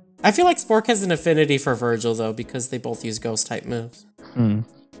 too. I feel like Spork has an affinity for Virgil, though, because they both use ghost-type moves.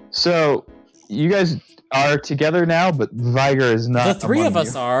 So, you guys are together now, but Viger is not. The three of among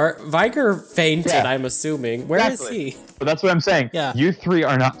us you. are. Viger fainted, Yeah. I'm assuming. Where is Exactly. he? But that's what I'm saying. Yeah. You three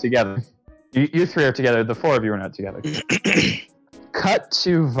are not together. You three are together. The four of you are not together. Cut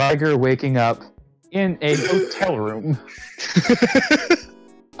to Viger waking up in a hotel room.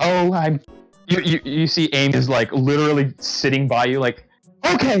 You see Amy is like literally sitting by you like,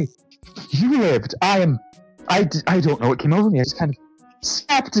 okay, you lived. I don't know what came over me. I just kind of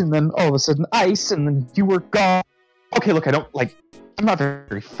snapped, and then all of a sudden ice, and then you were gone. Okay, look, I'm not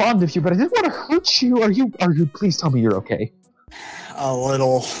very fond of you, but I didn't want to hurt you. Are you, please tell me you're okay. A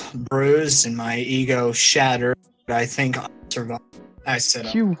little bruised and my ego shattered, but I think I'll survive. I sit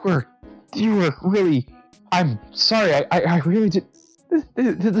up. You were really, I'm sorry, I really did,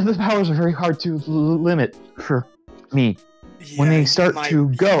 the powers are very hard to limit for me. When they start to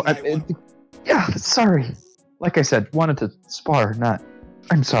go, yeah, sorry. Like I said, wanted to spar, not,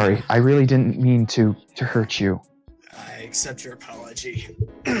 I'm sorry, I really didn't mean to hurt you. I accept your apology.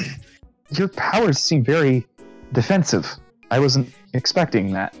 Your powers seem very defensive. I wasn't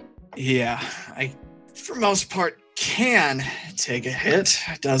expecting that. Yeah, I, for most part, can take a hit.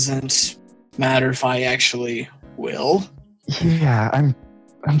 It doesn't matter if I actually will. Yeah,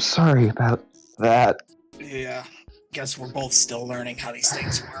 I'm sorry about that. Yeah, guess we're both still learning how these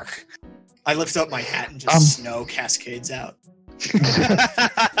things work. I lift up my hat and just snow cascades out. No,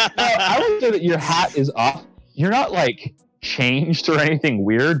 I would say that your hat is off. You're not like changed or anything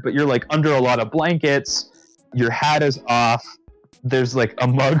weird, but you're like under a lot of blankets. Your hat is off. There's like a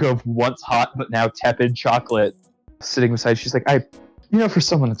mug of once hot but now tepid chocolate sitting beside. She's like, for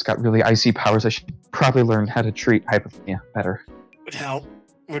someone that's got really icy powers, I should probably learn how to treat hypothermia better. Would help.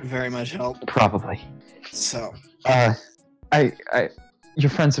 Would very much help. Probably. So. Your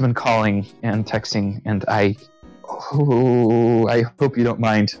friends have been calling and texting, and I hope you don't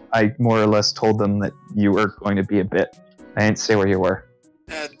mind. I more or less told them that you were going to be a bit. I didn't say where you were.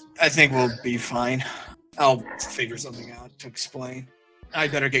 I think we'll be fine. I'll figure something out to explain. I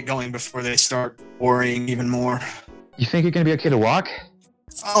better get going before they start worrying even more. You think you're going to be okay to walk?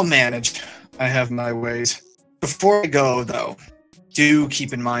 I'll manage. I have my ways. Before I go, though, do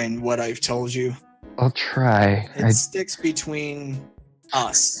keep in mind what I've told you. I'll try. It sticks between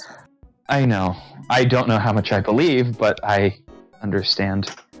us. I know. I don't know how much I believe, but I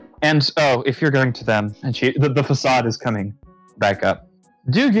understand. And, if you're going to them, and the facade is coming back up.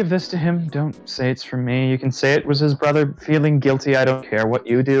 Do give this to him. Don't say it's from me. You can say it was his brother feeling guilty. I don't care what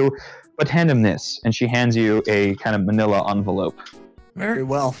you do. But hand him this. And she hands you a kind of manila envelope. Very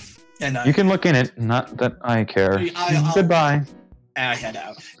well. And you can look in it. Not that I care. Goodbye. I head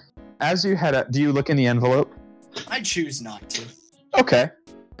out. As you head out, do you look in the envelope? I choose not to. Okay.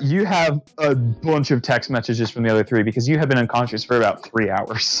 You have a bunch of text messages from the other three because you have been unconscious for about 3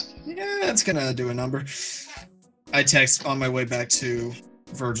 hours. Yeah, that's gonna do a number. I text on my way back to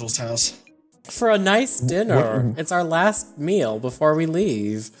Virgil's house. For a nice dinner. It's our last meal before we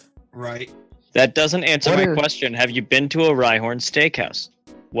leave. Right. That doesn't answer my question. Have you been to a Rhyhorn steakhouse?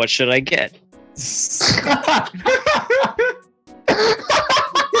 What should I get?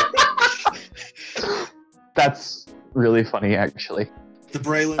 That's really funny, actually. The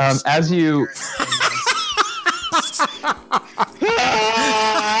Braylons. As you...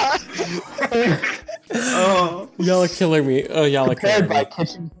 Oh, y'all are killing me. Oh, y'all are killing me. Prepared by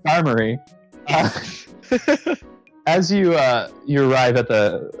Kitchen Farmery. As you arrive at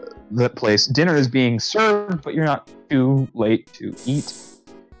the place, dinner is being served, but you're not too late to eat.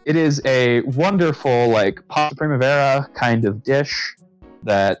 It is a wonderful, like, pasta primavera kind of dish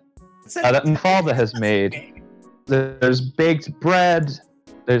that Mafalda has made. There's baked bread.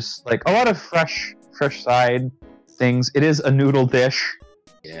 There's, like, a lot of fresh side things. It is a noodle dish.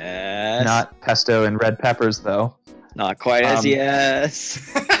 Yes. Not pesto and red peppers, though. Not quite as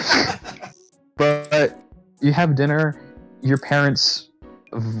yes. But you have dinner. Your parents,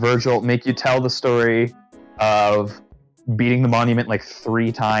 Virgil, make you tell the story of beating the monument like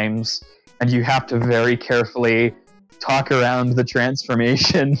 3 times, and you have to very carefully talk around the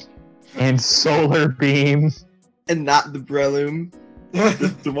transformation and solar beam. And not the Breloom.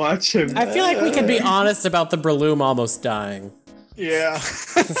 Just to watch him. I feel like we can be honest about the Breloom almost dying. Yeah.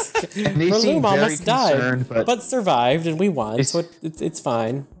 Breloom almost died, but survived, and we won, so it's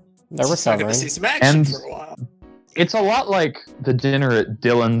fine. They're recovering. Gonna see some action for a while. It's a lot like the dinner at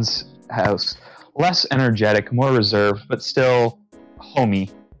Dylan's house. Less energetic, more reserved, but still homey,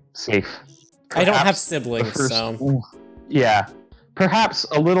 safe. I don't have siblings, so... Yeah. Perhaps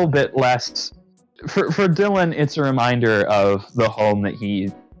a little bit less... For Dylan, it's a reminder of the home that he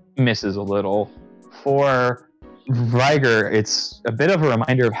misses a little. For Ryger, it's a bit of a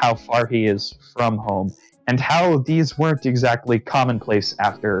reminder of how far he is from home, and how these weren't exactly commonplace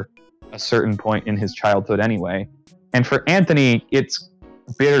after a certain point in his childhood anyway. And for Anthony, it's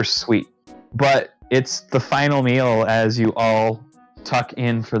bittersweet, but it's the final meal as you all tuck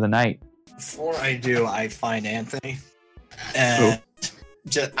in for the night. Before I do, I find Anthony, and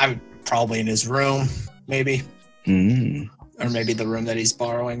I'm probably in his room, maybe, or maybe the room that he's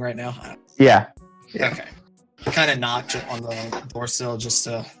borrowing right now. Yeah. Okay. kind of knocked on the door sill just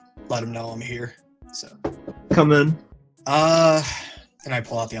to let him know I'm here. So, Come in. and I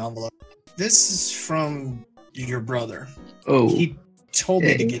pull out the envelope. This is from your brother. Oh, He told me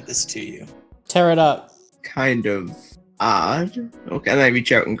to Okay. get this to you. Tear it up. kind of odd. Okay, and I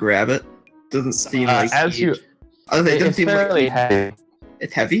reach out and grab it. Doesn't seem like as you, I was like, it doesn't it's seem fairly like heavy-ish,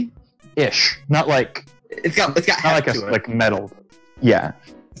 it's heavy. not like It's got not heft like a to it. like metal. Yeah.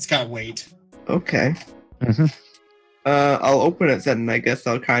 It's got weight. Okay. hmm I'll open it then, and I guess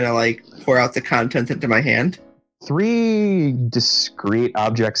I'll kind of like pour out the contents into my hand. 3 discrete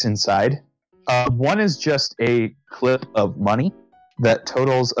objects inside. One is just a clip of money that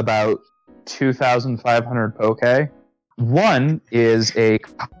totals about 2,500 poke. One is a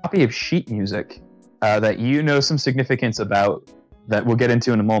copy of sheet music that you know some significance about that we'll get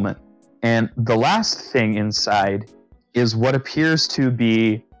into in a moment. And the last thing inside is what appears to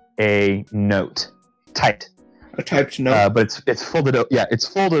be a note, typed. A typed note. But it's folded. It's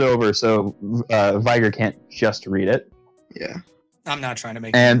folded over, so Viger can't just read it. Yeah. I'm not trying to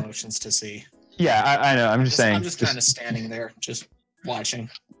make And- any motions to see. Yeah, I know. I'm just saying. I'm just kind of standing there, just watching,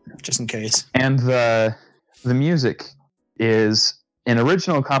 just in case. And the music is an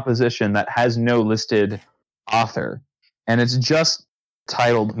original composition that has no listed author, and it's just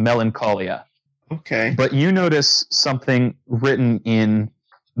titled Melancholia. Okay. But you notice something written in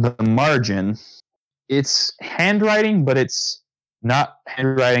the margin. It's handwriting, but it's not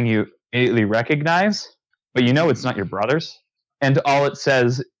handwriting you immediately recognize, but you know it's not your brother's. And all it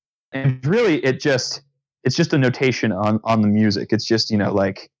says, and really it's just a notation on the music. It's just,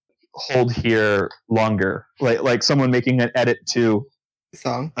 like hold here longer, like someone making an edit to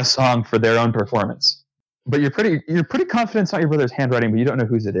Song. a song for their own performance. But you're pretty confident it's not your brother's handwriting, but you don't know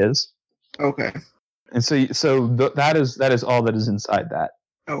whose it is. Okay. And that is all that is inside that.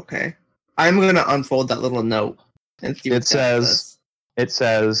 Okay. I'm gonna unfold that little note and see what It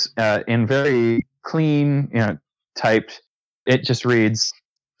says, in very clean, typed, it just reads,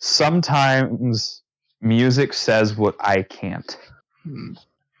 "Sometimes music says what I can't."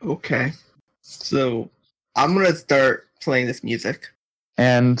 Okay. So I'm gonna start playing this music.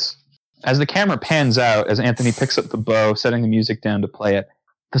 And as the camera pans out, as Anthony picks up the bow, setting the music down to play it,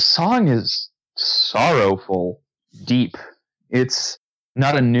 the song is sorrowful, deep. It's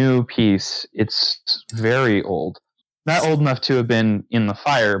not a new piece. It's very old. Not old enough to have been in the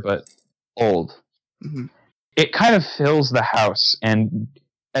fire, but old. Mhm. It kind of fills the house, and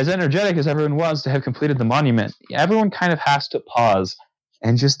as energetic as everyone was to have completed the monument, everyone kind of has to pause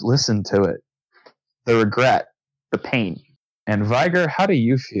and just listen to it. The regret, the pain. And Viger, how do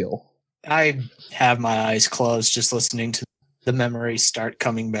you feel? I have my eyes closed, just listening to the memories start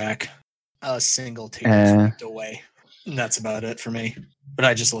coming back. A single tear wiped away. And that's about it for me. But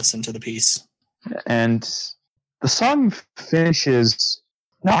I just listened to the piece. And the song finishes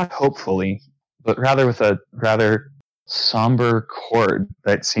not hopefully, but rather with a rather somber chord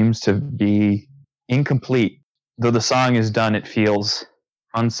that seems to be incomplete. Though the song is done, it feels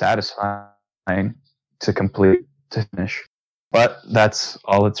unsatisfying to finish. But that's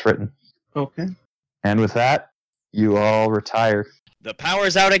all it's written. Okay. And with that, you all retire. The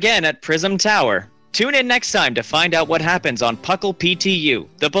power's out again at Prism Tower. Tune in next time to find out what happens on Puckle PTU,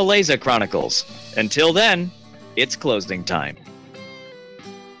 the Beleza Chronicles. Until then, it's closing time.